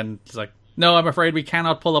replay, and then it's like, no, I'm afraid we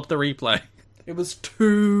cannot pull up the replay. It was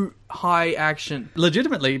too high action.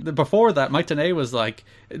 Legitimately, before that, Mike Tenay was like,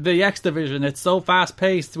 the X Division, it's so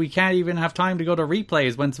fast-paced, we can't even have time to go to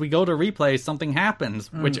replays. Once we go to replays, something happens.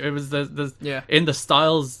 Which it was in the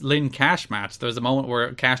Styles-Lynn Cash match, there was a moment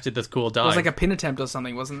where Cash did this cool dive. It was like a pin attempt or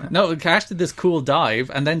something, wasn't it? No, Cash did this cool dive,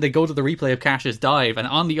 and then they go to the replay of Cash's dive, and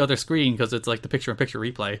on the other screen, because it's like the picture-in-picture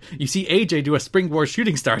replay, you see AJ do a springboard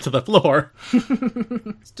shooting star to the floor.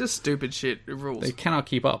 It's just stupid shit. It rules. They cannot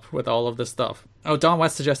keep up with all of this stuff. Oh, Don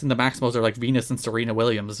West suggesting the Maximos are like Venus and Serena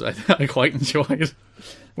Williams. I quite enjoyed.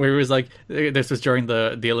 Where he was like, this was during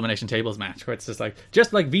the Elimination Tables match, where it's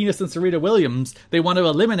just like Venus and Serena Williams, they want to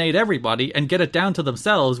eliminate everybody and get it down to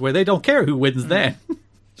themselves where they don't care who wins then.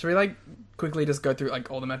 Should we like quickly just go through like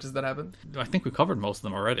all the matches that happened? I think we covered most of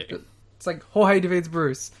them already. It's like Jorge defeats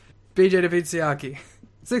Bruce, BJ defeats Siaki,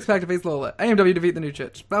 Six Pack defeats Lola, AMW defeat the New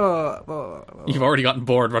Church. Blah, blah, blah, blah, blah. You've already gotten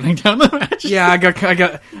bored running down the match. Yeah,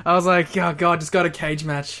 I was like, oh god, just got a cage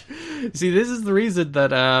match. See, this is the reason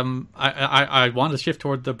that I want to shift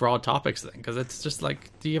toward the broad topics thing, because it's just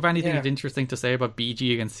like, do you have anything interesting to say about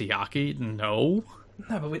BG against Siaki? No,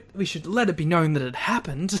 but we should let it be known that it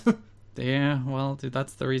happened. Yeah, well, dude,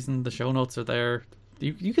 that's the reason the show notes are there.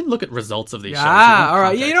 You can look at results of these shows. Ah,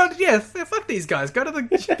 alright. Yeah, you know what? Yeah, fuck these guys. Go to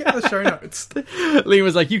the show notes. Liam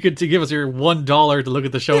was like, you could give us your $1 to look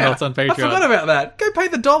at the show notes on Patreon. I forgot about that. Go pay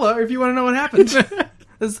the $1 if you want to know what happened.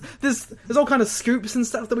 There's all kind of scoops and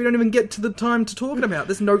stuff that we don't even get to the time to talk about.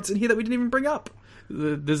 There's notes in here that we didn't even bring up.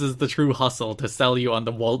 This is the true hustle to sell you on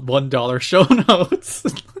the $1 show notes.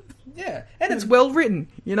 Yeah, and it's well written,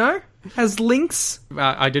 you know? has links.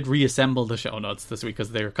 I did reassemble the show notes this week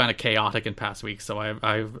because they were kind of chaotic in past weeks, so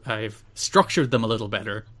I've structured them a little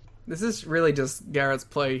better. This is really just Garrett's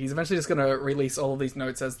play. He's eventually just going to release all of these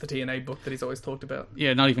notes as the TNA book that he's always talked about.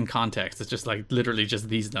 Yeah, not even context. It's just like literally just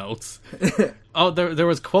these notes. Oh, there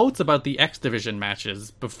was quotes about the X Division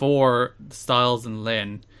matches before Styles and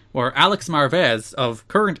Lynn, where Alex Marvez of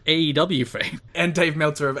current AEW fame and Dave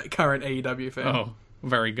Meltzer of current AEW fame. Oh,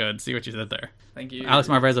 very good. See what you did there. Thank you. Alex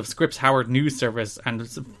Marvez of Scripps Howard News Service and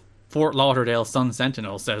Fort Lauderdale Sun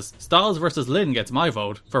Sentinel says, Styles versus Lynn gets my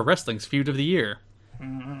vote for Wrestling's Feud of the Year.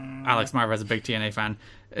 Alex Marvez, a big TNA fan.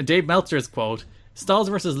 Dave Meltzer's quote, Styles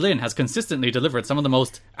vs. Lynn has consistently delivered some of the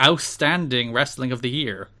most outstanding wrestling of the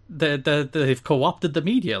year. They've co-opted the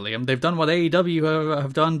media, Liam. They've done what AEW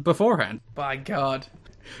have done beforehand. By God.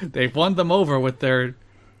 They've won them over with their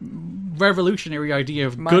revolutionary idea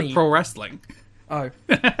of Money. good pro wrestling. Oh.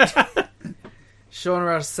 Sean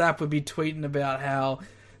Ross Sapp would be tweeting about how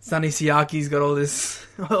Sonny Siaki's got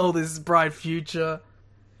all this bright future.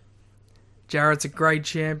 Jarrett's a great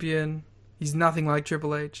champion. He's nothing like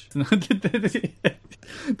Triple H. The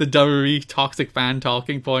WWE toxic fan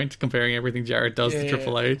talking point, comparing everything Jarrett does to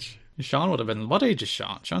Triple H. Sean would have been... What age is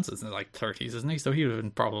Sean? Sean's in his like 30s, isn't he? So he would have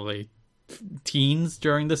been probably teens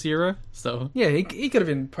during this era. So yeah, he could have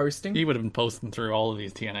been posting. He would have been posting through all of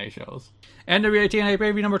these TNA shows. NWA TNA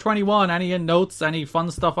Pay-Per-View number 21. Any notes? Any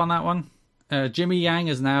fun stuff on that one? Jimmy Yang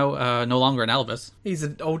is now no longer an Elvis. He's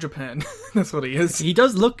an Old Japan. That's what he is. He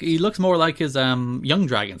does look... He looks more like his Young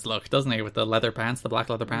Dragons look, doesn't he? With the leather pants, the black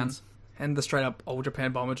leather pants. And the straight up Old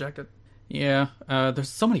Japan bomber jacket. Yeah, there's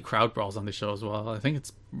so many crowd brawls on this show as well. I think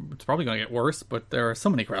it's probably going to get worse, but there are so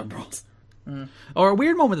many crowd brawls. Or a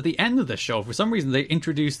weird moment at the end of the show. For some reason, they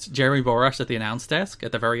introduced Jerry Borash at the announce desk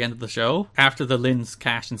at the very end of the show. After the Lynn's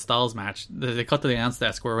Cash and Styles match, they cut to the announce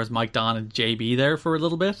desk where it was Mike Don and JB there for a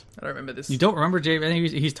little bit. I don't remember this. You don't remember JB?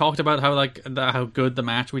 He's talked about how good the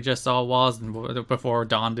match we just saw was, and before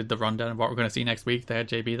Don did the rundown of what we're going to see next week, they had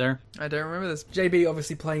JB there. I don't remember this. JB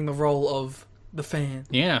obviously playing the role of the fan.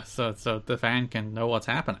 Yeah, so the fan can know what's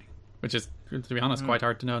happening. Which is, to be honest, quite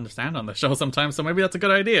hard to understand on the show sometimes, so maybe that's a good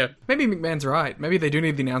idea. Maybe McMahon's right. Maybe they do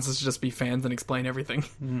need the announcers to just be fans and explain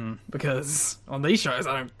everything. Because on these shows,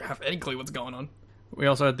 I don't have any clue what's going on. We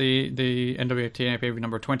also had the NWA TNA pay-per-view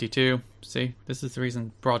number 22. See, this is the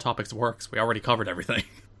reason Broad Topics works. We already covered everything.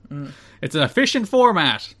 It's an efficient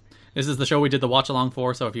format. This is the show we did the watch-along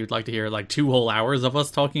for, so if you'd like to hear like 2 whole hours of us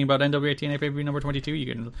talking about NWA TNA pay-per-view number 22,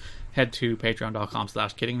 you can head to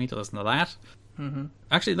patreon.com/kiddingme to listen to that.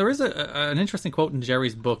 Actually, there is an interesting quote in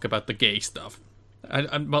Jerry's book about the gay stuff.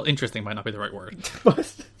 Well, interesting might not be the right word.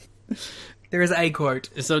 But there is a quote.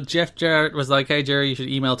 So Jeff Jarrett was like, hey, Jerry, you should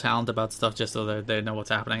email talent about stuff just so that they know what's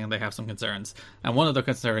happening and they have some concerns. And one of the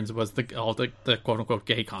concerns was the quote-unquote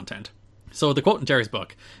gay content. So the quote in Jerry's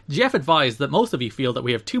book, Jeff advised that most of you feel that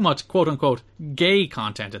we have too much quote-unquote gay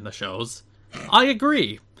content in the shows. I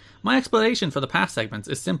agree. My explanation for the past segments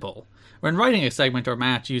is simple. When writing a segment or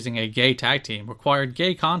match using a gay tag team required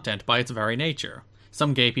gay content by its very nature.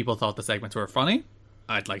 Some gay people thought the segments were funny.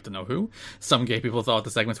 I'd like to know who. Some gay people thought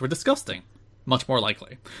the segments were disgusting. Much more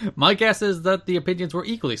likely. My guess is that the opinions were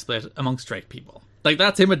equally split among straight people. Like,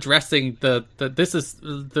 that's him addressing this is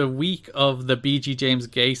the week of the BG James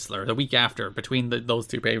gay slur, the week after, between those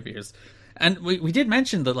two pay-per-views. And we did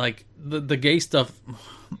mention that, like, the gay stuff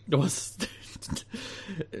was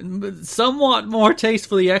somewhat more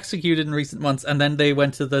tastefully executed in recent months, and then they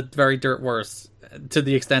went to the very dirt worse, to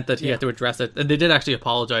the extent that he had to address it. And they did actually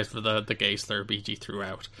apologize for the gay slur BG threw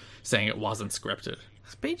out, saying it wasn't scripted.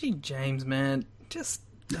 BG James, man, just...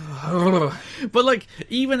 But, like,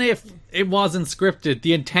 even if it wasn't scripted,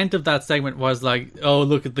 the intent of that segment was like, oh,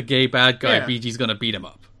 look at the gay bad guy, BG's gonna beat him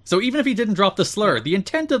up. So even if he didn't drop the slur, the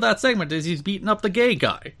intent of that segment is he's beating up the gay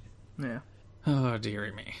guy. Yeah. Oh,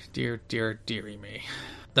 dearie me. Dearie me.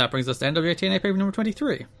 That brings us to NWA TNA pay-per-view number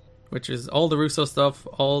 23, which is all the Russo stuff,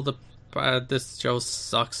 all the this show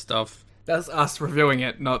sucks stuff. That's us reviewing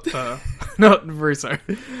it, not not Russo.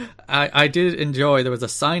 I did enjoy, there was a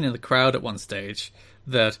sign in the crowd at one stage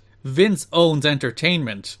that Vince owns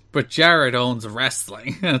entertainment, but Jarrett owns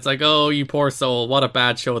wrestling. And it's like, oh, you poor soul, what a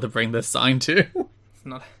bad show to bring this sign to.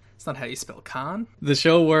 It's not how you spell Khan. The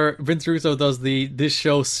show where Vince Russo does this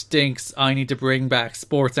show stinks, I need to bring back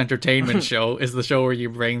sports entertainment show is the show where you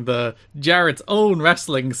bring the Jarrett's own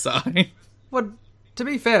wrestling sign. Well, to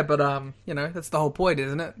be fair, but, that's the whole point,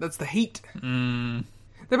 isn't it? That's the heat. The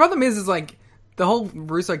problem is like, the whole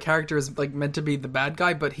Russo character is, like, meant to be the bad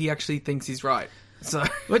guy, but he actually thinks he's right. So,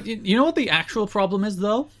 But you know what the actual problem is,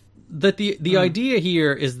 though? that the idea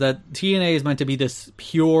here is that TNA is meant to be this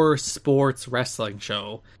pure sports wrestling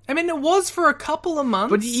show. I mean, it was for a couple of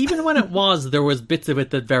months. But even when it was, there was bits of it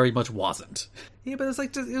that very much wasn't. Yeah, but it's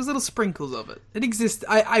like it was little sprinkles of it. It exists.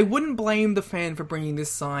 I wouldn't blame the fan for bringing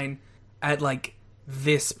this sign at like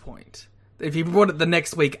this point. If he brought it the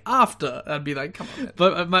next week after, I'd be like, come on, man.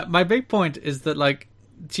 But my big point is that, like,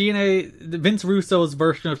 TNA, Vince Russo's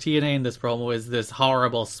version of TNA in this promo is this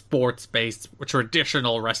horrible sports-based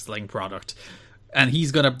traditional wrestling product. And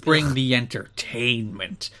he's going to bring the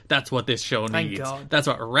entertainment. That's what this show needs. Thank God. That's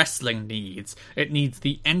what wrestling needs. It needs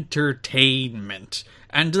the entertainment.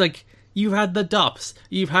 And, like, you've had the Dupps.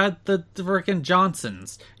 You've had the freaking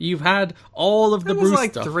Johnsons. You've had all of the Bruce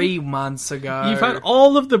like stuff. 3 months ago. You've had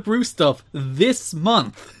all of the Bruce stuff this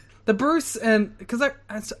month. The Bruce, and because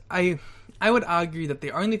I would argue that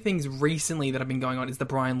the only things recently that have been going on is the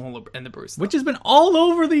Brian Lawler and the Bruce stuff. Which has been all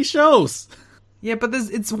over these shows. Yeah, but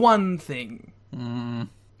it's one thing.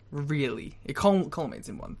 Really. It culminates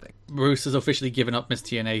in one thing. Bruce has officially given up Miss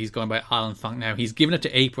TNA. He's going by Alan Funk now. He's given it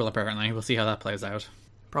to April, apparently. We'll see how that plays out.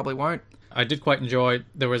 Probably won't. I did quite enjoy,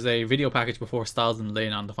 there was a video package before Styles and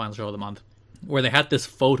Lynn on the final show of the month, where they had this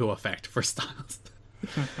photo effect for Styles.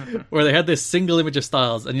 Where they had this single image of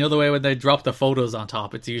Styles, and you know the way when they drop the photos on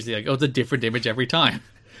top, it's usually like, oh, it's a different image every time.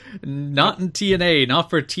 Not in TNA, not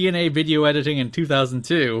for TNA video editing in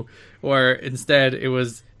 2002, where instead it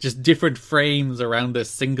was just different frames around this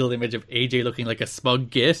single image of AJ looking like a smug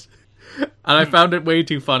git. And I found it way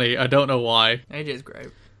too funny. I don't know why. AJ's great.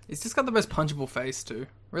 He's just got the most punchable face, too.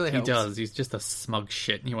 Really helps. He does. He's just a smug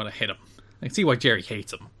shit, and you want to hit him. I can see why Jerry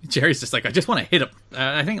hates him. Jerry's just like, I just want to hit him.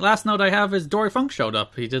 I think last note I have is Dory Funk showed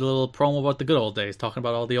up. He did a little promo about the good old days, talking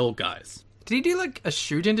about all the old guys. Did he do, like, a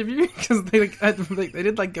shoot interview? Because they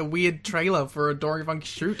did, like, a weird trailer for a Dory Funk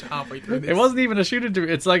shoot halfway through this. It wasn't even a shoot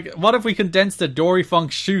interview. It's like, what if we condensed a Dory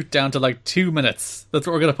Funk shoot down to, like, 2 minutes? That's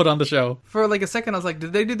what we're going to put on the show. For, like, a second, I was like,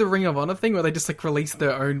 did they do the Ring of Honor thing where they just, like, release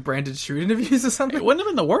their own branded shoot interviews or something? It wouldn't have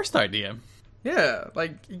been the worst idea. Yeah,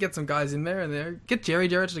 like, you get some guys in there and get Jerry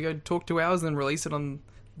Jarrett to go talk 2 hours and then release it on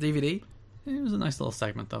DVD. It was a nice little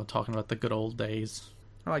segment, though, talking about the good old days.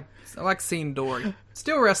 I like seeing Dory.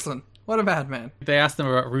 Still wrestling. What a bad man. They asked him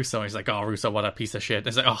about Russo, and he's like, oh, Russo, what a piece of shit.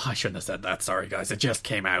 He's like, oh, I shouldn't have said that. Sorry, guys. It just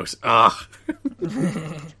came out. Ugh.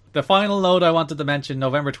 The final note I wanted to mention,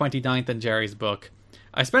 November 29th in Jerry's book.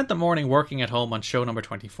 I spent the morning working at home on show number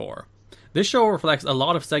 24. This show reflects a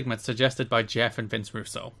lot of segments suggested by Jeff and Vince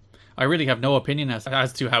Russo. I really have no opinion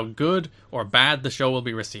as to how good or bad the show will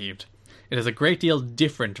be received. It is a great deal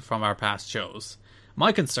different from our past shows.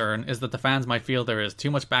 My concern is that the fans might feel there is too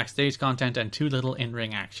much backstage content and too little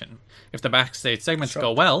in-ring action. If the backstage segments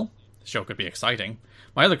go well, the show could be exciting.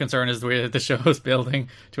 My other concern is the way that the show is building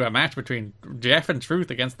to a match between Jeff and Truth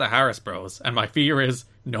against the Harris Bros, and my fear is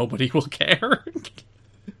nobody will care.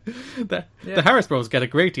 The Harris Bros get a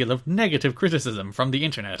great deal of negative criticism from the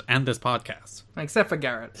internet and this podcast. Except for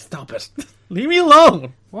Garrett. Stop it. Leave me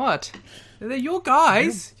alone. What? They're your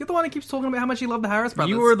guys. You're the one who keeps talking about how much you love the Harris brothers.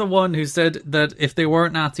 You were the one who said that if they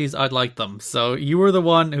weren't Nazis, I'd like them. So you were the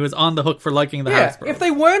one who was on the hook for liking the Harris Bros. If they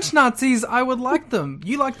weren't Nazis, I would like them.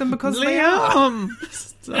 You like them because they are.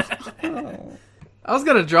 I was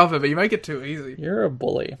going to drop it, but you make it too easy. You're a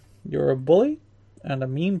bully. You're a bully and a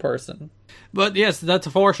mean person. But yes, that's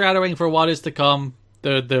a foreshadowing for what is to come.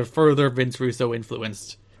 The further Vince Russo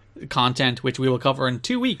influenced content, which we will cover in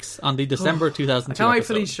 2 weeks on the December 2002 I can't wait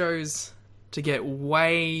episode. for these shows to get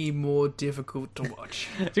way more difficult to watch.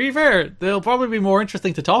 To be fair, they'll probably be more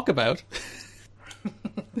interesting to talk about.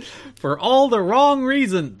 For all the wrong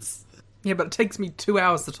reasons. Yeah, but it takes me 2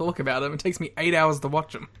 hours to talk about them. It takes me 8 hours to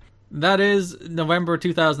watch them. That is November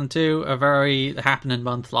 2002, a very happening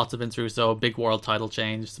month. Lots of Vince Russo, big world title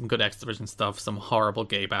change, some good X-Division stuff, some horrible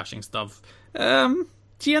gay bashing stuff.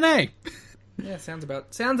 TNA. Yeah, sounds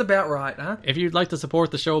about right, huh? If you'd like to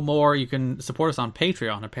support the show more, you can support us on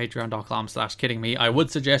Patreon at patreon.com/kiddingme. I would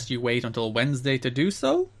suggest you wait until Wednesday to do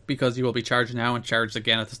so, because you will be charged now and charged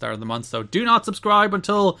again at the start of the month. So do not subscribe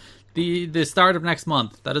until the start of next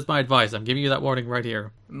month. That is my advice. I'm giving you that warning right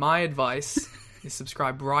here. My advice is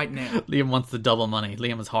subscribe right now. Liam wants the double money.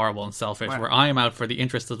 Liam is horrible and selfish, where I am out for the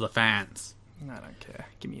interest of the fans. I don't care.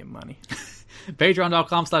 Give me your money.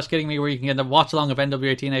 Patreon.com/kiddingme, where you can get a watch along of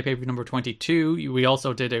NWA TNA pay-per-view number 22. We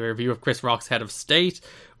also did a review of Chris Rock's Head of State.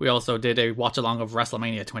 We also did a watch along of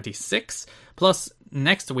WrestleMania 26. Plus,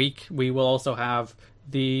 next week we will also have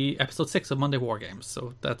the episode 6 of Monday War Games.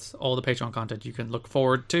 So that's all the Patreon content you can look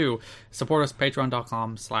forward to. Support us,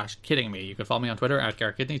 patreon.com/kiddingme. You can follow me on Twitter at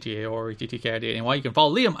GarrettKidney, GARETTKIDNY. You can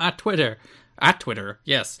follow Liam at Twitter,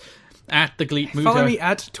 yes, At the Gleet Muta. Follow me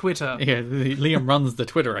at Twitter. Yeah, Liam runs the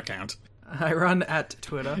Twitter account. I run at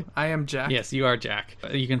Twitter. I am Jack. Yes, you are Jack.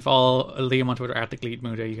 You can follow Liam on Twitter at the Gleet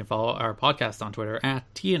Muta. You can follow our podcast on Twitter at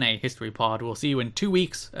TNA History Pod. We'll see you in 2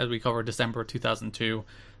 weeks as we cover December 2002.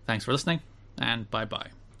 Thanks for listening, and bye-bye.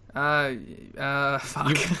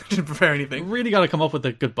 Fuck. Didn't prepare anything. Really got to come up with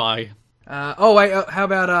a goodbye. How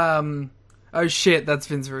about, oh shit, that's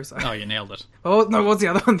Vince Russo. Oh, you nailed it. Oh, no, what's the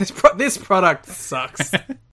other one? This product sucks.